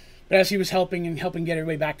 But as he was helping get her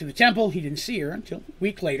way back to the temple, he didn't see her until a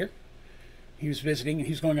week later. He was visiting, and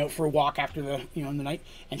he was going out for a walk after in the night,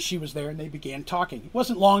 and she was there, and they began talking. It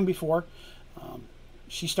wasn't long before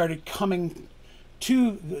she started coming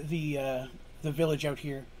to the village out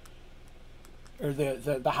here, or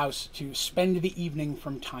the house, to spend the evening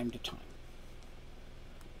from time to time.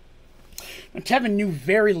 Now, Tevin knew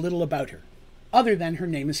very little about her, other than her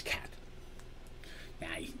name is Kat.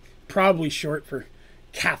 Now, probably short for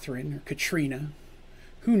Catherine or Katrina.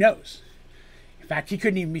 Who knows? In fact, he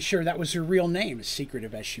couldn't even be sure that was her real name, as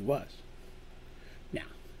secretive as she was. Now,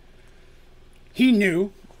 he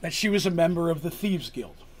knew that she was a member of the Thieves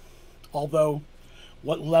Guild, although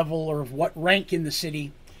what level or of what rank in the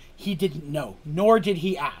city, he didn't know, nor did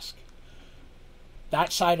he ask.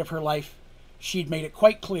 That side of her life, she'd made it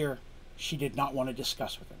quite clear she did not want to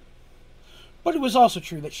discuss with him. But it was also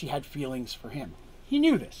true that she had feelings for him. He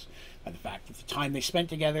knew this by the fact that the time they spent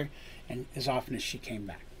together and as often as she came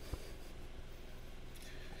back.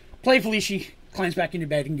 Playfully, she climbs back into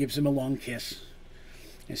bed and gives him a long kiss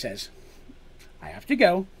and says, "I have to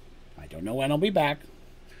go. I don't know when I'll be back,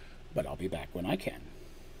 but I'll be back when I can."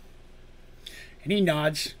 And he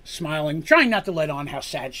nods, smiling, trying not to let on how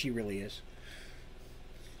sad she really is.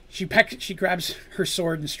 She grabs her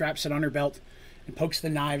sword and straps it on her belt and pokes the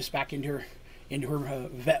knives back into her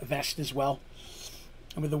vest as well.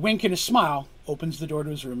 And with a wink and a smile, opens the door to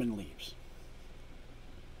his room and leaves.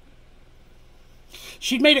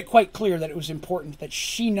 She'd made it quite clear that it was important that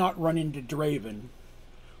she not run into Draven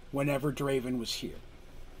whenever Draven was here.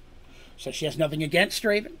 So she has nothing against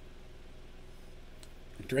Draven.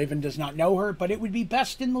 Draven does not know her, but it would be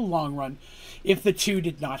best in the long run if the two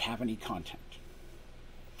did not have any contact.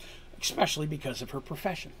 Especially because of her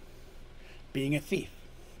profession, being a thief.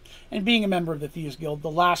 And being a member of the Thieves Guild, the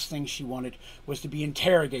last thing she wanted was to be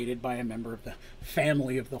interrogated by a member of the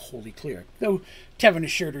family of the Holy Cleric. Though Tevin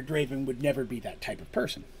assured her Draven would never be that type of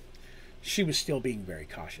person. She was still being very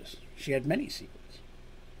cautious. She had many secrets.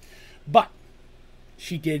 But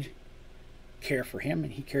she did care for him,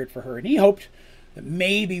 and he cared for her, and he hoped that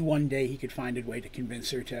maybe one day he could find a way to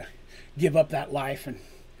convince her to give up that life and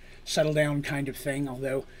settle down kind of thing,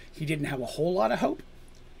 although he didn't have a whole lot of hope.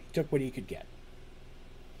 He took what he could get.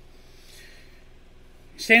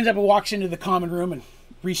 He stands up and walks into the common room and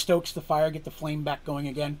restokes the fire, get the flame back going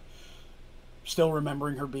again, still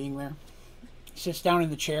remembering her being there. He sits down in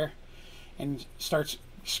the chair and starts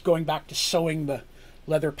going back to sewing the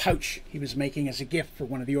leather pouch he was making as a gift for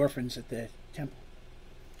one of the orphans at the temple.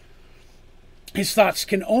 His thoughts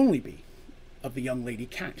can only be of the young lady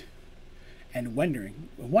Cat, and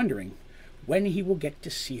wondering when he will get to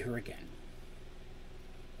see her again.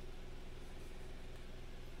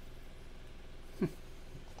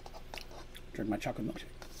 Drink my chocolate milkshake.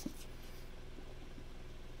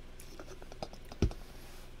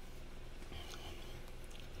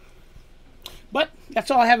 But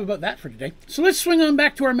that's all I have about that for today. So let's swing on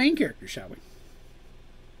back to our main character, shall we?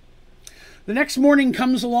 The next morning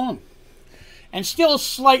comes along, and still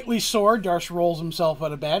slightly sore, Darsh rolls himself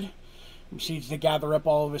out of bed, proceeds to gather up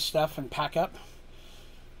all of his stuff and pack up.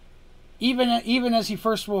 Even as he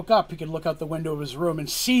first woke up, he could look out the window of his room and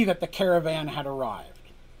see that the caravan had arrived.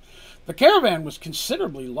 The caravan was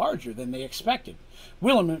considerably larger than they expected.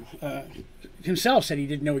 Willem himself said he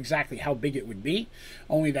didn't know exactly how big it would be,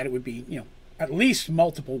 only that it would be, at least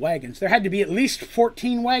multiple wagons. There had to be at least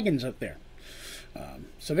 14 wagons out there.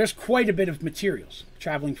 So there's quite a bit of materials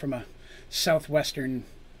traveling from a southwestern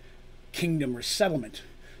kingdom or settlement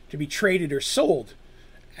to be traded or sold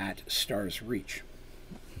at Star's Reach.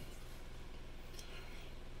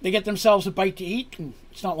 They get themselves a bite to eat, and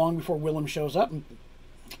it's not long before Willem shows up and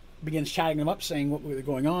begins chatting them up, saying what was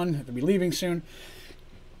going on, they'll be leaving soon.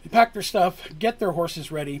 They pack their stuff, get their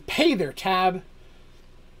horses ready, pay their tab,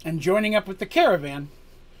 and joining up with the caravan,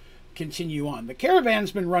 continue on. The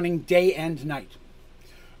caravan's been running day and night.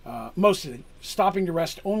 Most of it, stopping to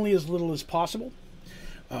rest only as little as possible,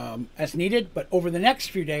 as needed, but over the next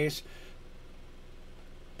few days,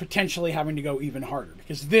 potentially having to go even harder,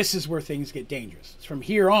 because this is where things get dangerous. It's from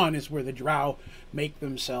here on is where the drow make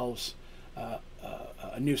themselves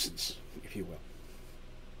a nuisance, if you will.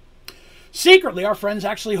 Secretly, our friends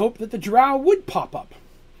actually hoped that the drow would pop up.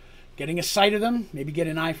 Getting a sight of them, maybe get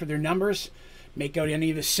an eye for their numbers, make out any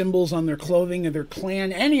of the symbols on their clothing of their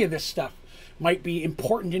clan, any of this stuff might be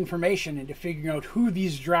important information into figuring out who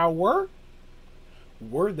these drow were.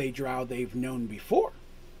 Were they drow they've known before?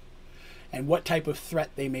 And what type of threat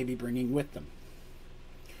they may be bringing with them.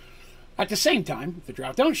 At the same time, if the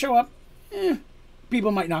drow don't show up,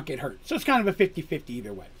 people might not get hurt. So it's kind of a 50-50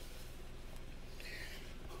 either way.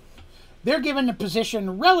 They're given a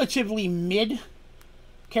position relatively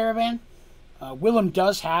mid-caravan. Willem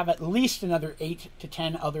does have at least another 8 to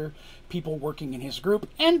 10 other people working in his group,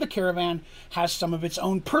 and the caravan has some of its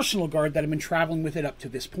own personal guard that have been traveling with it up to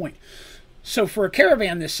this point. So for a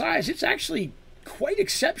caravan this size, it's actually quite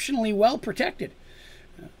exceptionally well protected.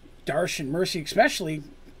 Darsh and Mercy especially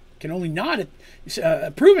can only nod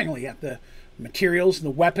approvingly at the materials and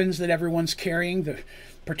the weapons that everyone's carrying, the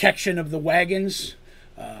protection of the wagons.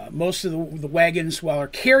 Most of the wagons, while are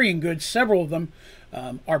carrying goods, several of them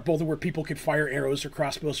are both where people could fire arrows or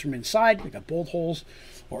crossbows from inside. They got bolt holes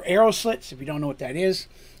or arrow slits, if you don't know what that is.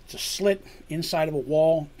 It's a slit inside of a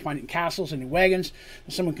wall. You find it in castles and in wagons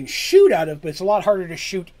that someone can shoot out of, but it's a lot harder to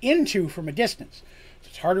shoot into from a distance. So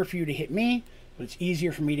it's harder for you to hit me, but it's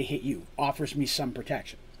easier for me to hit you. Offers me some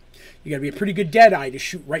protection. You got to be a pretty good dead eye to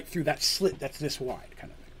shoot right through that slit that's this wide,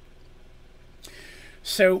 kind of thing.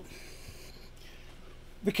 So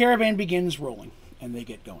the caravan begins rolling, and they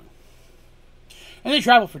get going. And they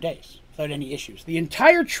travel for days without any issues. The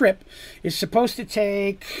entire trip is supposed to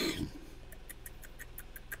take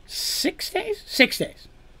 6 days? 6 days.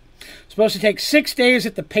 It's supposed to take 6 days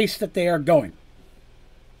at the pace that they are going.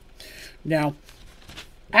 Now,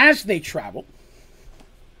 as they travel,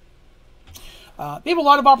 they have a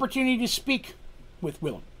lot of opportunity to speak with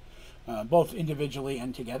Willem, both individually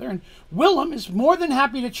and together. And Willem is more than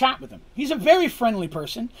happy to chat with them. He's a very friendly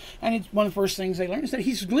person, and it's one of the first things they learn is that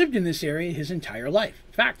he's lived in this area his entire life.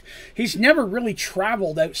 In fact, he's never really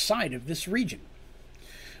traveled outside of this region.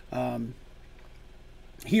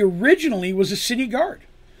 He originally was a city guard,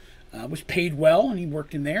 was paid well, and he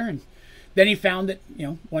worked in there. And then he found that,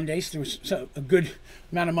 one day there was a good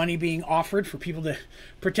amount of money being offered for people to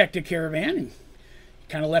protect a caravan, and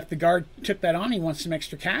kind of left the guard, took that on. He wants some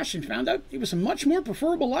extra cash and found out it was a much more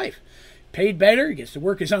preferable life. Paid better, he gets to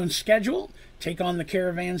work his own schedule, take on the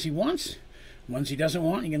caravans he wants. Ones he doesn't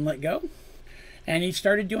want, he can let go. And he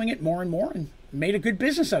started doing it more and more and made a good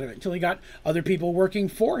business out of it until he got other people working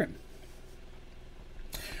for him.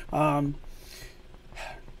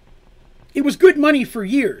 It was good money for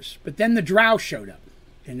years, but then the drow showed up.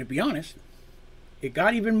 And to be honest, it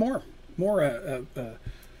got even more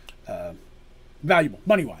valuable,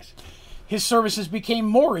 money-wise. His services became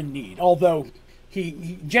more in need, although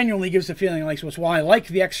he genuinely gives the feeling like, well, I like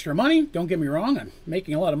the extra money. Don't get me wrong, I'm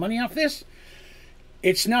making a lot of money off this.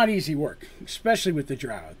 It's not easy work, especially with the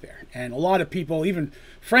drow out there. And a lot of people, even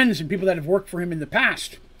friends and people that have worked for him in the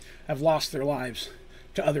past, have lost their lives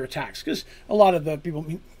to other attacks. Because a lot of the people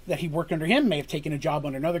that he worked under him may have taken a job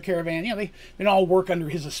on another caravan. They don't all work under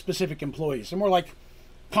his specific employees. They're more like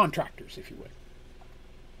contractors, if you would.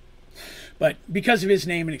 But because of his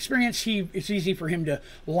name and experience, it's easy for him to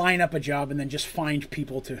line up a job and then just find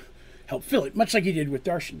people to help fill it, much like he did with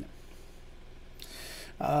Darshan.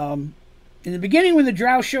 In the beginning, when the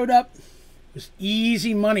drow showed up, it was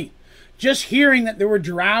easy money. Just hearing that there were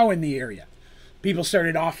drow in the area, people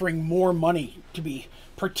started offering more money to be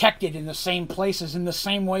protected in the same places in the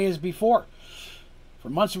same way as before. For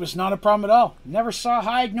months, it was not a problem at all. Never saw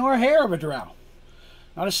hide nor hair of a drow.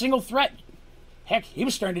 Not a single threat. Heck, he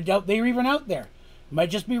was starting to doubt they were even out there. It might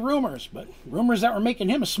just be rumors, but rumors that were making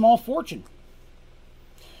him a small fortune.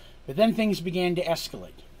 But then things began to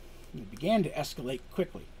escalate. It began to escalate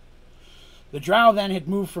quickly. The drow then had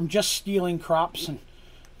moved from just stealing crops and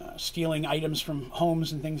stealing items from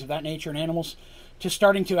homes and things of that nature and animals to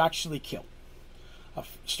starting to actually kill.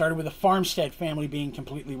 Started with a farmstead family being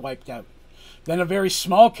completely wiped out. Then a very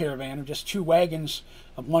small caravan of just 2 wagons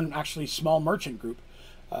of one actually small merchant group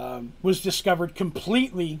was discovered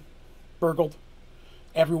completely burgled.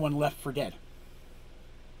 Everyone left for dead.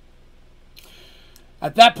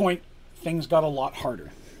 At that point, things got a lot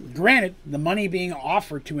harder. Granted, the money being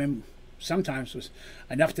offered to him sometimes was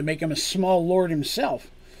enough to make him a small lord himself.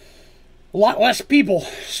 A lot less people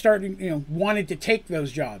wanted to take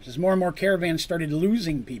those jobs as more and more caravans started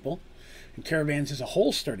losing people, and caravans as a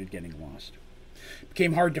whole started getting lost. It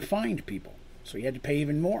became hard to find people, so he had to pay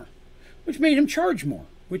even more, which made him charge more,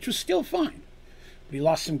 which was still fine. But he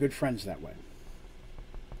lost some good friends that way.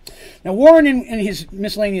 Now, Warren and his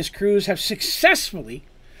miscellaneous crews have successfully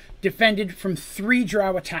defended from 3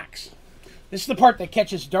 drow attacks. This is the part that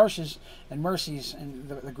catches Darsh's and Mercy's and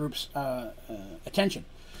the group's attention.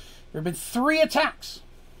 There have been 3 attacks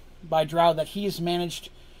by drow that he has managed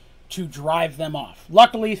to drive them off,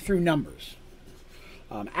 luckily through numbers.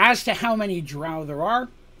 As to how many drow there are,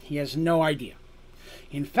 he has no idea.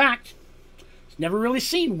 In fact, he's never really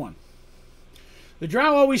seen one. The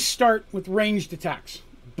drow always start with ranged attacks,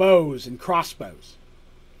 bows and crossbows,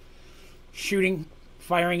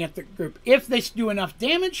 firing at the group. If they do enough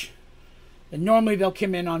damage, then normally they'll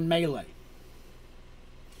come in on melee.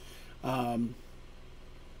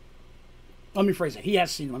 Let me phrase it. He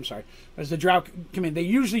has seen them, I'm sorry. As the drow come in, they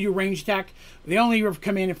usually do ranged attack. They only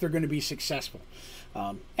come in if they're going to be successful.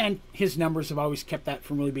 And his numbers have always kept that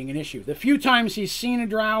from really being an issue. The few times he's seen a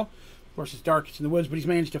drow, of course it's dark, it's in the woods, but he's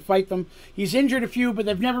managed to fight them. He's injured a few, but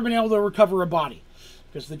they've never been able to recover a body,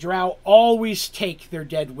 because the drow always take their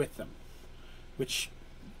dead with them, which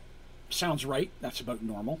sounds right. That's about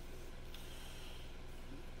normal.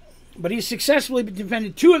 But he's successfully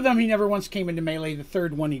defended 2 of them. He never once came into melee. The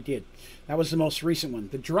 3rd one he did. That was the most recent one.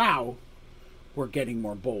 The drow were getting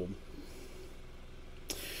more bold.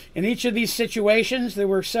 In each of these situations, there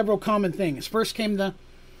were several common things. First came the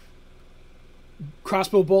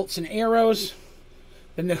crossbow bolts and arrows.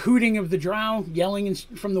 Then the hooting of the drow, yelling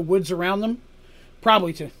from the woods around them,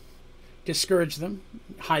 probably to discourage them,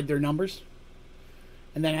 hide their numbers.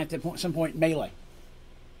 And then at some point, melee.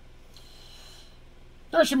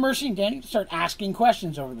 Darsh and Mercy and Danny start asking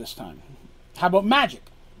questions over this time. How about magic?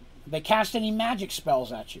 Did they cast any magic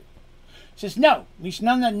spells at you? He says no, at least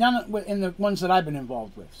none in the ones that I've been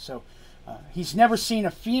involved with. So he's never seen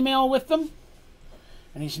a female with them,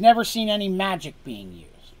 and he's never seen any magic being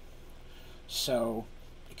used. So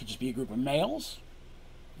it could just be a group of males,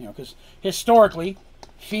 because historically,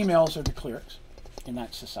 females are the clerics in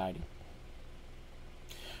that society.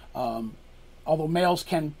 Although males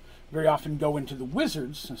can very often go into the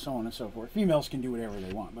wizards and so on and so forth. Females can do whatever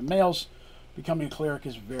they want, but males becoming a cleric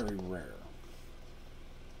is very rare.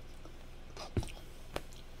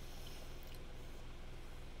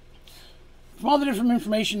 from all the different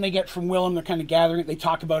information they get from Willem, they're kind of gathering it. They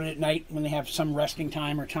talk about it at night when they have some resting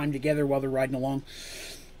time or time together while they're riding along.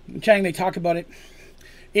 Chatting, they talk about it.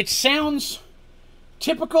 It sounds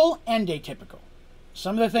typical and atypical.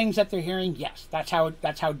 Some of the things that they're hearing, yes, that's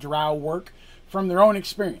how drow work from their own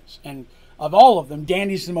experience. And of all of them,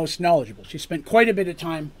 Dandy's the most knowledgeable. She spent quite a bit of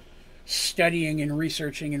time studying and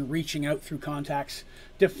researching and reaching out through contacts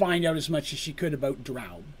to find out as much as she could about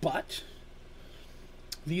drow. But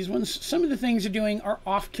these ones, some of the things they're doing are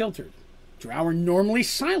off-kilter. Drow are normally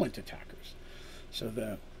silent attackers. So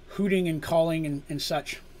the hooting and calling and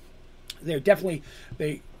such, they're definitely,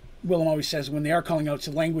 Willem always says when they are calling out, it's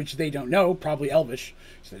a language they don't know, probably Elvish.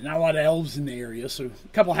 So there's not a lot of elves in the area, so a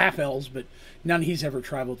couple half-elves, but none he's ever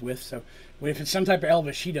traveled with. So if it's some type of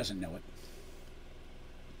Elvish, he doesn't know it.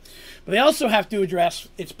 But they also have to address,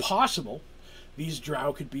 it's possible these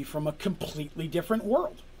drow could be from a completely different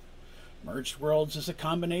world. Merged worlds is a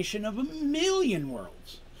combination of a million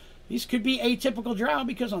worlds. These could be atypical drow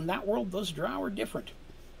because on that world, those drow are different.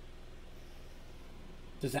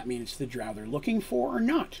 Does that mean it's the drow they're looking for or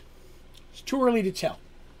not? It's too early to tell.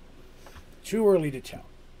 Too early to tell.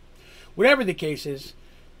 Whatever the case is,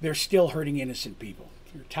 they're still hurting innocent people.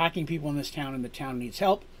 They're attacking people in this town and the town needs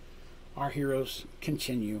help. Our heroes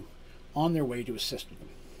continue on their way to assist them.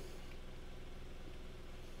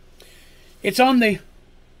 It's on the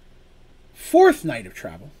fourth night of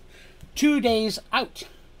travel, 2 days out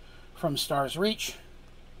from Star's Reach,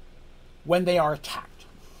 when they are attacked.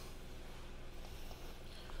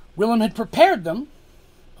 Willem had prepared them,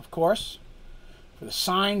 of course, for the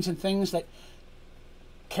signs and things that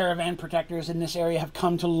caravan protectors in this area have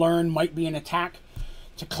come to learn might be an attack.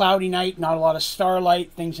 It's a cloudy night, not a lot of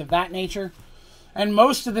starlight, things of that nature. And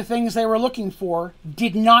most of the things they were looking for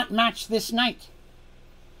did not match this night.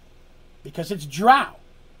 Because it's drow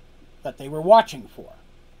that they were watching for.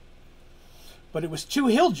 But it was 2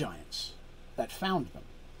 hill giants that found them.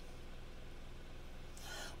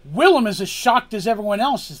 Willem is as shocked as everyone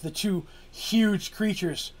else as the 2 huge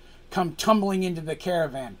creatures come tumbling into the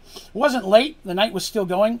caravan. It wasn't late. The night was still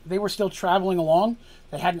going. They were still traveling along.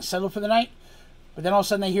 They hadn't settled for the night. But then all of a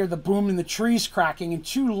sudden they hear the boom in the trees cracking and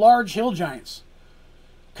 2 large hill giants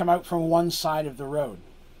come out from one side of the road.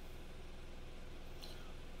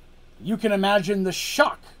 You can imagine the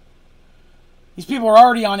shock. These people are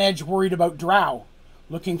already on edge, worried about drow,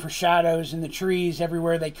 looking for shadows in the trees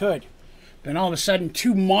everywhere they could. Then all of a sudden,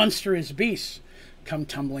 2 monstrous beasts come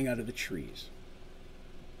tumbling out of the trees.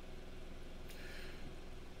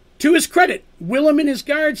 To his credit, Willem and his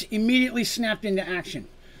guards immediately snapped into action,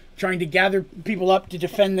 trying to gather people up to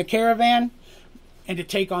defend the caravan and to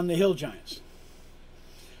take on the hill giants.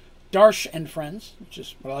 Darsh and friends, which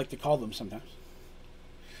is what I like to call them sometimes.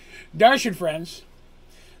 Darsh and friends,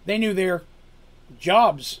 they knew their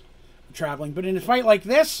jobs were traveling, but in a fight like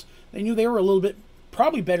this, they knew they were a little bit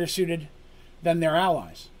probably better suited than their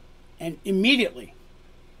allies, and immediately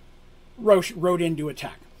rode in to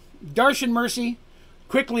attack. Darsh and Mercy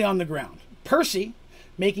quickly on the ground. Percy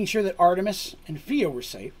making sure that Artemis and Theo were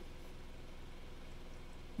safe,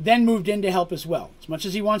 then moved in to help as well. As much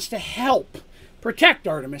as he wants to help protect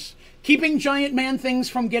Artemis, keeping giant man things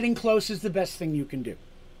from getting close is the best thing you can do.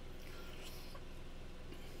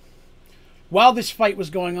 While this fight was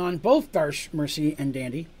going on, both Darsh, Mercy, and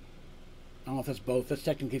Dandy, I don't know if that's both, that's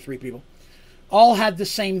technically 3 people, all had the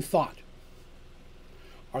same thought.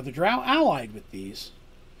 Are the drow allied with these?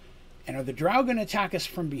 And are the drow going to attack us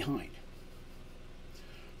from behind?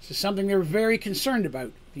 This is something they were very concerned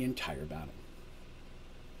about the entire battle.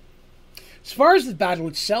 As far as the battle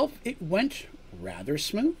itself, it went rather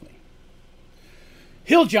smoothly.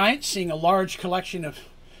 Hill Giant, seeing a large collection of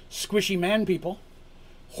squishy man people,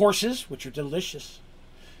 horses, which are delicious,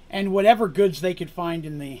 and whatever goods they could find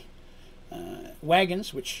in the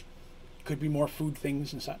wagons, which could be more food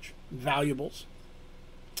things and such, valuables,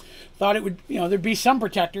 thought it would, there'd be some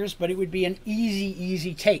protectors, but it would be an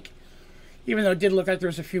easy take, even though it did look like there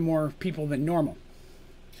was a few more people than normal.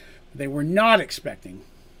 What they were not expecting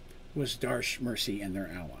was Darsh, Mercy, and their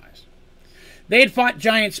allies. They had fought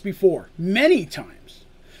giants before, many times,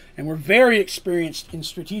 and were very experienced in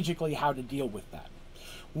strategically how to deal with that.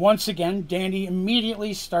 Once again, Dandy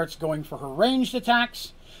immediately starts going for her ranged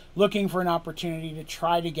attacks, looking for an opportunity to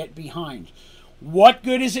try to get behind. What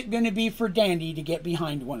good is it going to be for Dandy to get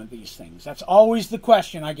behind one of these things? That's always the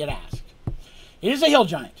question I get asked. It is a hill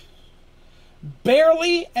giant,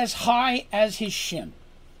 barely as high as his shin,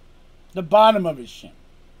 the bottom of his shin.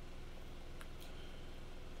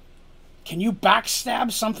 Can you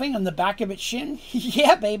backstab something on the back of its shin?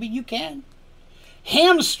 Yeah, baby, you can.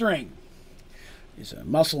 Hamstring is a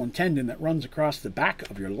muscle and tendon that runs across the back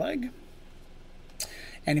of your leg.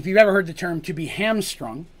 And if you've ever heard the term to be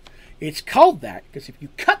hamstrung, it's called that because if you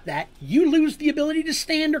cut that, you lose the ability to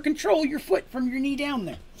stand or control your foot from your knee down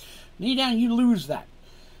there. Knee down, you lose that.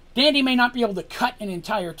 Dandy may not be able to cut an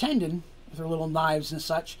entire tendon with their little knives and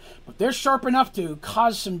such, but they're sharp enough to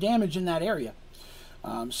cause some damage in that area.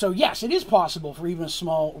 So yes, it is possible for even a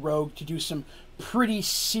small rogue to do some pretty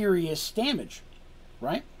serious damage,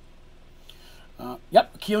 right?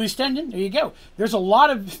 Yep, Achilles tendon. There you go.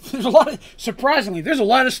 Surprisingly, there's a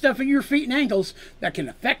lot of stuff in your feet and ankles that can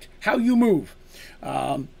affect how you move.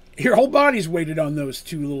 Your whole body's weighted on those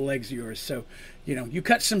two little legs of yours. So, you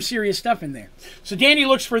cut some serious stuff in there. So Dandy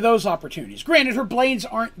looks for those opportunities. Granted, her blades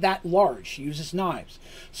aren't that large. She uses knives.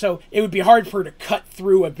 So it would be hard for her to cut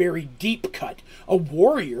through a very deep cut. A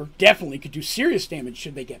warrior definitely could do serious damage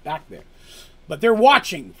should they get back there. But they're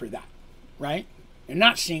watching for that, right? They're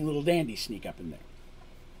not seeing little Dandy sneak up in there.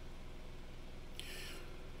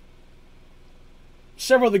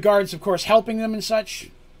 Several of the guards, of course, helping them and such.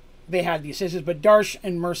 They had the assistance, but Darsh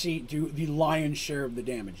and Mercy do the lion's share of the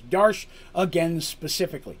damage. Darsh, again,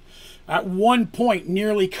 specifically. At one point,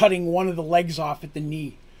 nearly cutting one of the legs off at the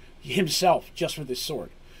knee himself, just with his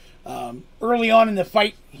sword. Early on in the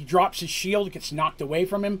fight, he drops his shield, it gets knocked away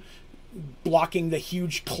from him, blocking the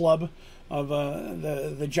huge club of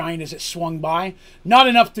the giant as it swung by. Not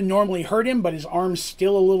enough to normally hurt him, but his arm's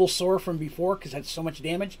still a little sore from before because it had so much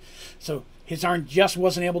damage. So his arm just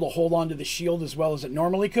wasn't able to hold on to the shield as well as it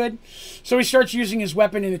normally could. So he starts using his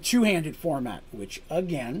weapon in a two-handed format, which,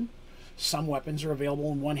 again, some weapons are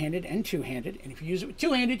available in one-handed and two-handed. And if you use it with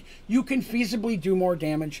two-handed, you can feasibly do more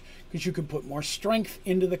damage because you can put more strength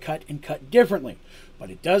into the cut and cut differently. But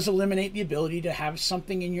it does eliminate the ability to have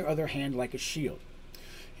something in your other hand like a shield.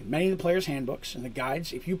 In many of the players' handbooks and the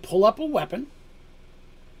guides, if you pull up a weapon,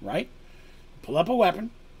 right? Pull up a weapon,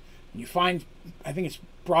 and you find, I think it's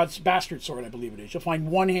Bastard Sword, I believe it is. You'll find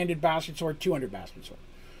one-handed Bastard Sword, two-handed Bastard Sword.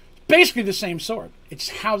 Basically the same sword. It's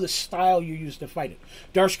how the style you use to fight it.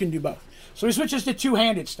 Darsh can do both. So he switches to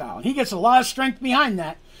two-handed style, and he gets a lot of strength behind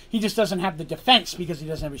that. He just doesn't have the defense because he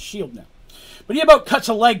doesn't have his shield now. But he about cuts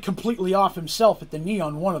a leg completely off himself at the knee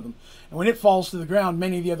on one of them. And when it falls to the ground,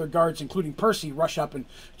 many of the other guards, including Percy, rush up and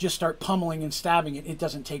just start pummeling and stabbing it. It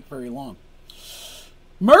doesn't take very long.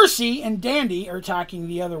 Mercy and Dandy are attacking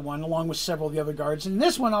the other one, along with several of the other guards. And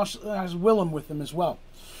this one has Willem with them as well.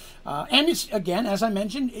 And it's, again, as I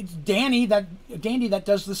mentioned, it's Dandy that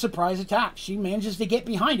does the surprise attack. She manages to get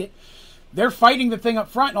behind it. They're fighting the thing up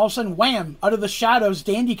front, and all of a sudden, wham, out of the shadows,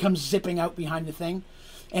 Dandy comes zipping out behind the thing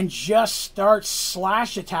and just starts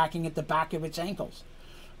slash attacking at the back of its ankles,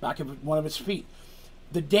 back of one of its feet.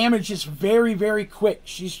 The damage is very, very quick.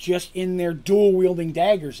 She's just in there dual-wielding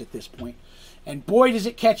daggers at this point. And boy, does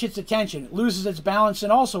it catch its attention. It loses its balance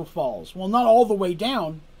and also falls. Well, not all the way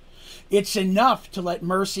down. It's enough to let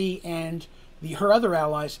Mercy and her other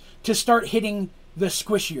allies to start hitting the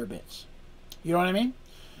squishier bits. You know what I mean?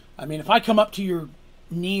 I mean, if I come up to your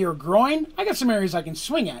knee or groin, I got some areas I can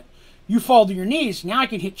swing at. You fall to your knees, now I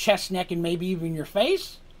can hit chest, neck, and maybe even your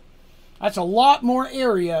face. That's a lot more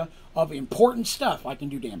area of important stuff I can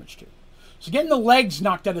do damage to. So getting the legs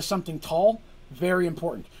knocked out of something tall, very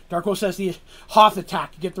important. Darko says the Hoth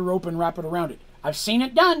attack, get the rope and wrap it around it. I've seen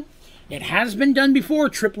it done. It has been done before,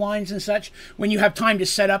 trip lines and such, when you have time to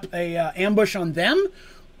set up a ambush on them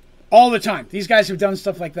all the time. These guys have done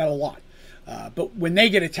stuff like that a lot. But when they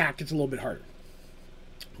get attacked, it's a little bit harder.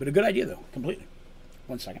 But a good idea, though, completely.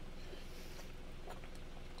 One second.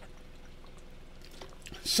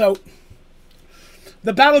 So,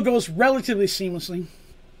 the battle goes relatively seamlessly.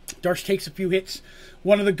 Darsh takes a few hits.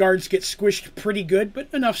 One of the guards gets squished pretty good, but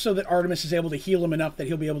enough so that Artemis is able to heal him enough that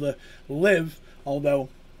he'll be able to live, although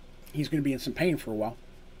he's going to be in some pain for a while.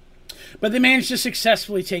 But they manage to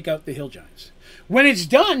successfully take out the hill giants. When it's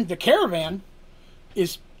done, the caravan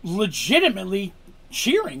is legitimately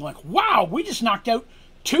cheering, like, wow, we just knocked out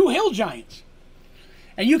 2 hill giants.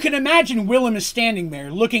 And you can imagine Willem is standing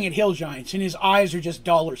there looking at hill giants, and his eyes are just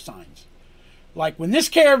dollar signs. Like, when this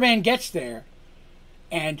caravan gets there,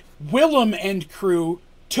 and Willem and crew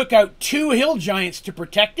took out 2 hill giants to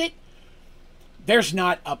protect it, there's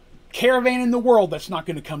not a caravan in the world that's not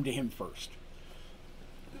going to come to him first.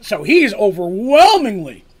 So he's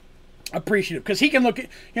overwhelmingly appreciative, because he can look at,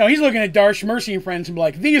 he's looking at Darsh, Mercy, and friends and be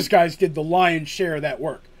like, these guys did the lion's share of that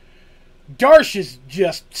work. Darsh is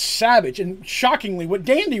just savage, and shockingly, what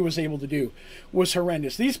Dandy was able to do was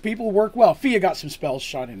horrendous. These people work well. Fia got some spells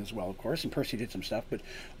shot in as well, of course, and Percy did some stuff, but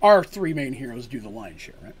our 3 main heroes do the lion's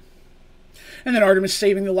share, right? And then Artemis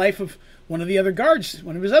saving the life of one of the other guards,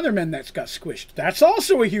 one of his other men that's got squished. That's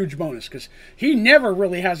also a huge bonus, because he never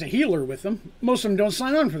really has a healer with him. Most of them don't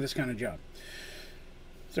sign on for this kind of job.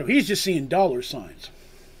 So he's just seeing dollar signs.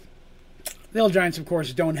 The hill giants, of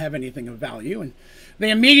course, don't have anything of value, and they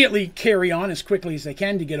immediately carry on as quickly as they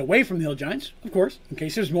can to get away from the hill giants, of course, in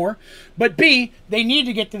case there's more. But B, they need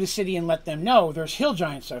to get to the city and let them know there's hill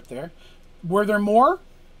giants out there. Were there more?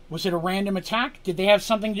 Was it a random attack? Did they have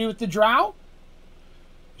something to do with the drow?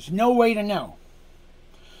 There's no way to know.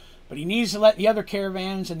 But he needs to let the other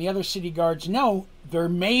caravans and the other city guards know there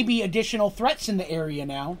may be additional threats in the area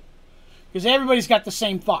now, because everybody's got the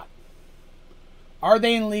same thought. Are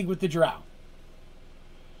they in league with the drow?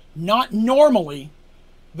 Not normally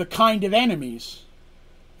the kind of enemies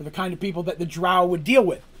or the kind of people that the drow would deal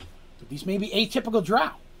with. But these may be atypical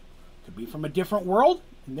drow. Could be from a different world,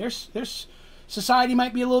 and their society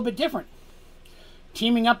might be a little bit different.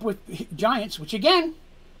 Teaming up with giants, which again,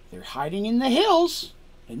 they're hiding in the hills,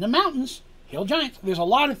 in the mountains, hill giants. There's a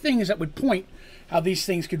lot of things that would point how these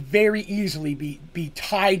things could very easily be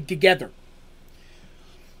tied together.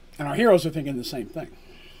 And our heroes are thinking the same thing.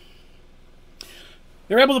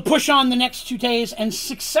 They're able to push on the next 2 days and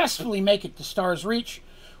successfully make it to Star's Reach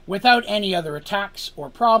without any other attacks or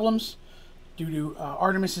problems. Due to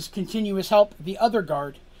Artemis's continuous help, the other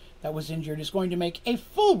guard that was injured is going to make a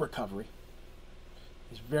full recovery.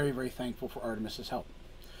 He's very, very thankful for Artemis's help.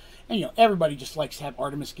 And, you know, everybody just likes to have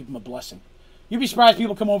Artemis give them a blessing. You'd be surprised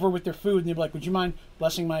people come over with their food and they'd be like, would you mind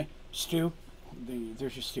blessing my stew?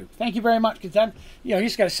 There's your stew. Thank you very much. Because that, you know, you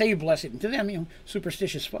just got to say you bless it. And to them, you know,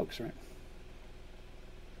 superstitious folks, right?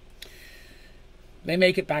 They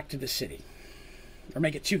make it back to the city. Or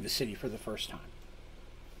make it to the city for the first time.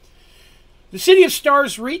 The city of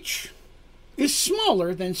Star's Reach is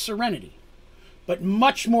smaller than Serenity, but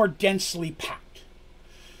much more densely packed.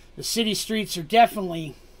 The city streets are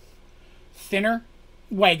definitely thinner.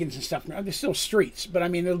 Wagons and stuff. They're still streets, but I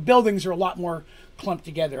mean, the buildings are a lot more clumped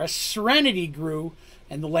together. As Serenity grew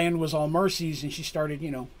and the land was all Mercy's and she started,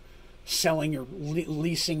 you know, selling or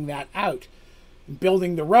leasing that out,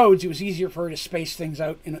 building the roads, it was easier for her to space things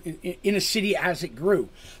out in a city as it grew.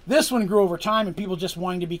 This one grew over time, and people just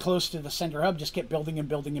wanting to be close to the center hub just kept building and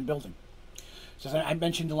building and building. So as I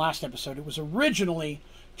mentioned in the last episode, it was originally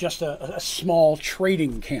just a small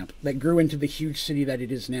trading camp that grew into the huge city that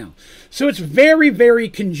it is now. So it's very, very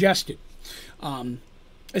congested.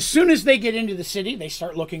 As soon as they get into the city, they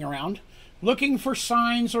start looking around, looking for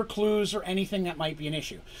signs or clues or anything that might be an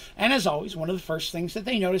issue. And as always, one of the first things that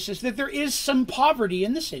they notice is that there is some poverty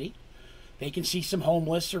in the city. They can see some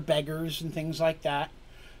homeless or beggars and things like that.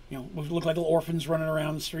 You know, look like little orphans running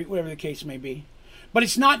around the street, whatever the case may be. But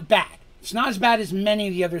it's not bad. It's not as bad as many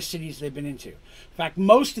of the other cities they've been into. In fact,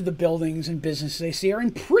 most of the buildings and businesses they see are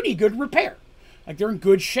in pretty good repair. Like, they're in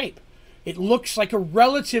good shape. It looks like a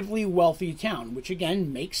relatively wealthy town, which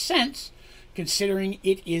again makes sense considering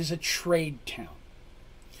it is a trade town.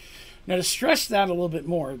 Now, to stress that a little bit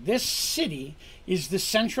more, this city is the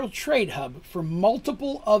central trade hub for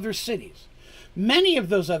multiple other cities. Many of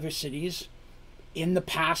those other cities in the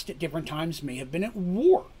past at different times may have been at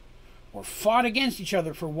war or fought against each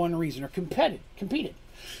other for one reason or competed.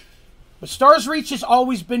 But Star's Reach has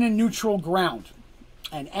always been a neutral ground,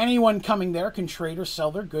 and anyone coming there can trade or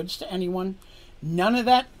sell their goods to anyone. None of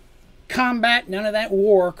that combat, none of that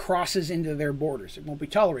war crosses into their borders. It won't be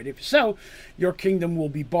tolerated. If so, your kingdom will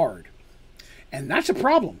be barred. And that's a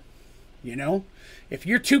problem, you know? If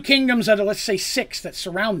you're 2 kingdoms out of, let's say, 6 that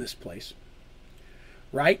surround this place,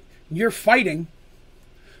 right? You're fighting,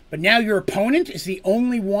 but now your opponent is the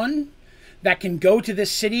only one that can go to this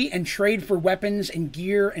city and trade for weapons and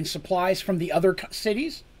gear and supplies from the other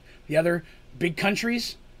cities, the other big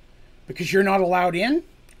countries, because you're not allowed in,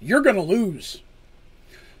 you're going to lose.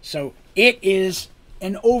 So it is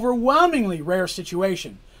an overwhelmingly rare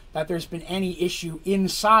situation that there's been any issue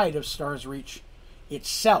inside of Star's Reach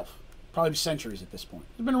itself. Probably centuries at this point.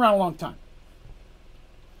 It's been around a long time.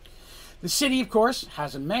 The city, of course,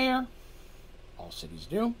 has a mayor. All cities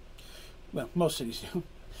do. Well, most cities do.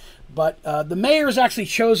 But the mayor is actually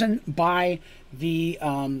chosen by the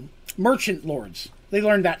merchant lords. They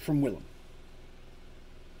learned that from Willem.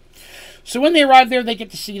 So when they arrive there, they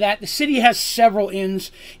get to see that. The city has several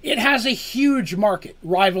inns. It has a huge market,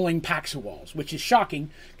 rivaling Paxawal's, which is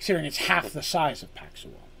shocking, considering it's half the size of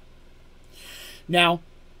Paxawal. Now,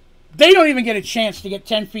 they don't even get a chance to get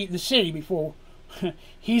 10 feet in the city before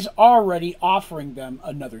he's already offering them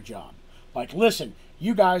another job. Like, listen,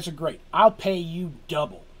 you guys are great. I'll pay you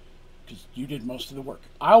double, because you did most of the work.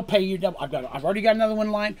 I'll pay you double. I've already got another one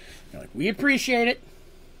in line. They're like, we appreciate it.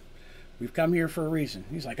 We've come here for a reason.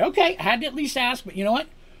 He's like, okay, I had to at least ask, but you know what?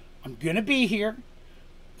 I'm going to be here.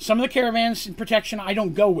 Some of the caravans in protection I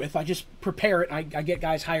don't go with. I just prepare it. I get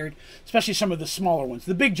guys hired, especially some of the smaller ones.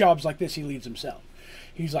 The big jobs like this, he leads himself.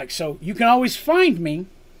 He's like, so you can always find me,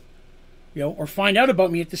 or find out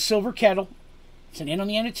about me at the Silver Kettle. It's an inn on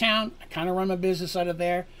the end of town. I kind of run my business out of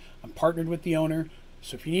there. I'm partnered with the owner.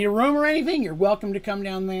 So if you need a room or anything, you're welcome to come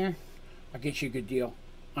down there. I'll get you a good deal.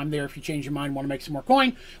 I'm there if you change your mind, want to make some more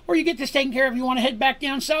coin, or you get this taken care of, you want to head back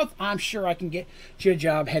down south, I'm sure I can get you a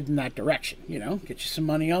job heading that direction, get you some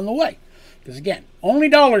money on the way. Because again, only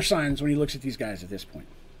dollar signs when he looks at these guys at this point.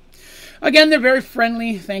 Again, they're very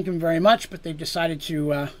friendly, thank him very much, but they've decided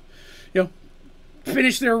to,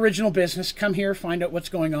 finish their original business, come here, find out what's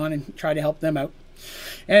going on, and try to help them out.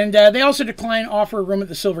 And they also decline offer a room at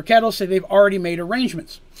the Silver Kettle, so they've already made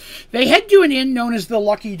arrangements. They head to an inn known as the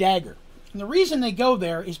Lucky Dagger. And the reason they go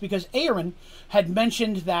there is because Aaron had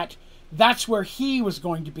mentioned that that's where he was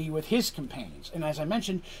going to be with his companions. And as I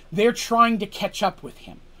mentioned, they're trying to catch up with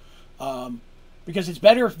him. Because it's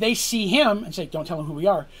better if they see him and say, don't tell him who we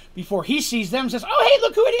are, before he sees them and says, oh, hey,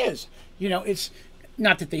 look who it is. It's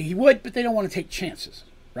not that he would, but they don't want to take chances,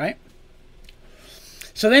 right?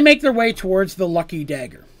 So they make their way towards the Lucky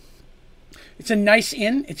Dagger. It's a nice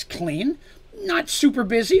inn. It's clean. Not super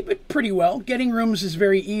busy, but pretty well. Getting rooms is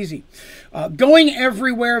very easy. Going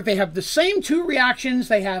everywhere, they have the same 2 reactions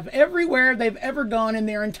they have everywhere they've ever gone in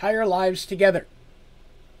their entire lives together.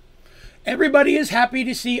 Everybody is happy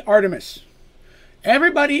to see Artemis.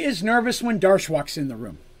 Everybody is nervous when Darsh walks in the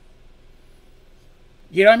room.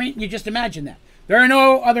 You know what I mean? You just imagine that. There are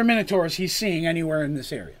no other Minotaurs he's seeing anywhere in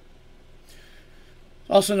this area.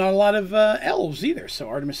 Also not a lot of elves either, so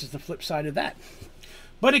Artemis is the flip side of that.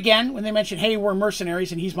 But again, when they mention, hey, we're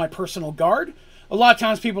mercenaries and he's my personal guard, a lot of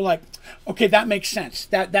times people are like, okay, that makes sense.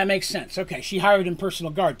 That makes sense. Okay, she hired him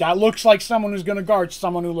personal guard. That looks like someone who's going to guard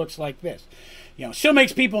someone who looks like this. Still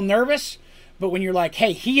makes people nervous, but when you're like,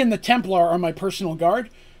 hey, he and the Templar are my personal guard,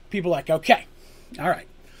 people are like, okay, all right.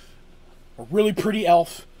 A really pretty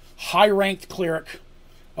elf, high-ranked cleric.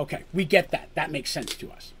 Okay, we get that. That makes sense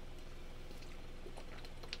to us.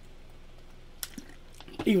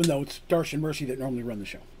 Even though it's Darsh and Mercy that normally run the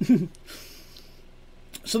show.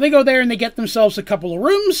 So they go there and they get themselves a couple of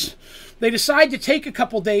rooms. They decide to take a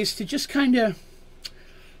couple days to just kind of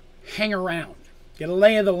hang around, get a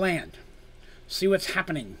lay of the land, see what's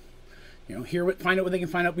happening. Find out what they can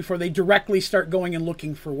find out before they directly start going and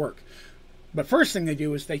looking for work. But first thing they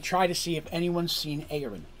do is they try to see if anyone's seen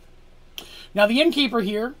Aaron. Now the innkeeper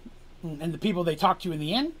here, and the people they talk to in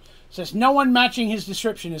the inn, says no one matching his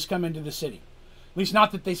description has come into the city. At least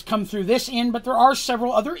not that they've come through this inn, but there are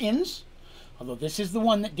several other inns. Although this is the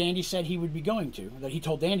one that Dandy said he would be going to, that he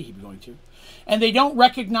told Dandy he'd be going to. And they don't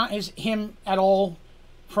recognize him at all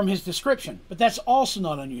from his description. But that's also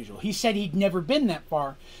not unusual. He said he'd never been that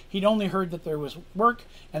far. He'd only heard that there was work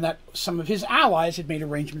and that some of his allies had made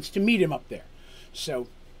arrangements to meet him up there. So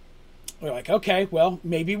we're like, okay, well,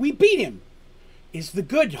 maybe we beat him, is the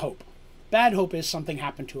good hope. Bad hope is something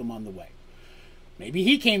happened to him on the way. Maybe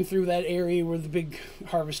he came through that area where the big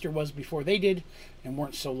harvester was before they did and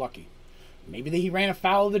weren't so lucky. Maybe he ran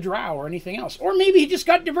afoul of the drow or anything else. Or maybe he just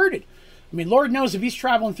got diverted. I mean, Lord knows if he's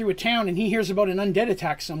traveling through a town and he hears about an undead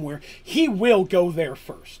attack somewhere, he will go there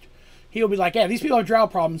first. He'll be like, yeah, these people have drow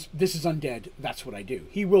problems. This is undead. That's what I do.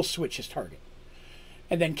 He will switch his target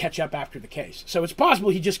and then catch up after the case. So it's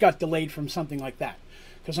possible he just got delayed from something like that.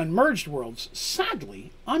 Because on merged worlds,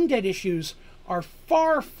 sadly, undead issues are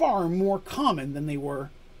far, far more common than they were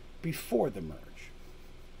before the merge.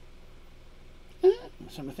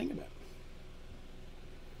 Something to think about.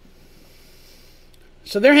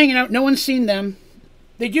 So they're hanging out. No one's seen them.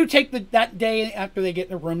 They do take that day after they get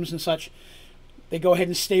their rooms and such. They go ahead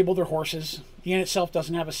and stable their horses. The inn itself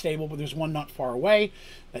doesn't have a stable, but there's one not far away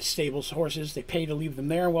that stables horses. They pay to leave them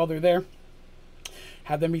there while they're there.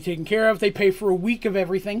 Have them be taken care of. They pay for a week of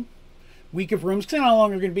everything. Week of rooms, because they're no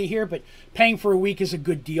longer going to be here, but paying for a week is a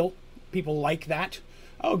good deal. People like that.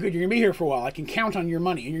 Oh, good, you're going to be here for a while. I can count on your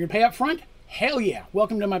money. And you're going to pay up front? Hell yeah.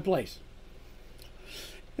 Welcome to my place.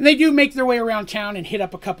 And they do make their way around town and hit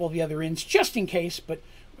up a couple of the other inns, just in case, but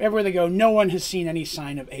everywhere they go, no one has seen any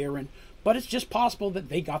sign of Aaron. But it's just possible that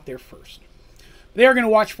they got there first. They're going to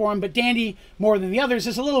watch for him, but Dandy, more than the others,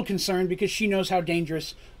 is a little concerned because she knows how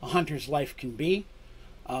dangerous a hunter's life can be,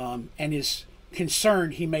 and is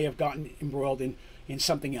concerned he may have gotten embroiled in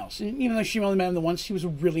something else. And even though she only met him the once, he was a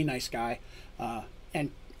really nice guy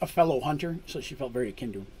and a fellow hunter, so she felt very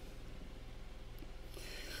akin to him.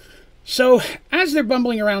 So as they're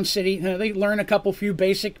bumbling around city, they learn a few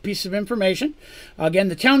basic pieces of information. Again,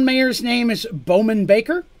 the town mayor's name is Bowman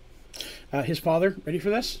Baker. His father, ready for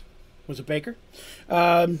this, was a baker.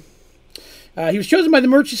 He was chosen by the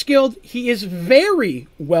Merchants Guild. He is very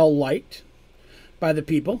well liked by the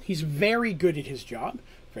people. He's very good at his job,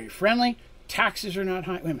 very friendly, taxes are not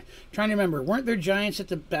high. Wait a minute. Trying to remember. Weren't there giants at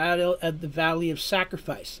the battle at the Valley of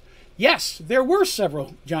Sacrifice? Yes, there were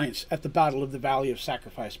several giants at the Battle of the Valley of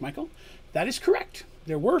Sacrifice, Michael. That is correct.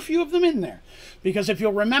 There were a few of them in there. Because if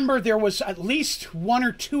you'll remember, there was at least one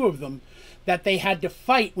or two of them that they had to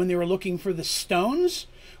fight when they were looking for the stones,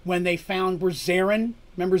 when they found where Zarin,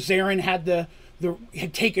 remember Zarin had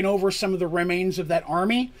had taken over some of the remains of that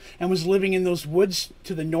army and was living in those woods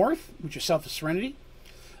to the north, which is south of Serenity.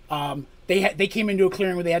 They came into a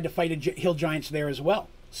clearing where they had to fight hill giants there as well.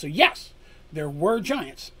 So yes, there were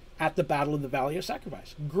giants at the Battle of the Valley of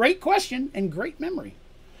Sacrifice. Great question and great memory.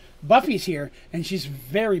 Buffy's here, and she's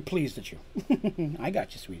very pleased at you. I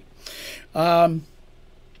got you, sweetie. But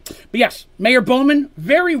yes, Mayor Bowman,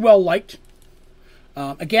 very well liked.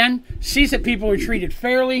 Again, sees that people are treated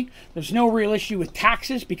fairly. There's no real issue with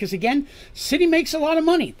taxes because, again, city makes a lot of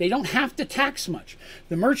money. They don't have to tax much.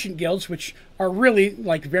 The merchant guilds, which are really,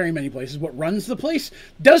 like very many places, what runs the place,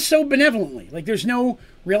 does so benevolently. Like there's no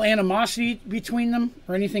real animosity between them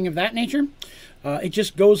or anything of that nature. It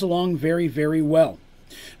just goes along very, very well.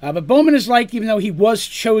 But Bowman is liked, even though he was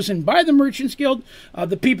chosen by the Merchants Guild.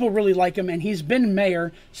 The people really like him, and he's been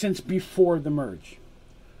mayor since before the merge.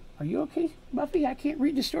 Are you okay, Buffy? I can't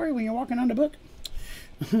read the story when you're walking on the book.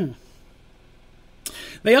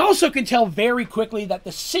 They also can tell very quickly that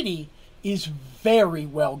the city is very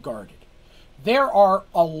well guarded. There are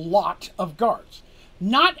a lot of guards.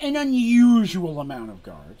 Not an unusual amount of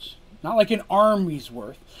guards. Not like an army's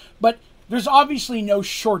worth. But there's obviously no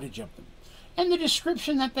shortage of them. And the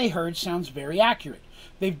description that they heard sounds very accurate.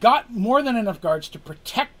 They've got more than enough guards to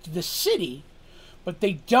protect the city, but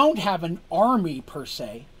they don't have an army per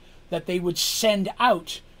se that they would send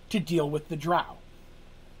out to deal with the Drow.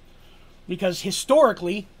 Because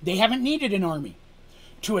historically, they haven't needed an army.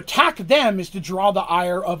 To attack them is to draw the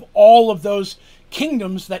ire of all of those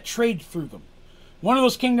kingdoms that trade through them. One of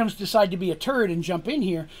those kingdoms decide to be a turd and jump in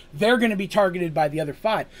here, they're going to be targeted by the other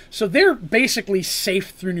 5. So they're basically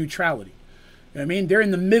safe through neutrality. You know what I mean? They're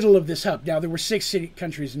in the middle of this hub. Now, there were 6 city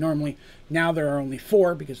countries normally. Now there are only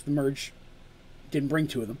 4 because the merge didn't bring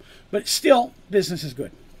 2 of them. But still, business is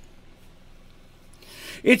good.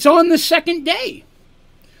 It's on the second day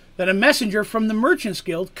that a messenger from the Merchants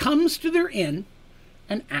Guild comes to their inn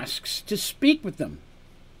and asks to speak with them.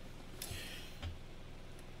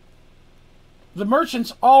 The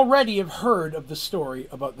merchants already have heard of the story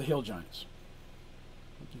about the hill giants.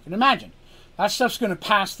 You can imagine. That stuff's going to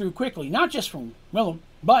pass through quickly, not just from Willem,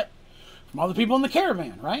 but from all the people in the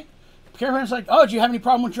caravan, right? The caravan's like, oh, do you have any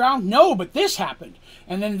problem with Drow? No, but this happened.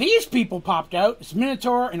 And then these people popped out. It's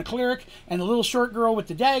Minotaur and a cleric and a little short girl with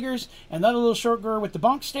the daggers and another little short girl with the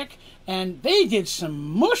bonk stick. And they did some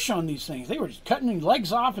mush on these things. They were just cutting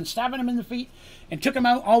legs off and stabbing them in the feet and took them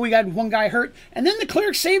out. All we got was one guy hurt. And then the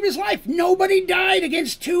cleric saved his life. Nobody died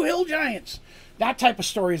against 2 hill giants. That type of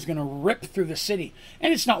story is going to rip through the city.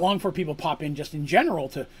 And it's not long for people pop in just in general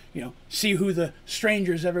to, see who the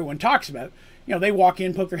strangers everyone talks about. They walk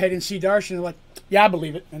in, poke their head in, see Darsh, and they're like, yeah, I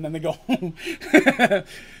believe it. And then they go home.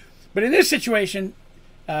 But in this situation,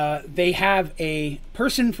 they have a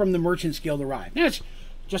person from the Merchants Guild arrive. Now, it's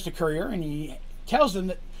just a courier, and he tells them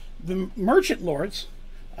that the merchant lords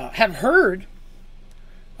have heard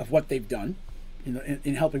of what they've done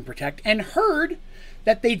in helping protect, and heard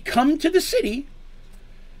that they'd come to the city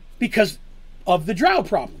because of the Drow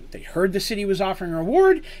problem. They heard the city was offering a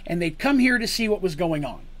reward, and they'd come here to see what was going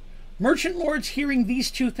on. Merchant lords hearing these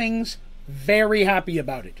 2 things, very happy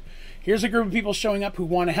about it. Here's a group of people showing up who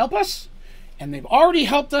want to help us, and they've already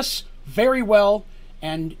helped us very well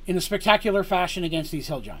and in a spectacular fashion against these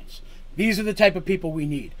hill giants. These are the type of people we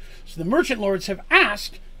need. So the merchant lords have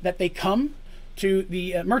asked that they come to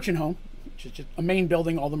the merchant home, which is just a main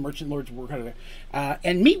building, all the merchant lords work out of there,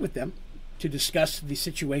 and meet with them to discuss the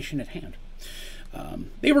situation at hand.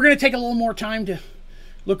 They were going to take a little more time to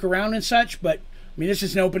look around and such, but this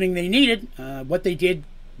is an opening they needed. What they did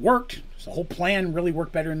worked. So the whole plan really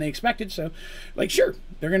worked better than they expected. So, sure,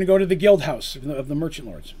 they're going to go to the guild house of the merchant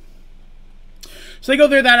lords. So they go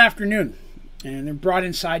there that afternoon, and they're brought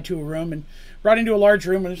inside to a room, and brought into a large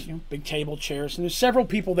room with big table, chairs, and there's several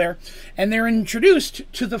people there, and they're introduced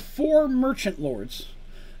to the 4 merchant lords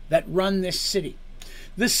that run this city.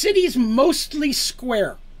 The city's mostly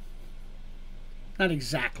square. Not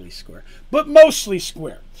exactly square, but mostly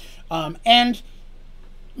square. And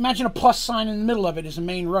imagine a plus sign in the middle of it is the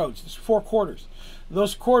main roads. There's 4 quarters.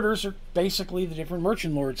 Those quarters are basically the different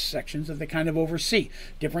merchant lords sections that they kind of oversee.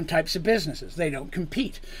 Different types of businesses. They don't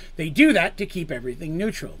compete. They do that to keep everything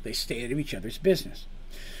neutral. They stay out of each other's business.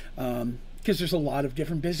 Because there's a lot of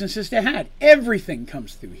different businesses to have. Everything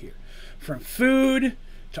comes through here. From food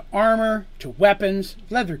to armor, to weapons,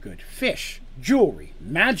 leather good, fish, jewelry,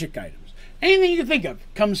 magic items. Anything you can think of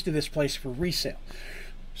comes to this place for resale.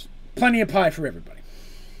 Plenty of pie for everybody.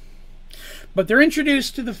 But they're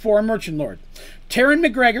introduced to the four merchant lords. Taryn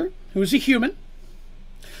McGregor, who's a human,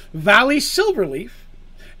 Valley Silverleaf,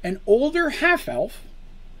 an older half-elf,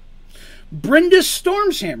 Brenda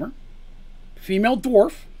Stormshammer, female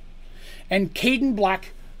dwarf, and Caden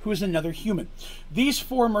Black, who is another human. These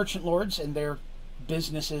four merchant lords and their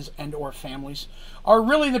businesses and or families are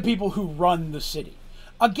really the people who run the city.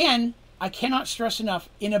 Again, I cannot stress enough,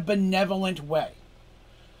 in a benevolent way.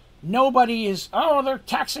 Nobody is, oh, they're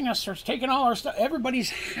taxing us or taking all our stuff.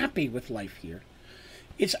 Everybody's happy with life here.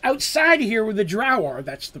 It's outside here where the drow are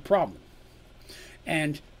that's the problem.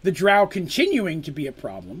 And the drow continuing to be a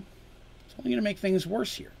problem, it's only going to make things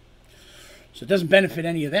worse here. So it doesn't benefit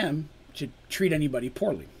any of them to treat anybody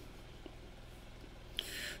poorly.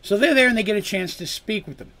 So they're there and they get a chance to speak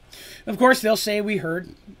with them. Of course, they'll say, we heard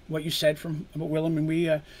what you said about Willem, and we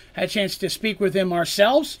had a chance to speak with him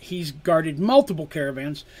ourselves. He's guarded multiple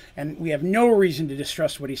caravans, and we have no reason to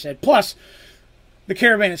distrust what he said. Plus, the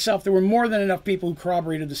caravan itself, there were more than enough people who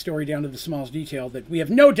corroborated the story down to the smallest detail that we have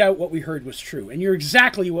no doubt what we heard was true. And you're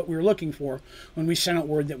exactly what we were looking for when we sent out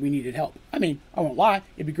word that we needed help. I mean, I won't lie,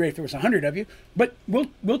 it'd be great if there was 100 of you, but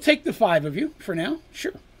we'll take the 5 of you for now,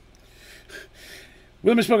 sure.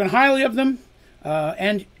 Willem has spoken highly of them,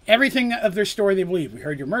 and everything of their story they believe. We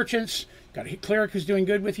heard your merchants, got a cleric who's doing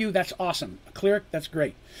good with you, that's awesome. A cleric, that's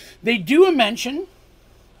great. They do mention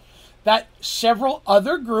that several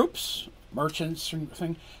other groups, merchants and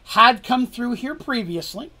thing, had come through here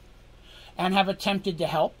previously and have attempted to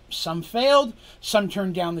help. Some failed, some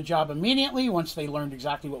turned down the job immediately once they learned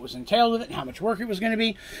exactly what was entailed with it and how much work it was going to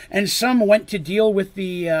be, and some went to deal with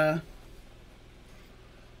the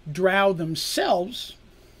drow themselves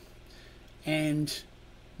and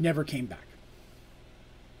never came back.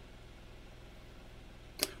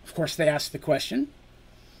 Of course, they ask the question.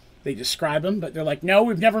 They describe him, but they're like, no,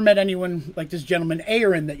 we've never met anyone like this gentleman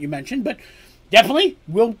Aaron that you mentioned, but definitely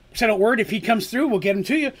we'll send out word. If he comes through, we'll get him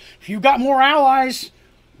to you. If you've got more allies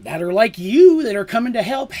that are like you that are coming to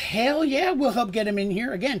help, hell yeah, we'll help get him in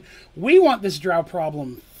here. Again, we want this drow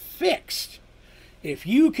problem fixed. If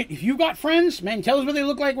you got friends, man, tell us what they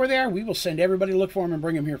look like, where they are. We will send everybody to look for them and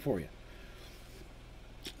bring them here for you.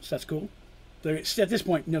 So that's cool. There's, at this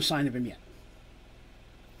point, no sign of him yet.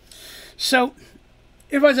 So,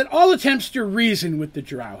 if I said all attempts to reason with the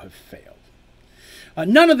drow have failed.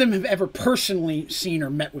 None of them have ever personally seen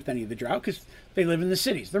or met with any of the drow because they live in the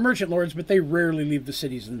cities. They're merchant lords, but they rarely leave the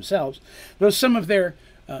cities themselves. Though some of their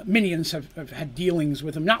minions have had dealings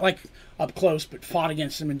with them, not like up close, but fought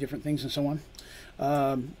against them and different things and so on.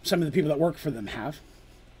 Some of the people that work for them have.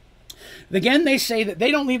 Again, they say that they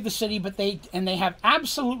don't leave the city, but they have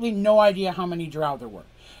absolutely no idea how many drow there were.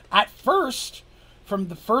 At first, from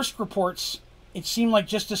the first reports, it seemed like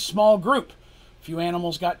just a small group. A few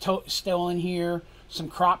animals got stolen here, some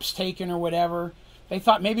crops taken or whatever. They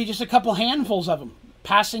thought maybe just a couple handfuls of them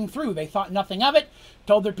passing through. They thought nothing of it,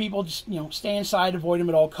 told their people just, stay inside, avoid them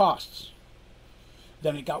at all costs.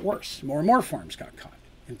 Then it got worse. More and more farms got caught.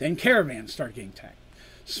 And then caravans started getting tagged.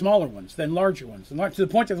 Smaller ones, then larger ones. To the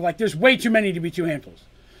point that they're like, there's way too many to be two handfuls.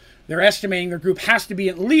 They're estimating their group has to be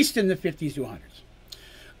at least in the 50s to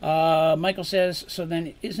 100s. Michael says, so then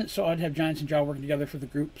it isn't so odd to have giants and drow working together for the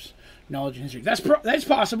group's knowledge and history. That's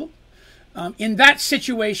possible. In that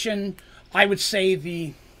situation, I would say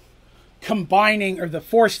the combining or the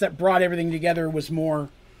force that brought everything together was more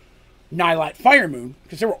Nihilite Firemoon,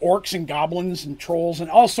 because there were orcs and goblins and trolls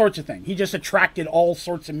and all sorts of things. He just attracted all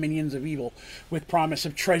sorts of minions of evil with promise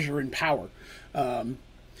of treasure and power.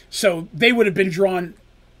 So they would have been drawn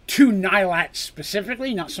to Nihilite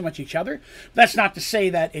specifically, not so much each other. That's not to say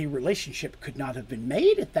that a relationship could not have been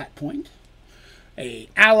made at that point. A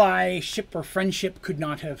allyship or friendship could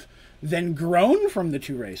not have then grown from the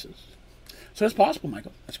two races. So it's possible,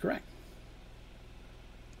 Michael. That's correct.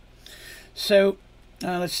 So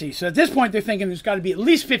let's see. So at this point, they're thinking there's got to be at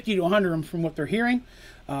least 50 to 100 of them from what they're hearing.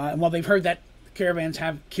 And while they've heard that caravans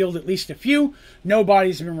have killed at least a few, no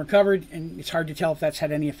bodies have been recovered, and it's hard to tell if that's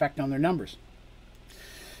had any effect on their numbers.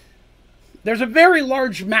 There's a very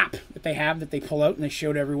large map that they have that they pull out and they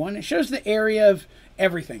show to everyone. It shows the area of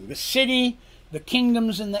everything. The city, the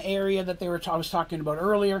kingdoms in the area that I was talking about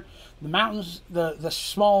earlier, the mountains, the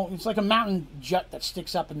small, it's like a mountain jut that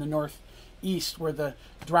sticks up in the northeast where the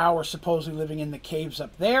drow are supposedly living in the caves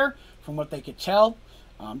up there, from what they could tell.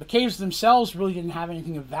 The caves themselves really didn't have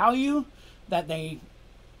anything of value that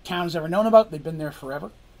town's ever known about. They've been there forever,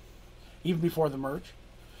 even before the merge.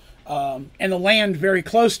 And the land very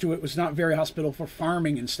close to it was not very hospitable for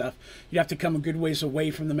farming and stuff. You'd have to come a good ways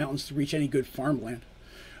away from the mountains to reach any good farmland.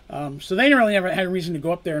 So they really never had a reason to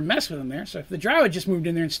go up there and mess with them there. So if the Drow had just moved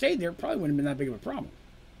in there and stayed there, it probably wouldn't have been that big of a problem.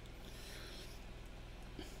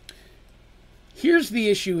 Here's the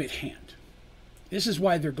issue at hand. This is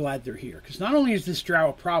why they're glad they're here. Because not only is this Drow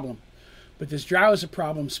a problem, but this Drow is a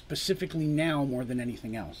problem specifically now more than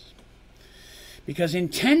anything else. Because in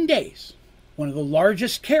 10 days, one of the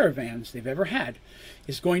largest caravans they've ever had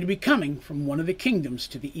is going to be coming from one of the kingdoms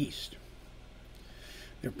to the east.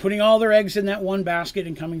 They're putting all their eggs in that one basket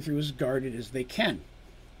and coming through as guarded as they can.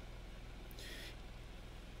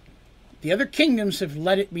 The other kingdoms have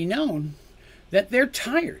let it be known that they're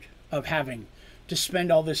tired of having to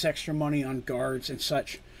spend all this extra money on guards and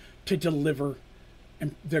such to deliver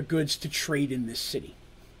their goods to trade in this city.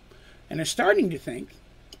 And they're starting to think,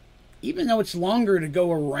 even though it's longer to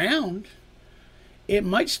go around, it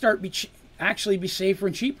might actually be safer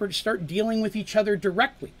and cheaper to start dealing with each other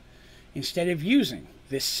directly instead of using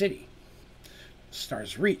this city.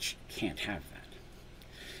 Stars Reach can't have that.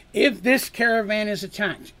 If this caravan is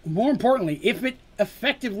attacked, more importantly, if it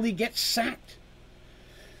effectively gets sacked,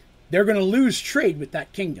 they're going to lose trade with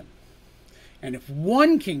that kingdom. And if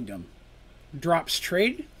one kingdom drops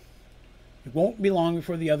trade, it won't be long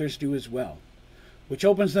before the others do as well, which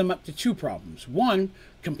opens them up to two problems. One,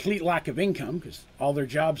 complete lack of income, because all their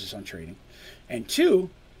jobs is on trading. And two,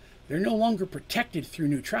 they're no longer protected through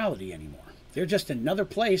neutrality anymore. They're just another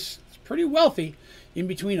place that's pretty wealthy in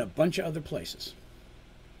between a bunch of other places.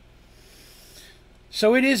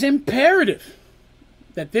 So it is imperative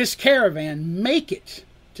that this caravan make it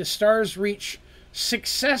to Stars Reach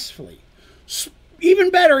successfully.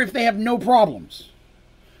 Even better if they have no problems.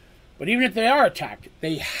 But even if they are attacked,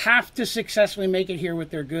 they have to successfully make it here with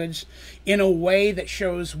their goods in a way that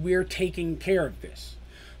shows we're taking care of this.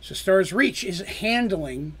 So Stars Reach is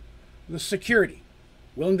handling the security.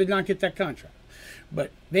 Willem did not get that contract.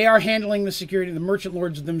 But they are handling the security. The merchant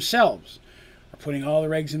lords themselves are putting all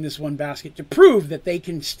their eggs in this one basket to prove that they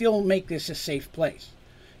can still make this a safe place.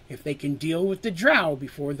 If they can deal with the Drow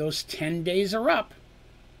before those 10 days are up,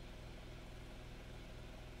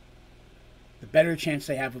 the better chance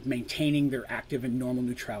they have of maintaining their active and normal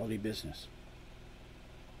neutrality business.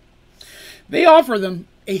 They offer them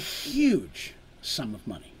a huge sum of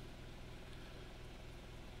money.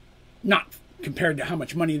 Not compared to how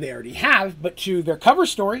much money they already have, but to their cover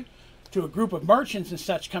story, to a group of merchants and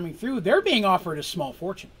such coming through, they're being offered a small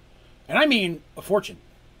fortune. And I mean a fortune.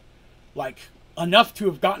 Like enough to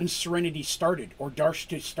have gotten Serenity started or Darsh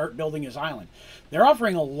to start building his island. They're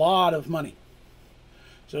offering a lot of money.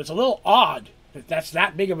 So it's a little odd that that's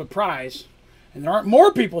that big of a prize, and there aren't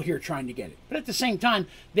more people here trying to get it. But at the same time,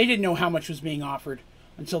 they didn't know how much was being offered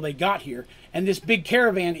until they got here. And this big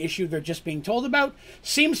caravan issue they're just being told about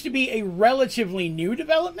seems to be a relatively new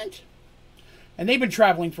development. And they've been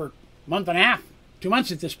traveling for a month and a half, 2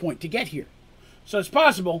 months at this point to get here. So it's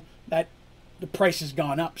possible that the price has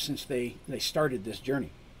gone up since they started this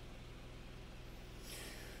journey.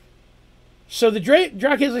 So the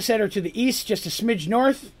Drak, as I said, are to the east, just a smidge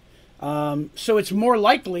north. So it's more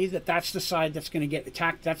likely that that's the side that's going to get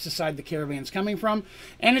attacked. That's the side the caravan's coming from.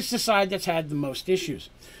 And it's the side that's had the most issues.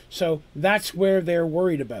 So that's where they're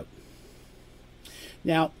worried about.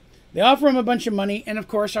 Now, they offer them a bunch of money, and of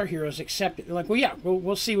course our heroes accept it. They're like, well, yeah,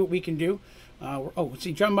 we'll see what we can do. Let's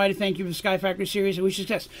see, John Mighty, thank you for the Sky Factory series. I wish you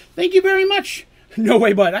success. Thank you very much. No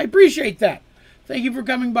way, bud. I appreciate that. Thank you for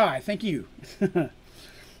coming by. Thank you.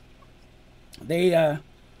 They,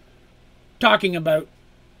 talking about,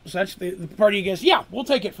 so that's the party goes, yeah, we'll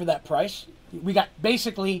take it for that price. We got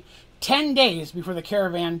basically 10 days before the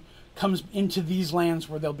caravan comes into these lands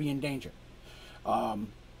where they'll be in danger.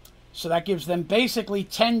 So that gives them basically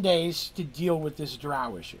 10 days to deal with this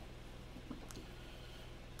Drow issue.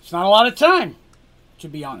 It's not a lot of time, to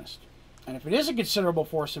be honest. And if it is a considerable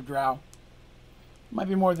force of Drow, it might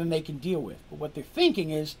be more than they can deal with. But what they're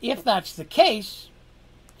thinking is, if that's the case,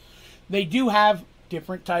 they do have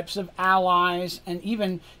different types of allies, and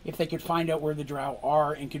even if they could find out where the Drow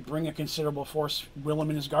are and could bring a considerable force, Willem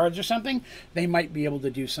and his guards or something, they might be able to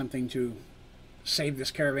do something to save this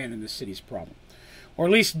caravan and this city's problem. Or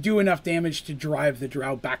at least do enough damage to drive the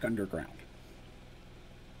Drow back underground.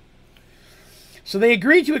 So they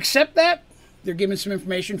agreed to accept that. They're given some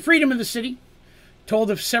information. Freedom of the city. Told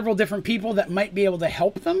of several different people that might be able to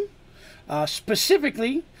help them.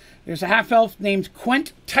 Specifically, there's a half-elf named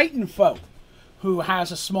Quent Titanfoe, who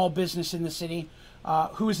has a small business in the city,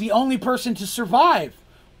 who is the only person to survive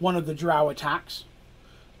one of the Drow attacks.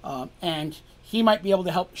 And he might be able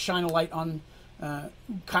to help shine a light on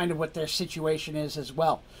kind of what their situation is as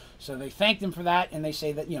well. So they thank them for that, and they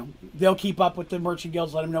say that, you know, they'll keep up with the merchant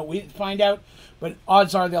guilds, let them know what we find out, but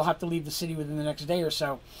odds are they'll have to leave the city within the next day or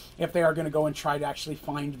so if they are going to go and try to actually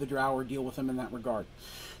find the drow or deal with them in that regard.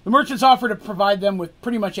 The merchants offer to provide them with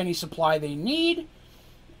pretty much any supply they need.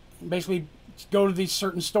 Basically, go to these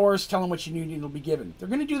certain stores, tell them what you need, and it'll be given. They're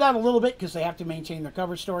going to do that a little bit because they have to maintain their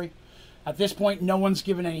cover story. At this point, no one's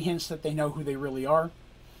given any hints that they know who they really are.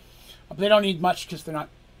 But they don't need much because they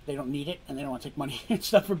don't need it, and they don't want to take money and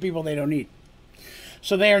stuff from people they don't need.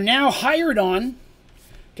 So they are now hired on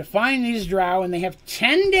to find these drow, and they have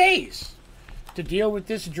 10 days to deal with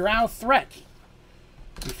this drow threat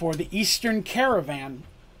before the Eastern Caravan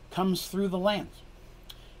comes through the land.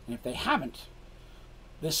 And if they haven't,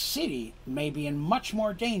 this city may be in much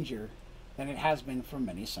more danger than it has been for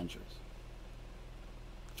many centuries.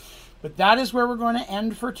 But that is where we're going to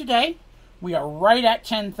end for today. We are right at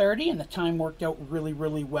 10:30, and the time worked out really,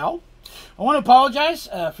 really well. I want to apologize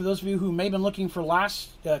for those of you who may have been looking for last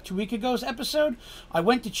 2 weeks ago's episode. I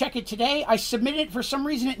went to check it today. I submitted it. For some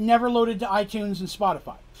reason, it never loaded to iTunes and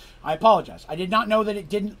Spotify. I apologize. I did not know that it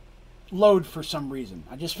didn't load for some reason.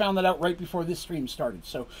 I just found that out right before this stream started.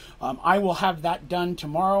 So I will have that done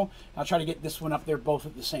tomorrow. I'll try to get this one up there both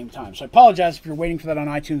at the same time. So I apologize if you're waiting for that on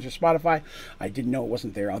iTunes or Spotify. I didn't know it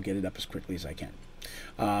wasn't there. I'll get it up as quickly as I can.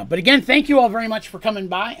 But again, thank you all very much for coming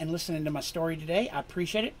by and listening to my story today. I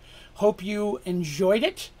appreciate it. Hope you enjoyed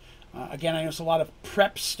it. Again, I know there's a lot of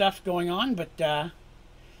prep stuff going on, but I'm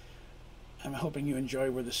hoping you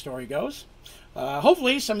enjoy where the story goes.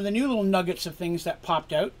 Hopefully, some of the new little nuggets of things that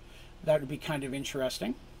popped out, that would be kind of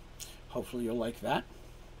interesting. Hopefully, you'll like that.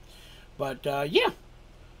 But yeah,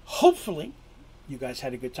 hopefully, you guys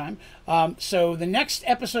had a good time. So the next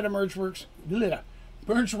episode of Merge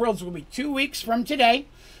Worlds will be 2 weeks from today.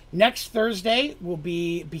 Next Thursday will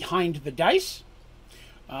be Behind the Dice,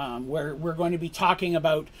 where we're going to be talking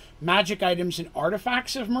about magic items and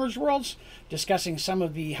artifacts of Merge Worlds, discussing some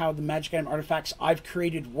of how the magic item artifacts I've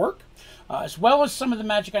created work, as well as some of the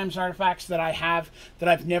magic items and artifacts that I have that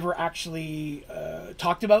I've never actually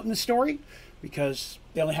talked about in the story, because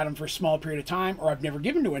they only had them for a small period of time, or I've never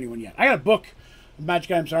given to anyone yet. I got a book of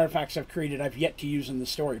magic items and artifacts I've created I've yet to use in the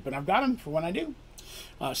story, but I've got them for when I do.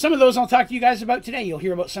 Some of those I'll talk to you guys about today. You'll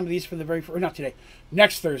hear about some of these for the very first, or not today,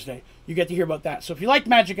 next Thursday. You get to hear about that. So if you like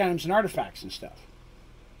magic items and artifacts and stuff,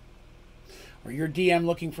 or you're DM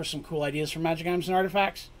looking for some cool ideas for magic items and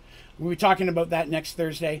artifacts, we'll be talking about that next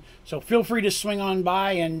Thursday. So feel free to swing on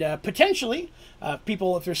by, and potentially,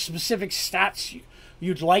 people, if there's specific stats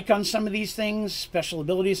you'd like on some of these things, special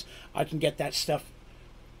abilities, I can get that stuff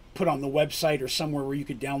put on the website or somewhere where you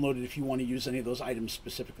could download it if you want to use any of those items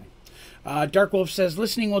specifically. Dark Wolf says,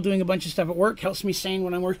 listening while doing a bunch of stuff at work helps me sane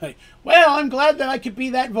when I'm working. Well, I'm glad that I could be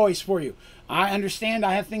that voice for you. I understand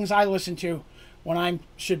I have things I listen to when I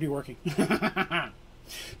should be working.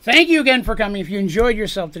 Thank you again for coming. If you enjoyed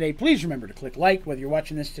yourself today, please remember to click like, whether you're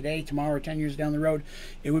watching this today, tomorrow, or 10 years down the road.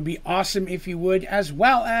 It would be awesome if you would, as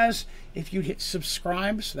well as if you'd hit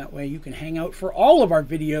subscribe, so that way you can hang out for all of our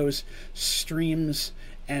videos, streams,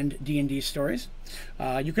 and D&D stories.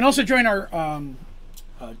 You can also join our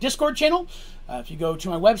Discord channel. If you go to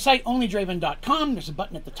my website, onlydraven.com, there's a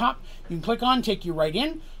button at the top you can click on, take you right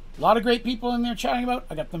in. A lot of great people in there chatting about.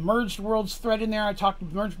 I got the Merged Worlds thread in there. I talk to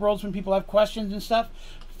Merged Worlds when people have questions and stuff.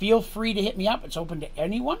 Feel free to hit me up. It's open to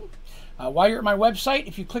anyone. While you're at my website,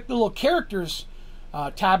 if you click the little characters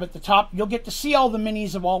tab at the top, you'll get to see all the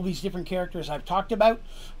minis of all these different characters I've talked about,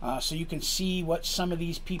 so you can see what some of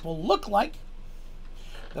these people look like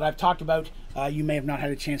that I've talked about you may have not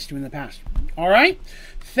had a chance to in the past. All right?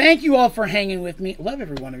 Thank you all for hanging with me. Love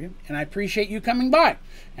every one of you, and I appreciate you coming by.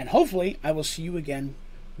 And hopefully I will see you again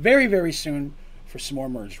very, very soon for some more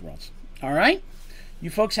Merged Worlds. All right? You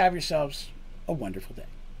folks have yourselves a wonderful day.